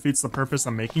 which kind of defeats the purpose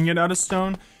of making it out of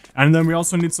stone. And then we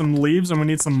also need some leaves and we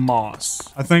need some moss.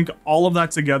 I think all of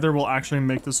that together will actually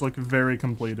make this look very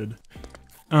completed.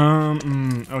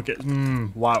 Okay,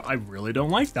 wow, I really don't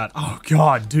like that. Oh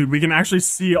god, dude, we can actually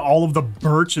see all of the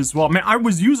birch as well. Man, I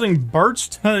was using birch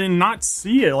to not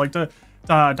see it, like to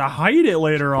hide it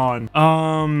later on.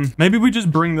 Maybe we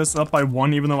just bring this up by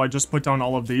 1, even though I just put down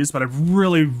all of these, but I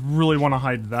really want to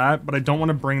hide that, but I don't want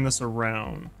to bring this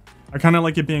around. I kind of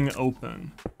like it being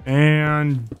open.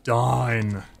 And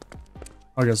done.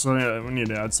 Okay, so yeah, we need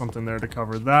to add something there to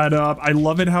cover that up. I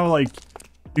love it how, like,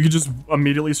 you could just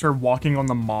immediately start walking on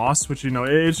the moss, which, you know,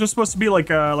 it's just supposed to be like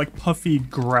puffy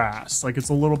grass. Like, it's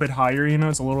a little bit higher, you know,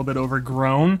 it's a little bit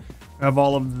overgrown. I have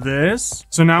all of this.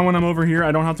 So now when I'm over here,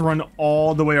 I don't have to run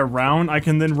all the way around. I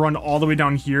can then run all the way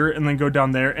down here and then go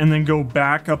down there and then go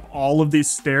back up all of these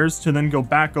stairs to then go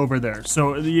back over there.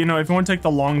 So, you know, if you want to take the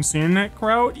long scenic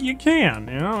route, you can,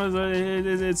 you know,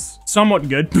 it's somewhat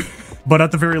good. But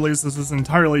at the very least, this is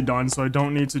entirely done, so I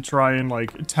don't need to try and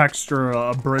like texture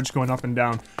a bridge going up and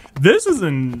down. This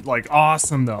isn't like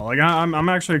awesome though. Like I'm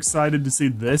actually excited to see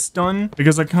this done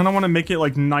because I kind of want to make it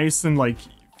like nice and like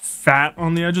fat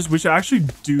on the edges. We should actually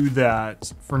do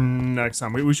that for next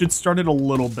time. We should start it a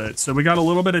little bit. So we got a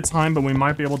little bit of time, but we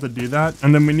might be able to do that.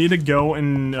 And then we need to go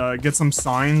and get some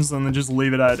signs and then just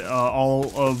leave it at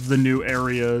all of the new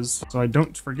areas. So I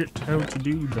don't forget how to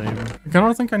do them. I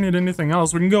don't think I need anything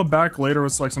else. We can go back later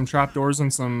with like some trapdoors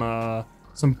and some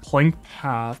plank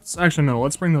paths. Actually, no,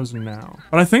 let's bring those now.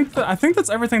 But I think that's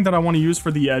everything that I want to use for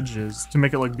the edges to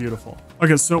make it look beautiful.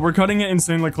 Okay, so we're cutting it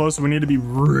insanely close, so we need to be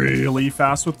really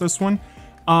fast with this one.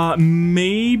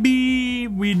 Maybe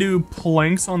we do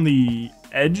planks on the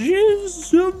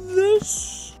edges of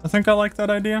this. I think I like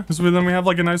that idea. Because then we have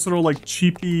like a nice little like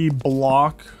cheapy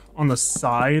block on the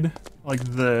side like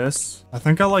this. I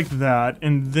think I like that.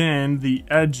 And then the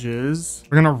edges,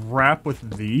 we're gonna wrap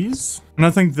with these. And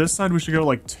I think this side we should go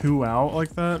like 2 out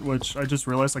like that, which I just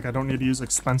realized like I don't need to use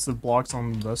expensive blocks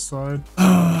on this side.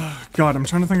 God, I'm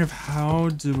trying to think of how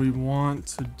do we want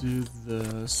to do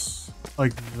this?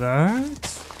 Like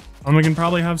that? And we can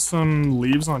probably have some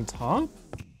leaves on top.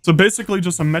 So basically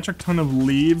just a metric ton of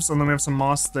leaves, and then we have some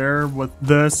moss there with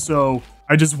this. So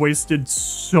I just wasted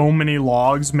so many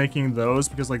logs making those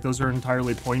because like those are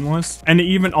entirely pointless. And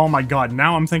even, oh my God,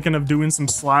 now I'm thinking of doing some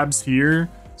slabs here.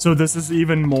 So this is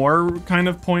even more kind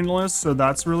of pointless. So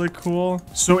that's really cool.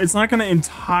 So it's not going to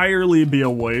entirely be a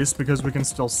waste because we can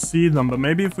still see them. But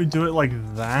maybe if we do it like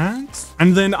that.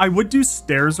 And then I would do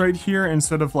stairs right here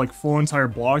instead of like full entire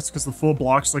blocks because the full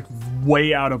block's like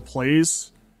way out of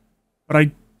place. But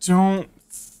I don't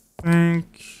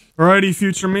think... Alrighty,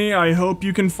 future me, I hope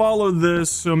you can follow this.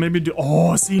 So maybe do,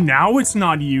 oh, see, now it's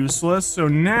not useless. So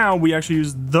now we actually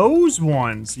use those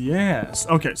ones. Yes.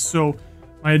 Okay, so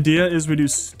my idea is we do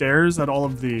stairs at all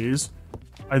of these.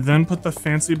 I then put the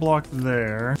fancy block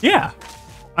there. Yeah,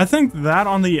 I think that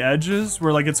on the edges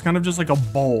where like it's kind of just like a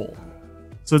bowl.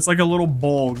 So it's like a little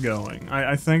bowl going.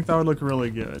 I think that would look really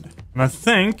good. And I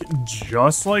think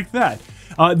just like that.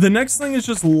 The next thing is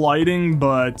just lighting,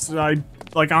 but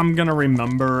I'm gonna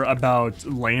remember about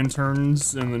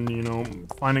lanterns and then, you know,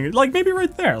 finding it like maybe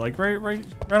right there, like right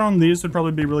on these would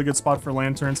probably be a really good spot for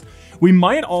lanterns. We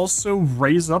might also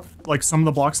raise up like some of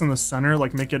the blocks in the center,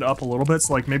 like make it up a little bit.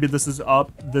 So like maybe this is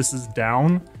up, this is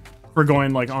down for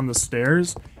going like on the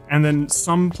stairs. And then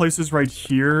some places right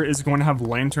here is going to have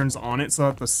lanterns on it so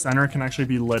that the center can actually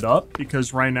be lit up,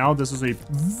 because right now this is a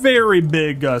very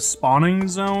big spawning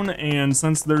zone, and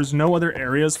since there's no other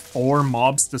areas for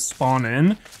mobs to spawn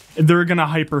in, they're gonna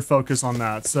hyper focus on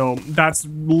that. So that's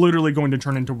literally going to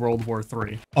turn into World War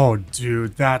III. Oh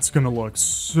dude, that's gonna look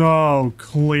so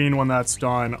clean when that's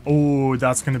done. Oh,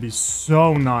 that's gonna be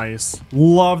so nice.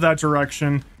 Love that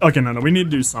direction. Okay, no, we need to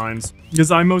do signs because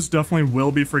I most definitely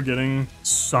will be forgetting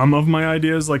some of my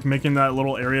ideas, like making that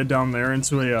little area down there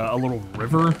into a little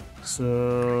river.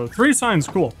 So 3 signs,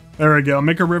 cool. There we go.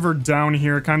 Make a river down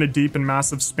here, kind of deep and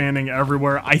massive, spanning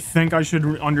everywhere. I think I should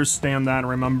understand that and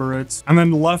remember it. And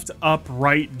then left, up,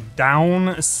 right,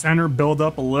 down, center, build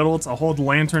up a little to hold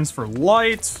lanterns for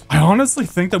light. I honestly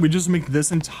think that we just make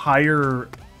this entire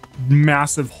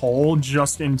massive hole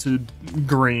just into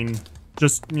green.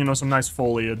 Just, you know, some nice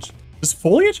foliage. Does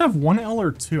foliage have 1 L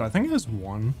or 2? I think it has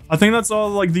 1. I think that's all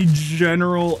like the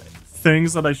general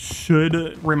things that I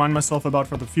should remind myself about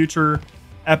for the future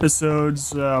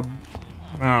episodes.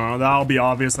 I don't know, that'll be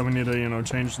obvious that we need to, you know,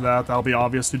 change that. That'll be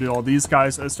obvious to do all these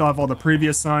guys. I still have all the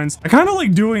previous signs. I kind of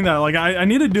like doing that. Like, I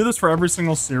need to do this for every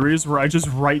single series where I just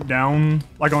write down,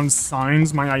 like, on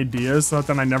signs my ideas so that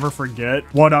then I never forget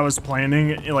what I was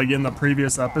planning, like, in the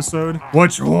previous episode.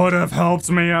 Which would have helped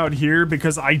me out here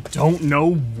because I don't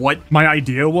know what my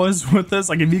idea was with this.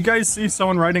 Like, if you guys see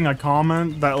someone writing a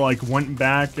comment that, like, went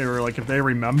back or, like, if they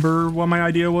remember what my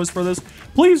idea was for this,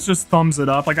 please just thumbs it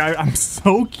up. Like, I'm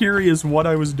so curious what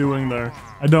I was doing there.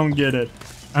 I don't get it.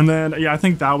 And then, yeah, I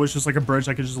think that was just like a bridge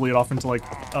I could just lead off into like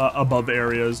above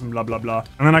areas and blah, blah, blah.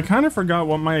 And then I kind of forgot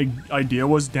what my idea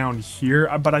was down here,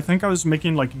 but I think I was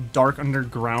making like dark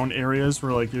underground areas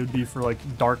where like it would be for like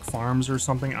dark farms or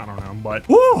something. I don't know, but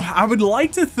whew, I would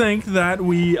like to think that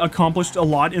we accomplished a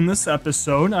lot in this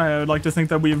episode. I would like to think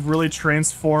that we've really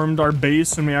transformed our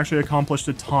base and we actually accomplished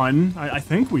a ton. I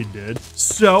think we did.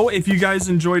 So if you guys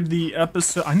enjoyed the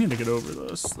episode, I need to get over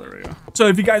this. There we go. So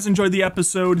if you guys enjoyed the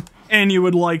episode and you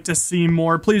would like to see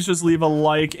more, please just leave a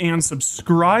like and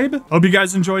subscribe. Hope you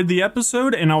guys enjoyed the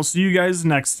episode, and I'll see you guys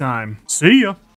next time. See ya!